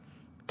dreams.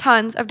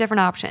 Tons of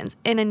different options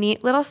in a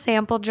neat little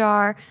sample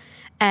jar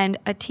and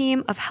a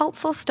team of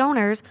helpful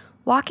stoners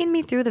walking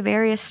me through the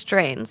various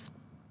strains.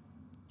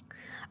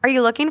 Are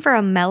you looking for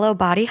a mellow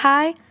body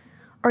high?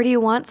 Or do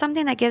you want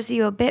something that gives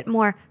you a bit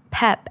more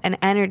pep and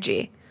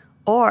energy?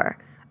 Or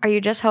are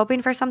you just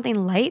hoping for something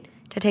light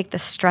to take the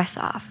stress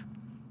off?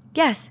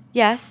 Yes,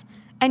 yes,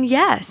 and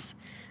yes,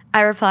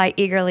 I reply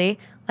eagerly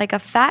like a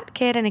fat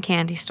kid in a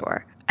candy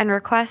store and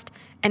request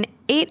an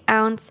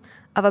 8-ounce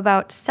of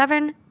about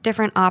 7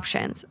 different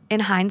options.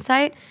 In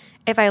hindsight,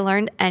 if I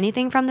learned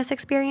anything from this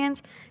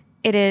experience,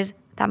 it is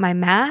that my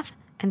math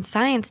and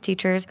science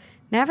teachers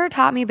never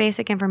taught me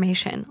basic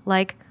information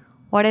like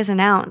what is an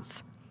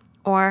ounce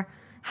or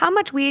how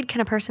much weed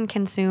can a person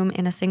consume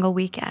in a single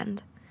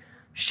weekend.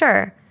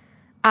 Sure,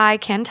 I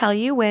can tell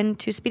you when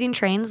 2 speeding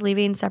trains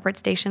leaving separate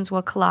stations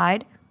will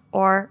collide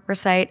or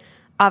recite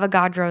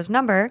Avogadro's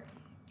number,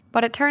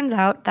 but it turns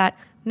out that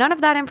none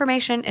of that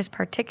information is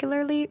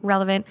particularly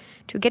relevant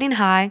to getting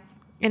high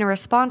in a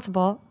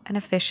responsible and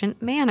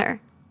efficient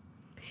manner.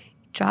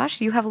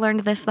 Josh, you have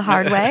learned this the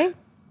hard way.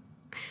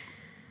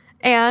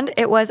 And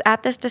it was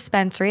at this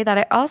dispensary that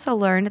I also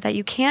learned that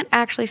you can't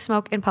actually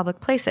smoke in public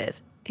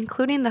places,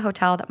 including the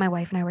hotel that my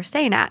wife and I were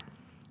staying at.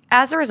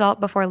 As a result,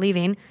 before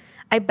leaving,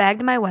 I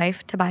begged my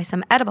wife to buy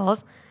some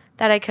edibles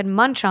that I could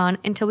munch on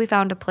until we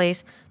found a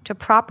place to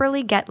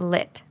properly get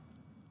lit.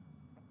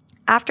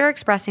 After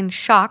expressing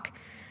shock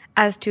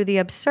as to the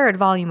absurd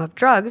volume of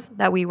drugs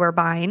that we were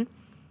buying,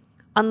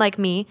 unlike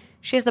me,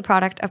 she is the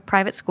product of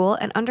private school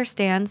and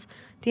understands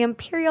the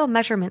imperial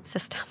measurement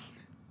system.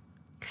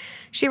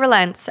 She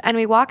relents, and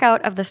we walk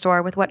out of the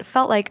store with what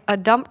felt like a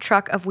dump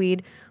truck of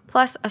weed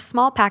plus a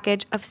small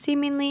package of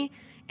seemingly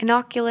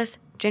innocuous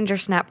ginger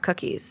snap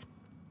cookies.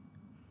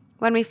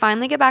 When we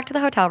finally get back to the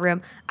hotel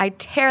room, I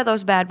tear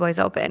those bad boys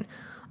open,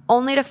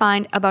 only to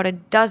find about a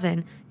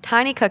dozen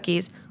tiny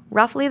cookies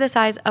roughly the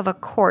size of a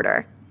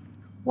quarter.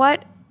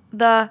 What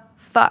the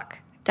fuck,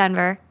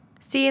 Denver?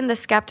 Seeing the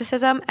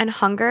skepticism and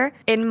hunger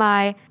in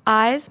my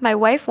eyes, my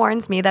wife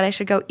warns me that I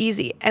should go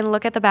easy and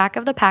look at the back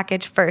of the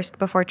package first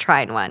before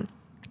trying one.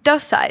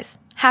 Dose size,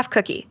 half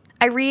cookie.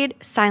 I read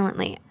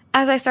silently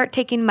as I start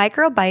taking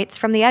micro bites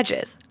from the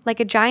edges, like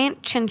a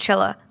giant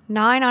chinchilla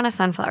gnawing on a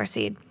sunflower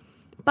seed.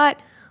 But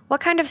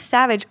what kind of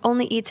savage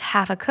only eats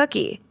half a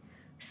cookie?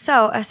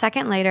 So, a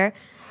second later,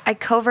 I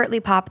covertly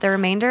pop the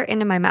remainder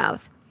into my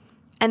mouth.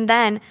 And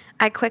then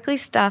I quickly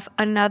stuff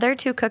another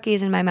 2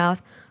 cookies in my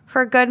mouth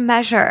for good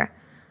measure,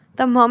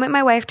 the moment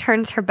my wife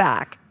turns her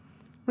back.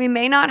 We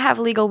may not have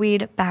legal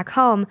weed back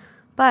home,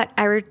 but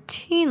I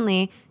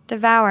routinely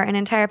devour an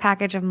entire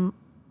package of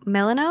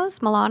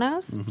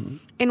Milanos,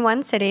 in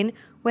one sitting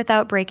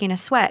without breaking a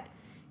sweat.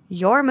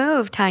 Your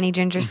move, tiny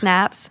ginger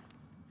snaps.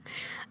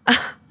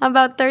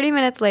 About 30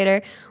 minutes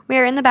later, we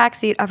are in the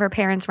backseat of her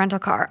parents' rental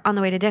car on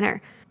the way to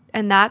dinner,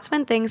 and that's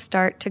when things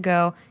start to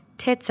go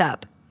tits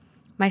up.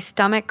 My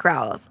stomach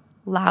growls,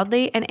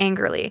 loudly and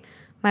angrily.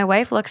 My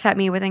wife looks at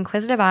me with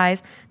inquisitive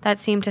eyes that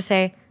seem to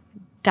say,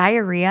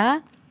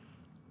 diarrhea?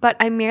 But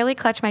I merely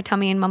clutch my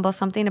tummy and mumble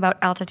something about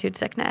altitude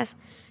sickness.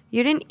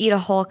 You didn't eat a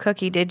whole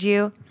cookie, did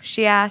you?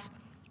 She asks,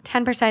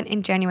 10%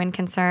 in genuine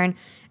concern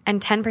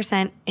and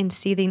 10% in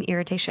seething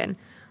irritation.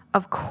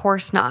 Of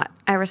course not,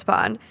 I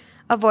respond,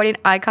 avoiding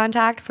eye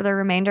contact for the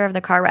remainder of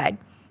the car ride.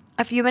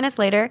 A few minutes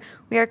later,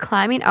 we are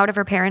climbing out of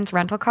her parents'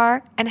 rental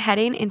car and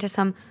heading into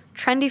some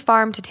trendy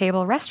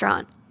farm-to-table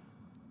restaurant.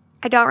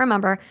 I don't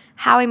remember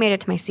how I made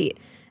it to my seat,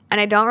 and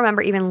I don't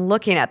remember even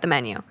looking at the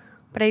menu,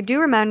 but I do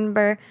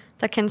remember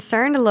the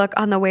concerned look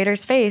on the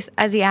waiter's face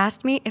as he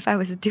asked me if I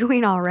was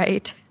doing all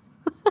right.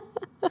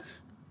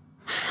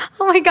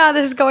 Oh my God,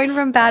 this is going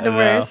from bad to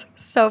worse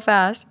so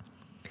fast.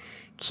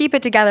 Keep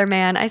it together,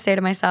 man, I say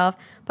to myself,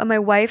 but my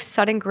wife's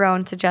sudden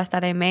groan suggests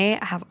that I may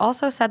have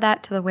also said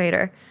that to the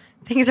waiter.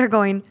 Things are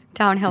going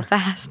downhill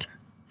fast.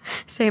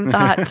 Same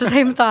thought.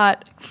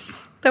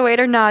 The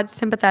waiter nods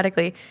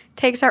sympathetically,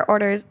 takes our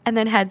orders, and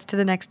then heads to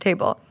the next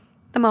table.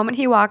 The moment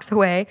he walks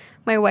away,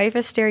 my wife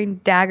is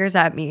staring daggers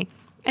at me.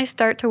 I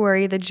start to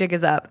worry the jig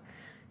is up.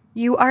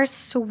 You are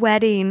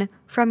sweating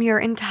from your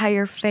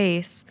entire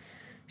face,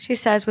 she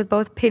says with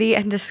both pity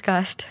and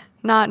disgust.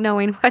 Not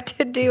knowing what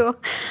to do,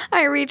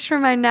 I reach for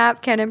my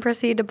napkin and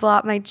proceed to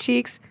blot my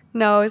cheeks,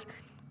 nose,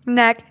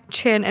 neck,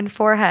 chin, and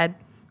forehead.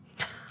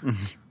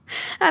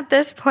 At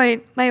this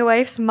point, my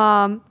wife's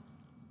mom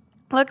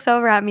looks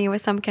over at me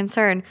with some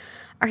concern.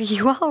 Are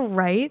you all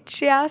right?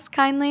 She asks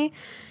kindly.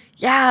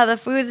 Yeah, the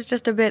food's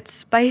just a bit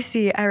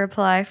spicy, I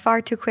reply,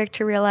 far too quick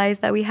to realize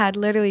that we had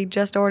literally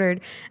just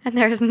ordered and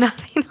there's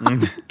nothing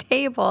on the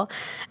table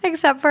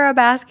except for a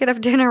basket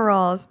of dinner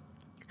rolls.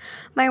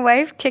 My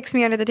wife kicks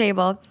me under the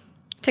table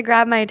to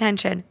grab my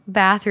attention.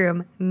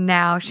 Bathroom,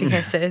 now, she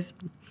hisses.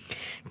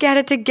 Get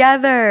it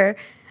together.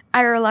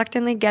 I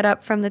reluctantly get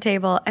up from the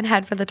table and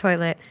head for the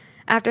toilet.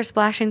 After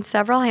splashing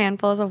several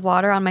handfuls of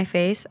water on my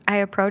face, I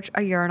approach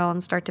a urinal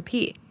and start to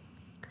pee.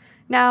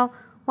 Now,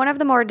 one of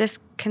the more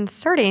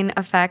disconcerting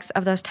effects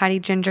of those tiny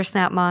ginger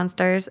snap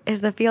monsters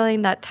is the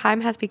feeling that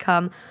time has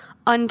become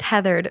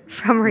untethered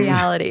from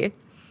reality.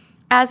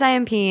 As I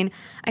am peeing,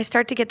 I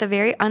start to get the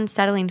very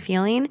unsettling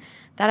feeling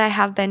that I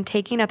have been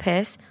taking a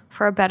piss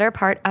for a better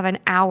part of an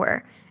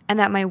hour and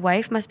that my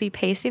wife must be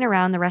pacing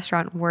around the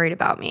restaurant worried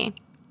about me.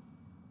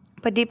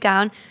 But deep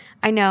down,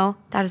 I know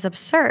that is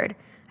absurd.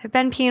 I've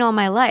been peeing all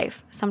my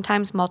life,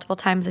 sometimes multiple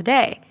times a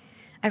day.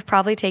 I've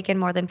probably taken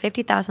more than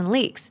 50,000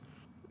 leaks.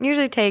 It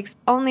usually takes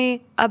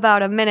only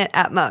about a minute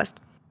at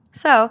most.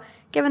 So,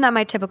 given that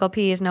my typical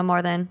pee is no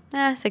more than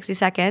 60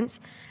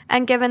 seconds,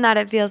 and given that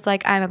it feels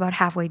like I'm about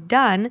halfway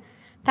done,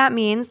 that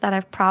means that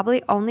I've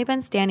probably only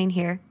been standing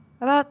here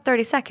about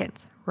 30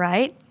 seconds,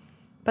 right?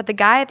 But the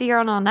guy at the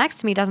urinal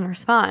next to me doesn't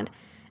respond,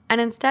 and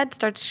instead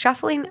starts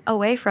shuffling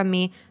away from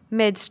me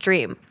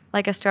midstream,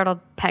 like a startled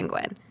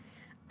penguin.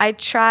 I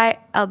try,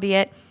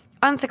 albeit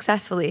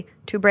unsuccessfully,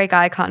 to break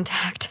eye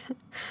contact.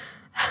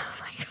 Oh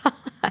my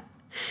God.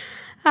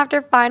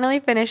 After finally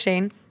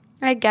finishing,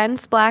 I again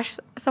splash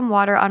some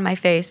water on my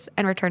face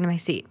and return to my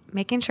seat,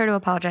 making sure to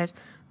apologize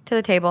to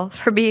the table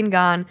for being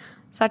gone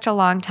such a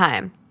long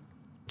time,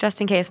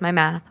 just in case my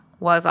math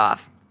was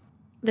off.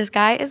 This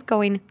guy is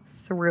going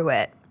through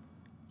it.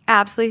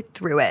 Absolutely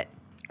through it.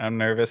 I'm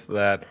nervous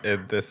that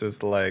this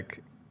is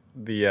like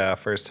the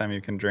first time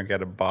you can drink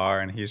at a bar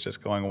and he's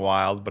just going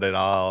wild, but it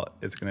all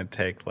is going to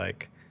take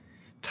like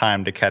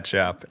time to catch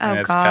up. And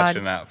it's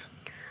catching up.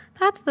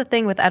 That's the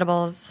thing with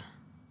edibles.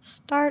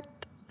 Start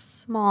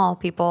small,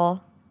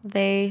 people.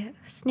 They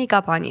sneak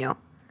up on you.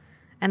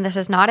 And this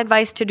is not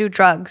advice to do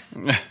drugs.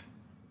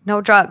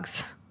 No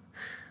drugs.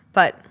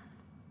 But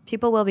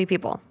people will be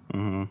people.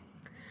 Mm-hmm.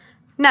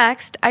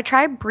 Next, I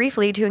try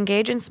briefly to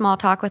engage in small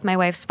talk with my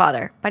wife's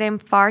father, but am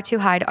far too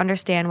high to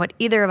understand what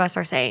either of us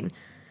are saying.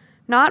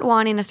 Not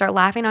wanting to start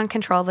laughing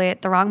uncontrollably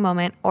at the wrong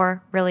moment,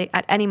 or really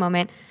at any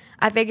moment,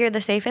 I figure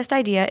the safest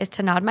idea is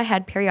to nod my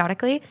head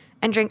periodically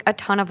and drink a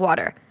ton of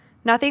water.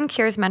 Nothing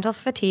cures mental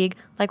fatigue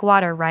like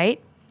water,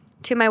 right?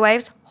 To my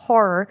wife's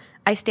horror,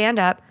 I stand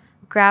up,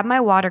 grab my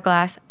water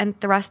glass, and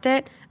thrust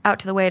it out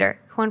to the waiter,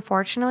 who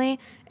unfortunately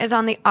is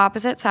on the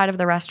opposite side of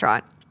the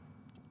restaurant.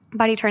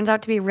 But he turns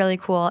out to be really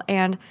cool,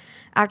 and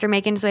After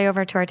making his way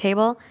over to our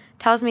table,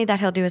 tells me that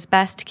he'll do his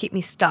best to keep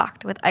me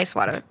stocked with ice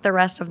water the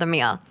rest of the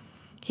meal.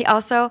 He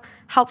also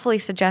helpfully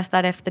suggests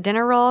that if the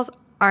dinner rolls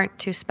aren't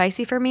too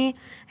spicy for me,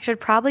 I should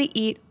probably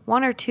eat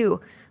 1 or 2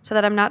 so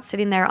that I'm not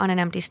sitting there on an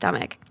empty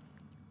stomach.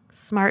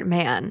 Smart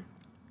man.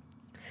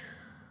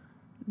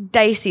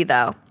 Dicey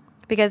though,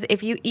 because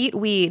if you eat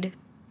weed,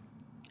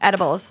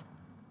 edibles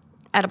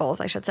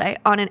I should say,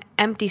 on an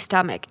empty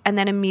stomach and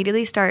then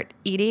immediately start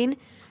eating,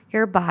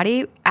 your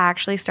body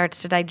actually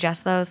starts to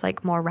digest those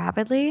like more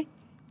rapidly.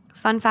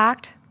 Fun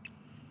fact.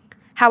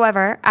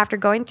 However, after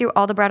going through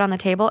all the bread on the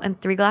table and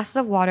 3 glasses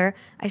of water,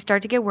 I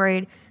start to get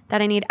worried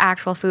that I need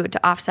actual food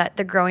to offset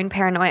the growing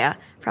paranoia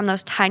from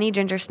those tiny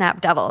ginger snap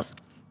devils.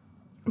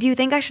 Do you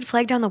think I should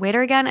flag down the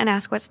waiter again and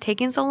ask what's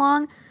taking so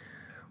long?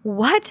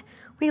 What?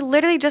 We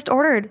literally just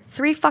ordered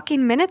 3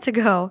 fucking minutes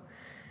ago.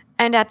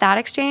 And at that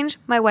exchange,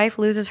 my wife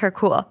loses her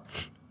cool.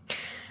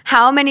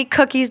 How many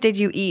cookies did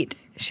you eat?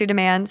 She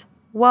demands.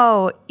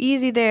 Whoa,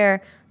 easy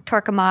there,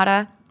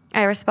 Torquemada.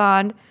 I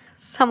respond,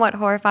 somewhat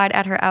horrified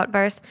at her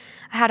outburst.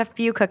 I had a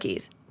few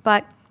cookies,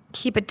 but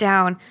keep it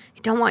down. I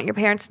don't want your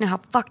parents to know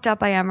how fucked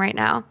up I am right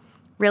now.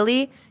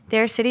 Really?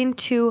 They're sitting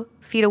 2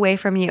 feet away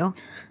from you.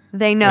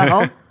 They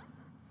know.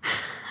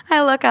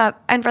 I look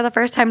up and for the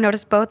first time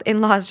notice both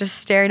in-laws just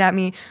staring at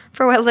me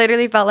for what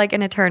literally felt like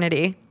an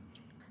eternity.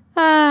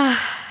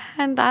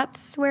 And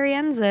that's where he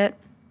ends it.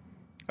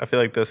 I feel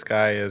like this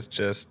guy is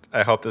just,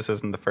 I hope this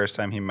isn't the first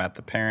time he met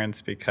the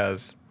parents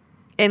because...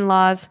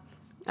 In-laws.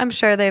 I'm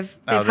sure they've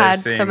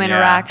had some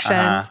interactions.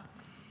 Yeah, uh-huh.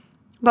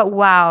 But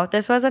wow,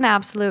 this was an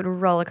absolute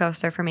roller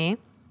coaster for me.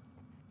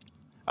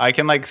 I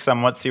can like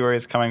somewhat see where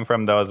he's coming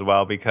from though as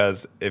well,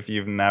 because if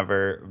you've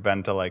never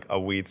been to like a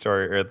weed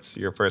store or it's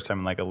your first time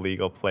in like a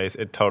legal place,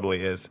 it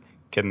totally is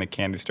kid in the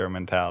candy store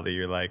mentality.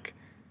 You're like,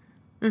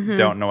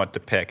 don't know what to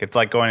pick. It's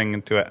like going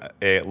into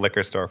a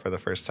liquor store for the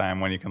first time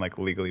when you can like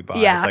legally buy.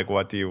 Yeah. It's like,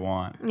 what do you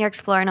want? You're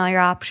exploring all your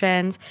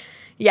options.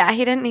 Yeah,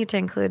 he didn't need to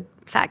include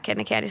fat kid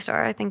in a candy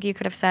store. I think you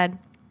could have said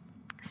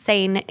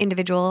sane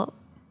individual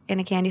in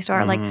a candy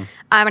store. Like,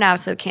 I'm an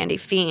absolute candy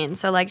fiend.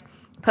 So like,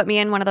 put me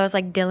in one of those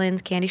like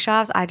Dylan's candy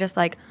shops. I just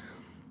like,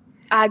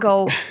 I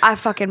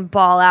fucking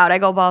ball out. I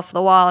go balls to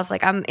the walls.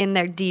 Like I'm in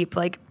there deep,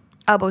 like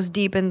elbows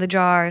deep in the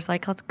jars.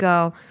 Like, let's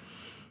go.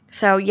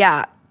 So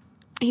yeah,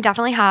 he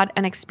definitely had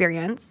an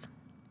experience.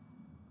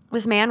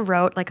 This man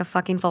wrote like a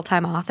fucking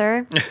full-time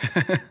author.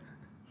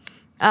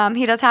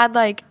 He does add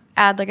like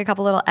a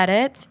couple little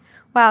edits.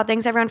 Wow,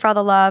 thanks everyone for all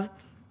the love.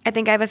 I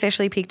think I've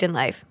officially peaked in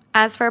life.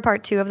 As for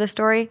part 2 of the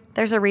story,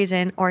 there's a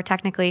reason, or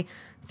technically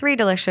 3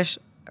 delicious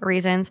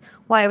reasons,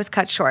 why it was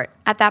cut short.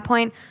 At that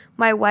point,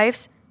 my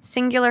wife's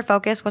singular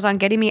focus was on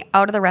getting me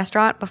out of the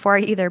restaurant before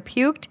I either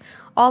puked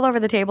all over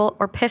the table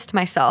or pissed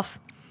myself.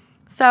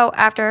 So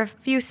after a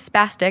few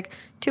spastic,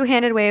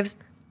 2-handed waves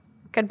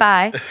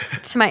goodbye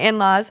to my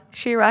in-laws,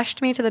 she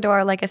rushed me to the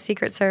door like a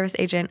Secret Service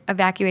agent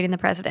evacuating the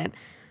president.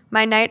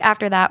 My night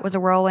after that was a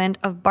whirlwind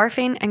of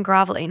barfing and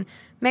groveling,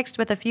 mixed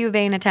with a few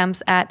vain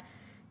attempts at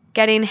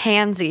getting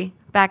handsy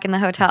back in the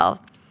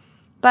hotel.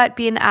 But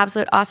being the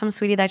absolute awesome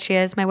sweetie that she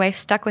is, my wife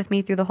stuck with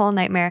me through the whole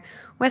nightmare,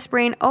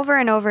 whispering over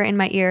and over in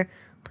my ear,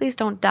 please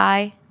don't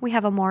die. We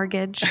have a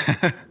mortgage.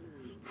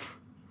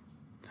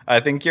 I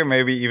think you're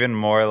maybe even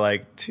more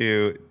like,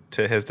 to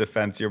his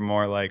defense, you're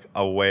more like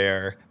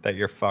aware that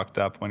you're fucked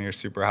up when you're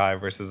super high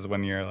versus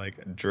when you're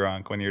like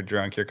drunk. When you're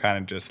drunk, you're kind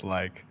of just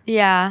like...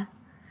 Yeah.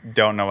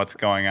 Don't know what's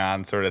going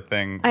on sort of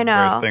thing. I know.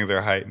 Whereas things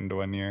are heightened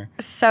when you're...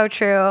 So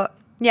true.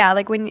 Yeah,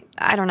 like when...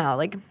 I don't know,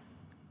 like...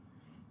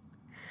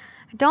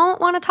 I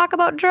don't want to talk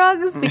about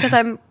drugs because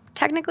I'm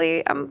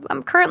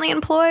currently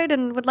employed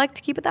and would like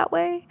to keep it that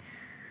way.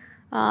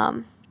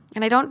 And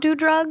I don't do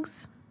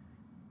drugs.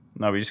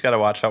 No, but you just got to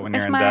watch out when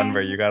you're in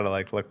Denver. You got to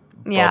like look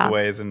both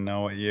ways and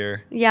know what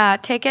you're... Yeah,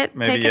 take it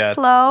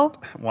slow.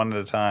 One at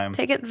a time.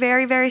 Take it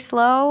very, very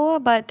slow.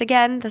 But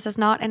again, this is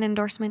not an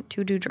endorsement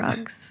to do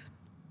drugs.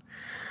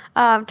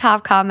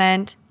 Top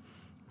comment.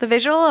 The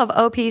visual of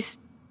OP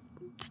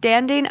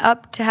standing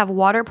up to have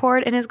water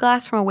poured in his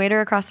glass from a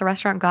waiter across the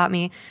restaurant got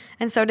me,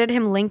 and so did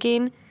him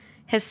linking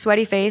his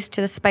sweaty face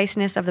to the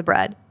spiciness of the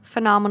bread.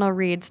 Phenomenal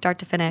read, start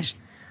to finish.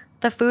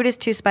 The food is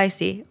too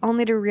spicy,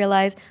 only to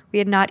realize we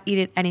had not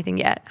eaten anything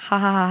yet. Ha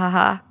ha ha ha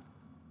ha.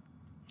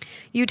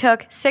 You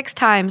took 6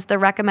 times the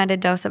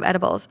recommended dose of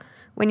edibles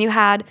when you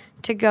had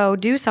to go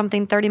do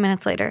something 30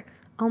 minutes later.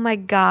 Oh my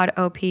God,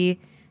 OP,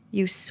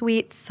 you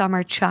sweet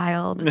summer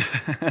child.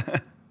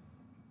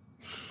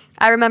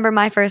 I remember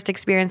my first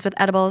experience with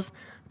edibles.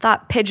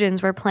 Thought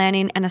pigeons were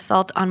planning an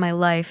assault on my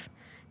life.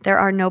 There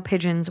are no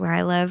pigeons where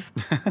I live.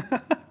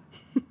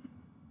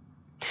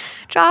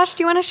 Josh,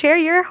 do you want to share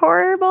your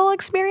horrible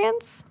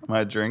experience?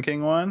 My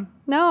drinking one?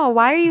 No.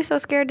 Why are you so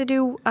scared to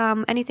do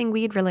anything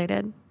weed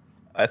related?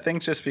 I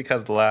think just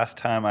because the last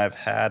time I've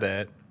had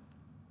it,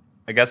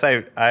 I guess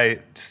I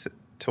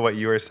to what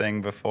you were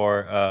saying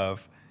before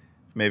of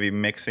maybe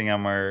mixing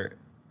them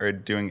or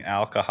doing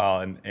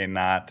alcohol in a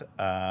not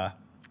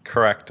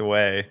correct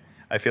way.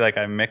 I feel like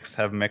I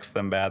have mixed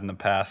them bad in the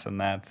past, and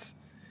that's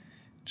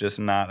just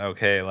not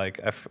okay. Like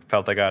I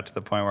felt I got to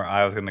the point where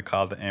I was going to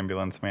call the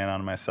ambulance man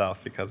on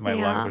myself because my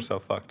lungs were so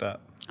fucked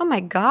up. Oh my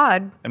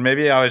God. And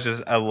maybe I was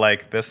just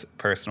like this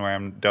person where I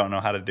don't know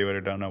how to do it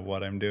or don't know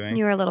what I'm doing.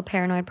 You were a little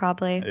paranoid,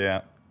 probably.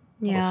 Yeah.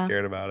 A little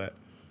scared about it.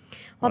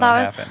 Well,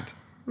 happened.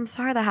 I'm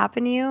sorry that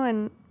happened to you,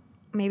 and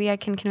maybe I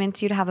can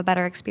convince you to have a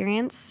better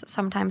experience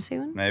sometime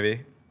soon.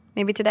 Maybe.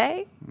 Maybe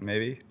today.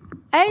 Maybe.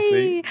 Hey. We'll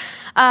see.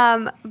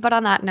 But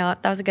on that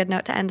note, that was a good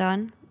note to end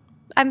on.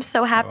 I'm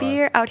so happy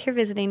you're out here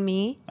visiting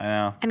me. I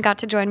know. And got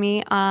to join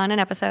me on an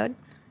episode.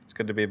 It's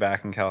good to be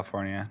back in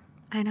California.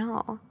 I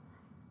know.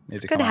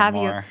 It's good to have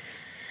you.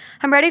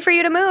 I'm ready for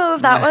you to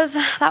move. That was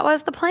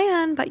the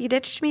plan, but you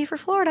ditched me for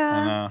Florida.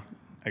 I know.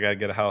 I got to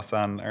get a house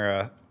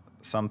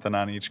something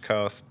on each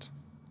coast.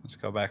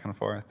 Just go back and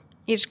forth.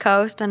 Each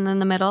coast and then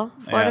the middle.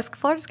 Florida's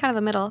kind of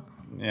the middle.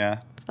 Yeah.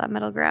 It's that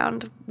middle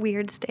ground.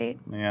 Weird state.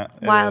 Yeah.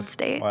 Wild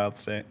state. Wild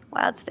state.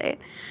 Wild state.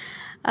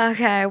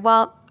 Okay.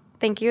 Well,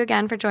 thank you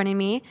again for joining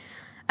me.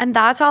 And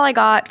that's all I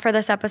got for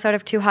this episode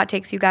of Two Hot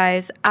Takes, you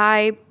guys.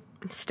 I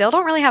still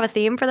don't really have a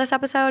theme for this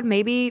episode.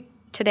 Maybe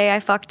today I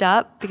fucked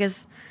up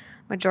because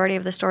majority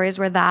of the stories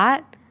were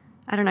that.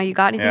 I don't know. You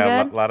got anything good?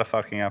 Yeah, a lot of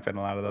fucking up in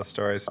a lot of those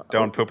stories.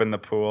 Don't poop in the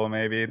pool,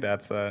 maybe.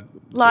 That's a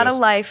lot of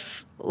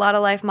life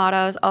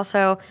mottos.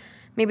 Also,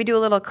 maybe do a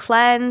little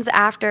cleanse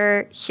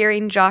after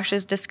hearing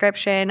Josh's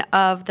description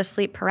of the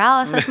sleep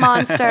paralysis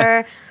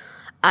monster.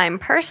 I'm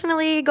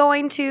personally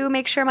going to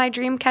make sure my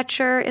dream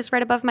catcher is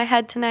right above my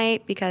head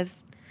tonight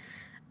because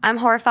I'm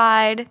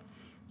horrified.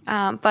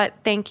 But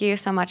thank you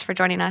so much for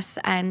joining us.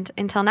 And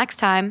until next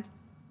time.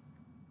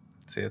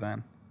 See you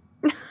then.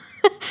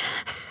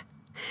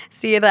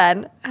 See you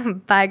then.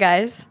 Bye,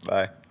 guys.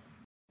 Bye.